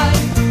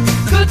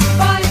 life.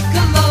 Goodbye,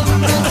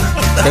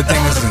 Columbus. Good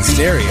thing this is in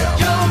stereo.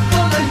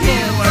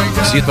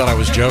 So you thought I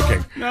was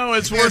joking. No,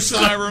 it's worse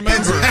than I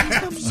remember.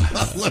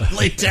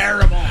 Absolutely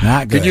terrible.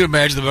 Not good. Can you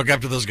imagine the book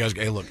after those guys?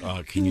 Hey, look,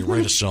 can you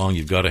write a song?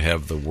 You've got to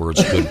have the words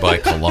 "Goodbye,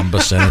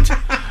 Columbus" in it.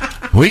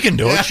 We can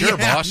do it, sure,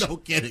 boss. No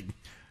kidding.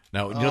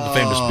 Now, you know the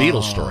famous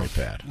Beatles story,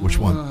 Pat? Which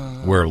one?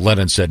 Where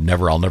Lennon said,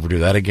 "I'll never do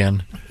that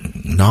again."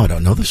 No, I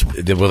don't know this one.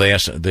 Well, they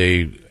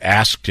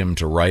asked him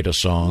to write a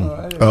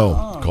song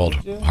called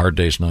 "Hard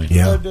Day's Night."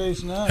 Yeah. Hard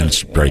Day's Night. And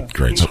it's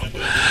great song.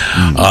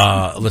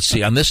 Let's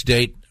see. On this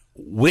date,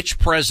 which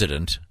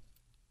president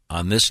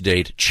on this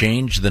date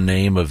changed the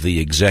name of the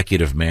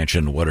executive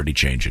mansion? What did he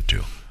change it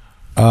to?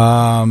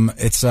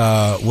 It's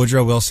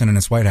Woodrow Wilson and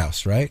his White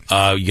House, right?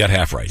 You got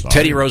half right.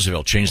 Teddy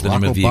Roosevelt changed the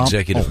name of the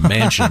executive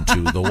mansion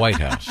to the White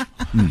House.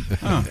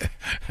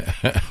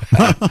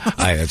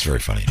 That's very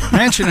funny.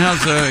 Mansion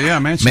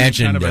has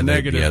mansion kind of a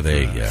negative.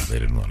 They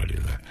didn't want to do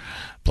that.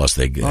 Plus,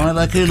 they Boy,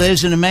 look who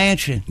lives in a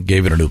mansion.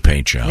 gave it a new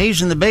paint job.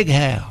 He's in the big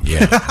house.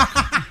 Yeah.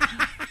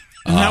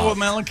 Isn't that what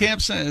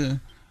Mellencamp said?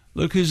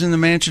 Look who's in the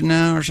mansion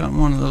now, or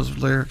something. One of those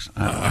lyrics.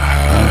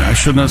 I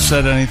shouldn't have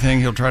said anything.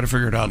 He'll try to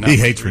figure it out now. He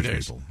hates rich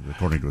people,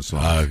 according to his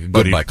song.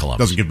 But Goodbye, he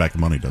Columbus. doesn't give back the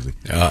money, does he?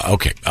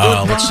 Okay.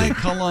 Let's see.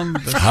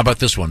 Columbus. How about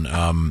this one?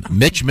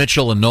 Mitch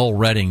Mitchell and Noel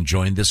Redding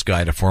joined this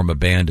guy to form a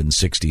band in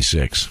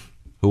 '66.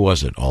 Who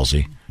was it,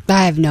 Halsey?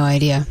 I have no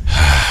idea.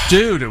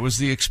 Dude, it was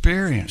The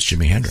Experience.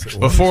 Jimi Hendrix.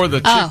 Before the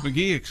Chick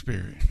McGee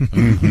Experience.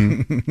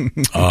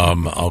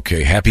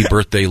 Okay. Happy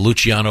birthday,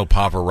 Luciano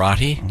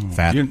Pavarotti.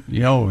 Fat.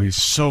 He's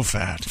so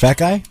fat. Fat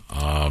guy?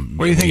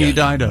 What do you think he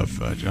died of,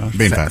 John?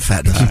 Being fat.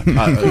 Fat.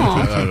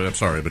 I'm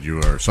sorry, but you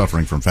are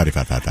suffering from fatty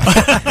fat.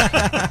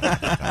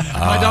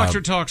 My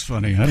doctor talks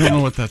funny. I don't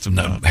know what that's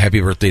about. Happy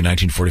birthday,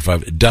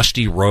 1945.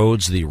 Dusty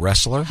Rhodes, the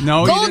wrestler.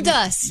 No, Gold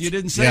Dust. You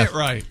didn't say it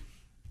right.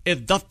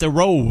 It Dusty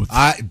Rhodes.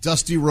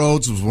 Dusty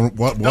Rhodes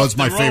was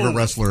my favorite Rhodes.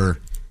 wrestler.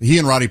 He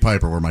and Roddy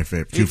Piper were my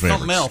two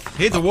favorites.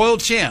 He's the world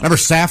champ. Remember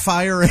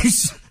Sapphire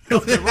Ace?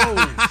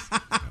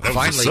 That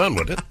was his son,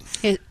 wasn't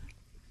it?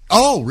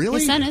 Oh, really?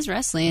 His son is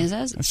wrestling. It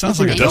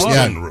sounds like a Dusty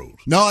dog. Rhodes.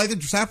 No, I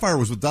think Sapphire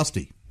was with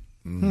Dusty.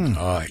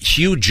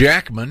 Hugh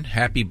Jackman,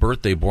 happy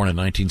birthday, born in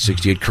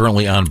 1968,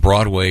 currently on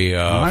Broadway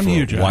for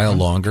Hugh a Jackman. while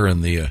longer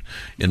in the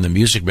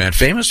Music Man,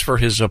 famous for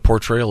his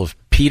portrayal of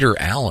Peter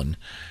Allen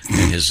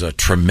and his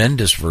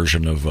tremendous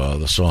version of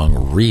the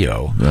song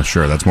Rio. Yeah,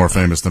 sure, that's more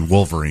famous than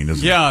Wolverine,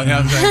 isn't it?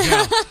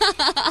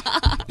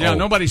 Yeah.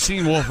 Nobody's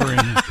seen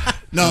Wolverine.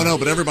 No,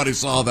 but everybody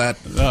saw that.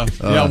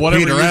 Whatever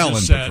Peter you Allen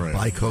just said. portrayal.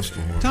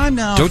 Bi-coastal. Time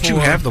now. Don't you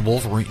have the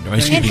Wolverine?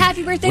 And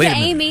happy birthday to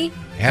Amy.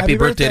 Happy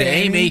birthday to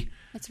Amy.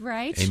 That's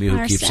right. Amy,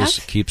 who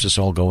keeps us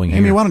all going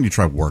Amy, here. why don't you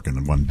try working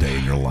in one day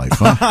in your life,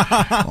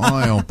 huh?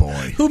 Oh,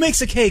 boy. Who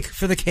makes a cake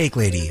for the cake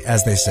lady,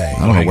 as they say?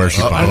 I don't know where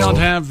she buys I don't it.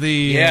 have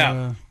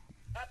the...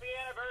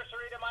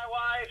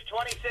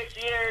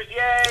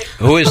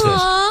 Who is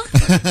this?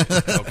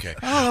 Okay.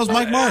 Oh, that was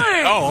Mike Mark.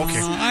 Oh,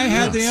 okay. I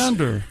had the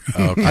under.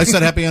 Okay. I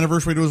said happy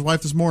anniversary to his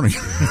wife this morning.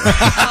 What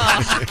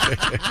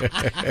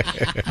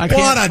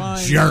a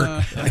jerk.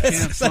 I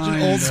can't Such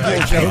find, an old school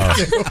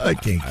joke. I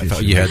can't I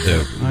thought you had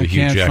the I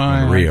Hugh can't Jackman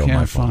find, Rio. I My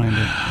can't fault. find it.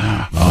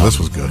 Yeah. Oh, this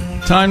was good.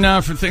 Time now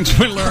for things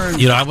we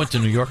learned. You know, I went to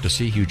New York to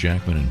see Hugh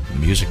Jackman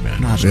in Music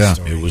Man. Yeah.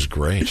 It was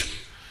great.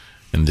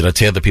 And did I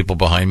tell you the people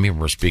behind me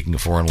were speaking a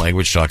foreign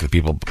language, talking to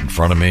people in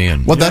front of me?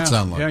 And What'd that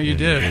sound like? Yeah, you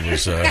did. It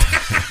was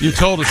You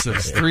told us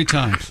this 3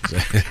 times.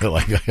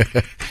 like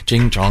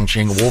ching chong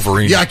ching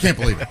Wolverine. Yeah, I can't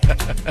believe it.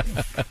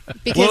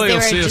 Because Willie they will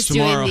were see us just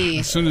doing tomorrow the...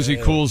 as soon as he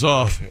cools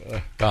off.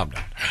 Calm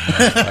down.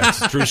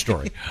 That's a true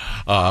story.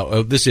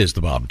 This is the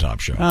Bob and Tom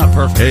Show.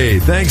 Perfect. Hey,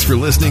 thanks for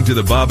listening to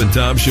the Bob and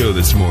Tom Show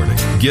this morning.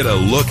 Get a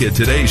look at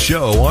today's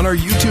show on our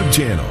YouTube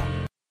channel.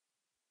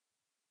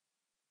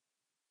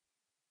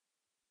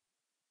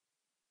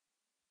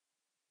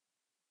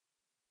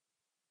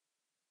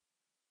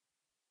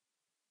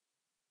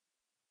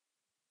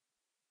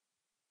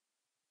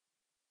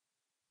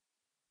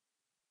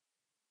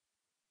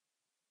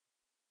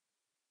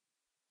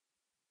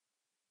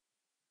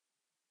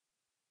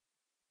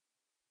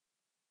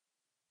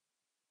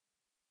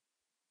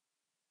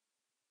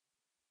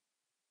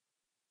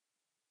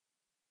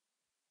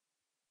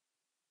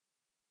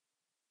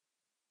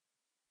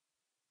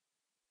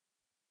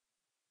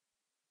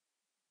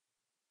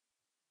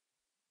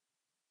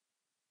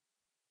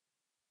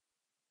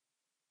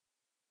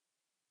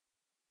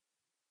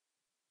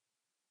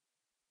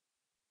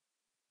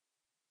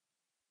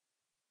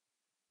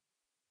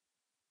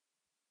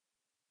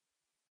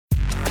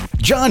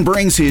 John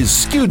brings his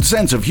skewed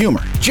sense of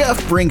humor.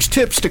 Jeff brings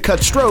tips to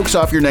cut strokes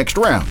off your next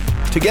round.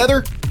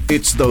 Together,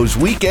 it's those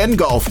weekend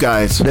golf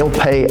guys. They'll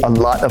pay a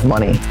lot of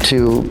money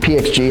to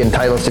PXG and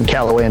Titleist and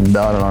Callaway and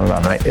on and on and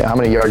on, right? How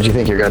many yards do you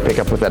think you're going to pick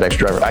up with that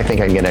extra driver? I think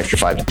I can get an extra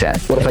 5 to 10.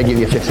 What if I give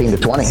you 15 to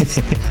 20?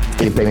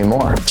 Can you pay me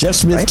more? Jeff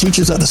Smith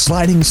teaches on a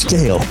sliding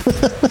scale.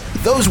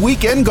 Those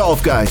Weekend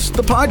Golf Guys,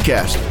 the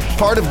podcast,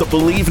 part of the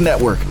Believe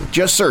Network.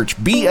 Just search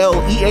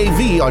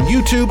BLEAV on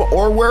YouTube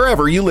or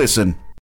wherever you listen.